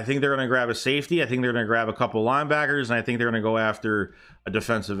go. I think they're gonna grab a safety. I think they're gonna grab a couple linebackers, and I think they're gonna go after a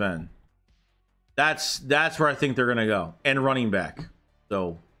defensive end. That's where I think they're gonna go, and running back.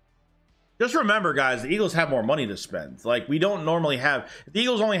 So just remember, guys, the Eagles have more money to spend. Like, we don't normally have. If the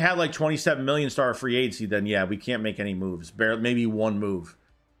Eagles only had like 27 million star free agency, then yeah, we can't make any moves. Barely, maybe one move,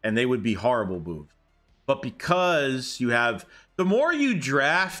 and they would be horrible moves. But because you have, the more you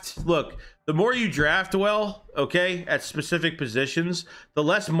draft, look. The more you draft well, okay, at specific positions, the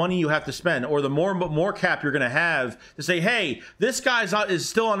less money you have to spend, or the more cap you're going to have to say, hey, this guy's is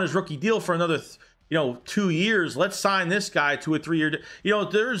still on his rookie deal for another, 2 years. Let's sign this guy to a 3-year.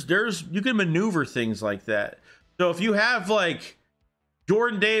 There's you can maneuver things like that. So if you have like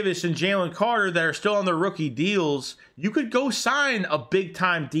Jordan Davis and Jalen Carter that are still on their rookie deals, you could go sign a big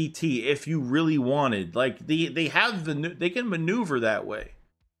time DT if you really wanted. Like they can maneuver that way.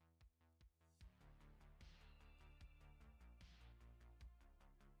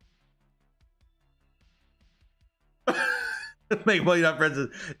 Make money, not friends.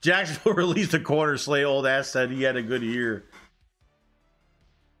 Jacksonville released a corner. Slay old ass said he had a good year.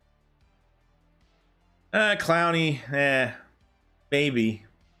 Clowney, maybe,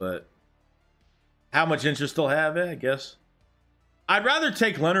 but how much interest they'll have, I guess. I'd rather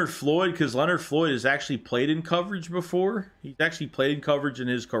take Leonard Floyd because Leonard Floyd has actually played in coverage before. He's actually played in coverage in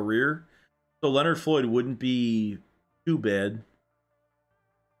his career. So Leonard Floyd wouldn't be too bad.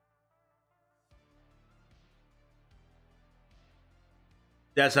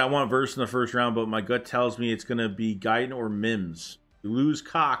 Yes, I want Verse in the first round, but my gut tells me it's going to be Guyton or Mims. You lose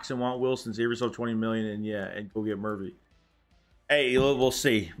Cox and want Wilson, save yourself $20 million, and go get Murphy. Hey, we'll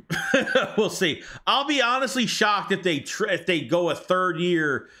see. We'll see. I'll be honestly shocked if they go a third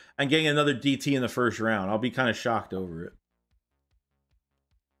year and getting another DT in the first round. I'll be kind of shocked over it.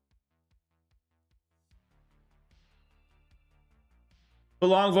 But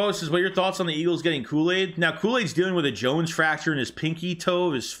Long Vote says, what are your thoughts on the Eagles getting Kool-Aid? Now, Kool-Aid's dealing with a Jones fracture in his pinky toe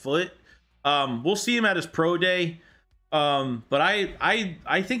of his foot. We'll see him at his pro day. But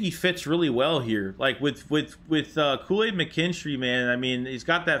I think he fits really well here. Like with Kool-Aid McKinstry, man. I mean, he's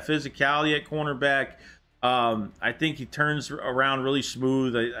got that physicality at cornerback. I think he turns around really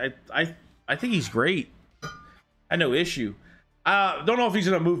smooth. I think he's great. I had no issue. Don't know if he's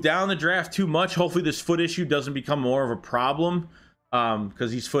going to move down the draft too much. Hopefully this foot issue doesn't become more of a problem.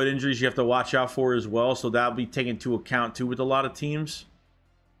 Because these foot injuries you have to watch out for as well. So that'll be taken into account too with a lot of teams.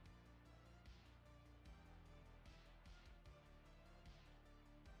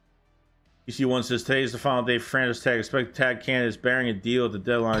 EC1 says, today is the final day for franchise tag. Expect tag candidates bearing a deal at the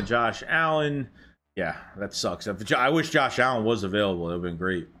deadline of Josh Allen. Yeah, that sucks. I wish Josh Allen was available. That would have been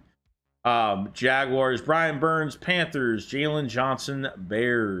great. Jaguars, Brian Burns, Panthers, Jalen Johnson,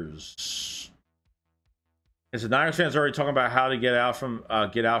 Bears. As the Niners fans are already talking about how to get out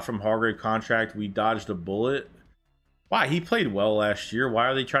from Hargrave contract, we dodged a bullet. Why? He played well last year. Why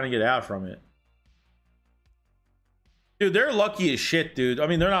are they trying to get out from it? Dude, they're lucky as shit, dude. I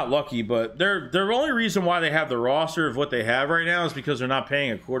mean, they're not lucky, but the only reason why they have the roster of what they have right now is because they're not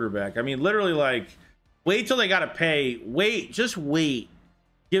paying a quarterback. I mean, literally, like, wait till they got to pay. Wait, just wait.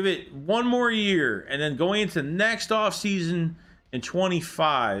 Give it one more year, and then going into next offseason in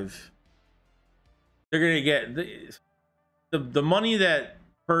 25, they're going to get the money that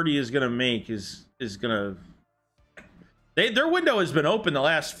Purdy is going to make is going to... Their window has been open the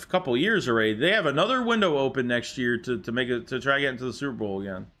last couple of years already. They have another window open next year to try to get into the Super Bowl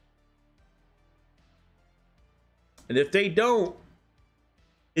again. And if they don't,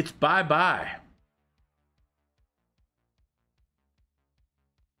 it's bye-bye.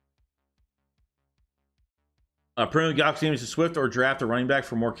 Premier Galaxy teams to Swift or draft a running back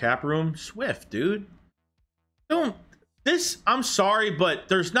for more cap room. Swift, dude. I'm sorry, but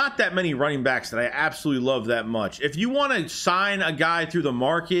there's not that many running backs that I absolutely love that much. If you want to sign a guy through the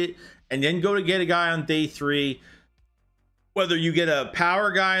market and then go to get a guy on day 3, whether you get a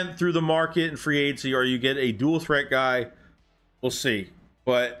power guy through the market and free agency or you get a dual threat guy, we'll see.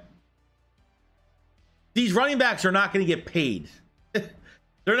 But these running backs are not going to get paid.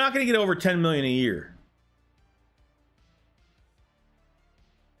 They're not going to get over $10 million a year.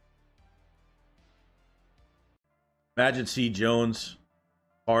 Imagine C. Jones,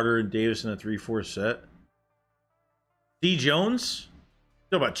 Carter, and Davis in a 3-4 set. C. Jones?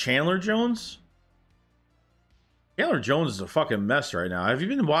 You know about Chandler Jones? Chandler Jones is a fucking mess right now. Have you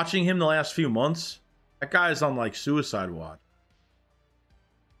been watching him the last few months? That guy is on, like, suicide watch.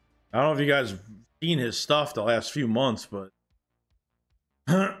 I don't know if you guys have seen his stuff the last few months, but...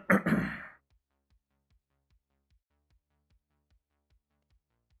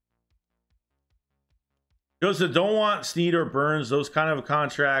 Joseph, don't want Snead or Burns. Those kind of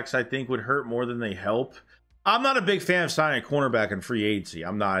contracts, I think, would hurt more than they help. I'm not a big fan of signing a cornerback in free agency.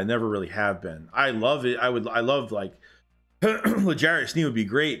 I'm not. I never really have been. I love it. I love, like, LeJarius Snead would be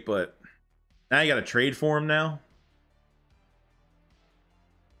great, but now you got to trade for him now.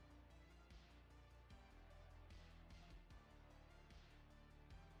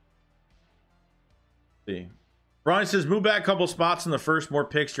 See. Brian says, move back a couple spots in the first, more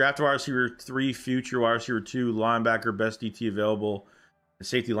picks, draft wide receiver 3, future wide receiver 2, linebacker, best DT available, and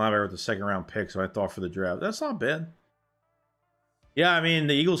safety linebacker with the second round pick. So I thought for the draft. That's not bad. Yeah, I mean,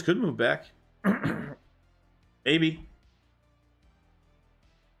 the Eagles could move back. Maybe.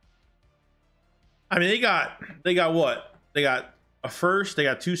 I mean, they got what? They got a first, they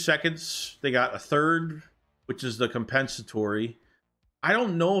got 2 seconds, they got a third, which is the compensatory. I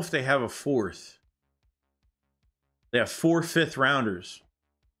don't know if they have a fourth. They have 4 fifth rounders.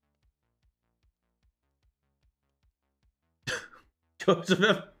 Joseph,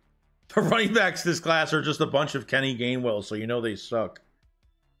 the running backs this class are just a bunch of Kenny Gainwell, so you know they suck.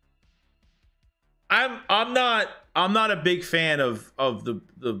 I'm not a big fan of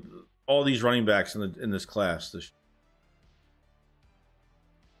all these running backs in this class.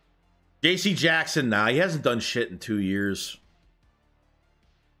 JC Jackson, nah, he hasn't done shit in 2 years.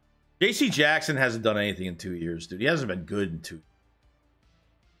 JC Jackson hasn't done anything in 2 years, dude. He hasn't been good in 2.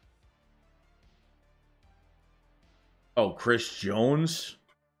 Oh, Chris Jones?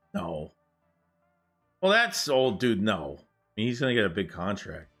 No. Well, that's old dude. No. I mean, he's going to get a big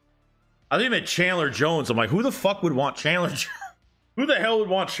contract. I think meant Chandler Jones. I'm like, who the fuck would want Chandler? Who the hell would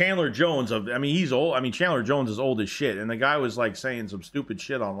want Chandler Jones? I mean, he's old. I mean, Chandler Jones is old as shit. And the guy was like saying some stupid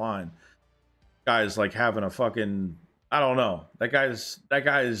shit online. Guy's like having a fucking, I don't know. That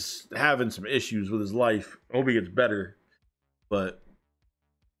guy's having some issues with his life. I hope he gets better. But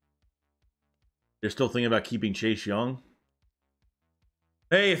they're still thinking about keeping Chase Young.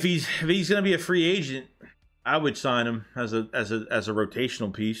 Hey, if he's gonna be a free agent, I would sign him as a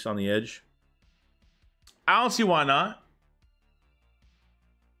rotational piece on the edge. I don't see why not.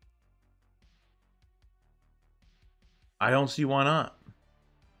 I don't see why not.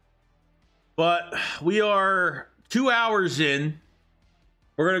 But we are 2 hours in.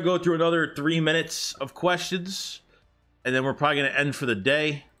 We're gonna go through another 3 minutes of questions, and then we're probably gonna end for the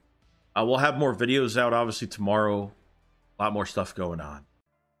day. We'll have more videos out obviously tomorrow. A lot more stuff going on.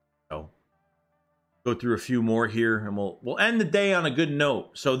 So go through a few more here, and we'll end the day on a good note.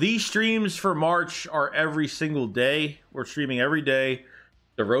 So these streams for March are every single day. We're streaming every day.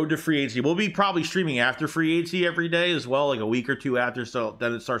 The road to free agency. We'll be probably streaming after free agency every day as well, like a week or two after. So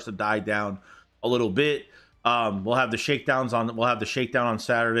then it starts to die down a little bit. We'll have the shakedowns on. We'll have the shakedown on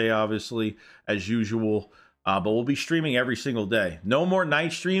Saturday, obviously, as usual. But we'll be streaming every single day. No more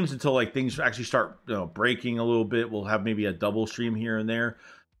night streams until like things actually start, breaking a little bit. We'll have maybe a double stream here and there.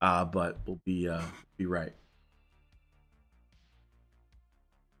 But we'll be right.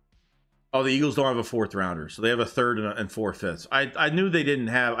 Oh, the Eagles don't have a fourth rounder, so they have a third and 4 fifths. I knew they didn't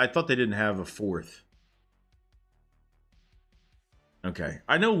have. I thought they didn't have a fourth. Okay,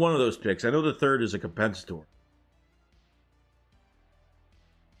 I know one of those picks. I know the third is a compensatory.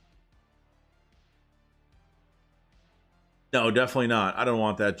 No, definitely not. I don't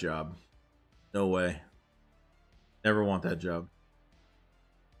want that job. No way. Never want that job.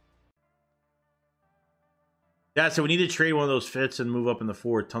 Yeah, so we need to trade one of those fifths and move up in the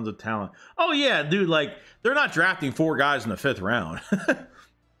fourth. Tons of talent. Oh, yeah, dude, like, they're not drafting 4 guys in the 5th round.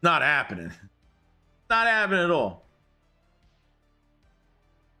 Not happening. Not happening at all.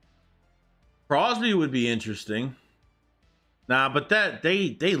 Crosby would be interesting. Nah, but that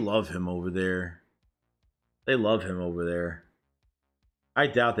they love him over there. They love him over there. I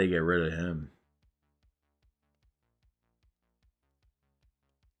doubt they get rid of him.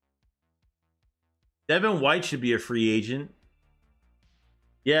 Devin White should be a free agent.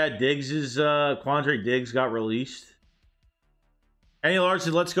 Yeah, Quandre Diggs got released. Andy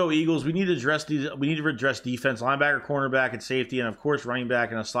Larson, let's go Eagles. We need to address defense, linebacker, cornerback, and safety, and of course running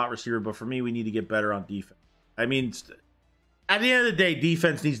back and a slot receiver. But for me, we need to get better on defense. I mean, at the end of the day,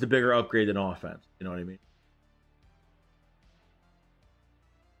 defense needs the bigger upgrade than offense. You know what I mean?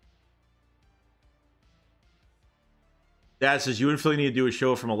 Dad says you and Philly need to do a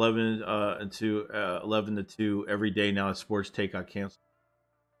show from 11 to 2 every day now that Sports Take got canceled.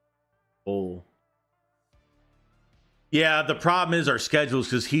 Oh. Yeah, the problem is our schedules,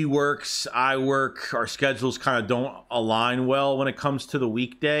 because he works, I work. Our schedules kind of don't align well when it comes to the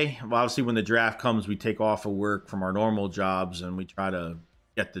weekday. Well, obviously, when the draft comes, we take off of work from our normal jobs and we try to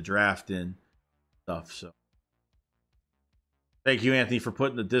get the draft in stuff. So thank you, Anthony, for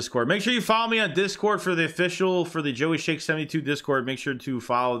putting the Discord. Make sure you follow me on Discord for the Joey Shake 72 Discord. Make sure to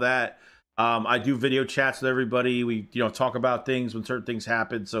follow that. I do video chats with everybody. We talk about things when certain things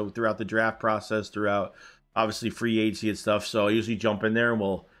happen. So throughout the draft process, throughout obviously free agency and stuff. So I usually jump in there and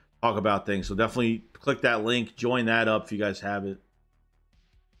we'll talk about things. So definitely click that link, join that up if you guys have it.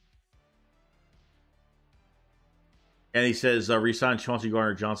 And he says, resign Chauncey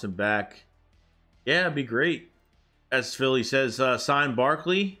Gardner-Johnson back. Yeah, it'd be great. As Philly says, sign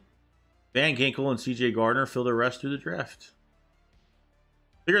Barkley, Van Ginkel, and CJ Gardner, fill the rest through the draft.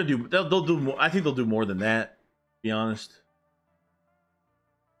 They're gonna do. They'll do more. I think they'll do more than that. To be honest.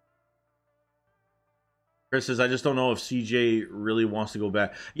 Chris says, I just don't know if CJ really wants to go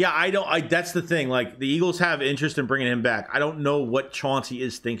back. Yeah, I don't. That's the thing. Like, the Eagles have interest in bringing him back. I don't know what Chauncey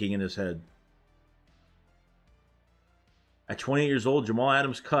is thinking in his head. At 28 years old, Jamal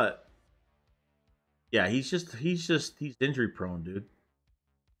Adams cut. Yeah, he's injury prone, dude.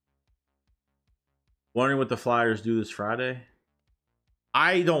 Wondering what the Flyers do this Friday.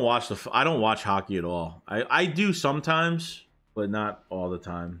 I don't watch hockey at all. I do sometimes, but not all the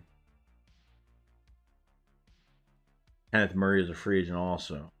time. Kenneth Murray is a free agent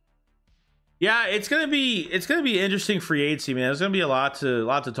also. Yeah, it's gonna be interesting free agency, man. There's gonna be a lot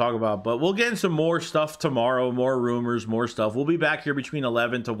to talk about, but we'll get into more stuff tomorrow, more rumors, more stuff. We'll be back here between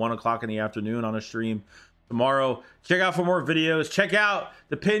 11 to 1 o'clock in the afternoon on a stream tomorrow. Check out for more videos. Check out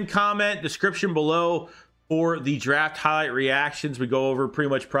the pinned comment description below for the draft highlight reactions. We go over pretty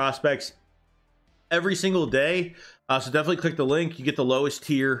much prospects every single day. So definitely click the link. You get the lowest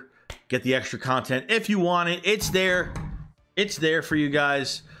tier, get the extra content if you want it. It's there. It's there for you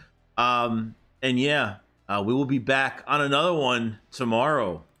guys. And yeah, we will be back on another one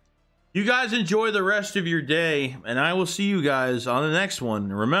tomorrow. You guys enjoy the rest of your day, and I will see you guys on the next one.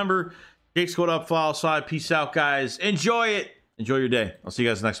 And remember, Jake's Code Up, File Side. Peace out, guys. Enjoy it. Enjoy your day. I'll see you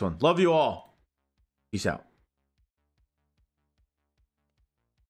guys next one. Love you all. Peace out.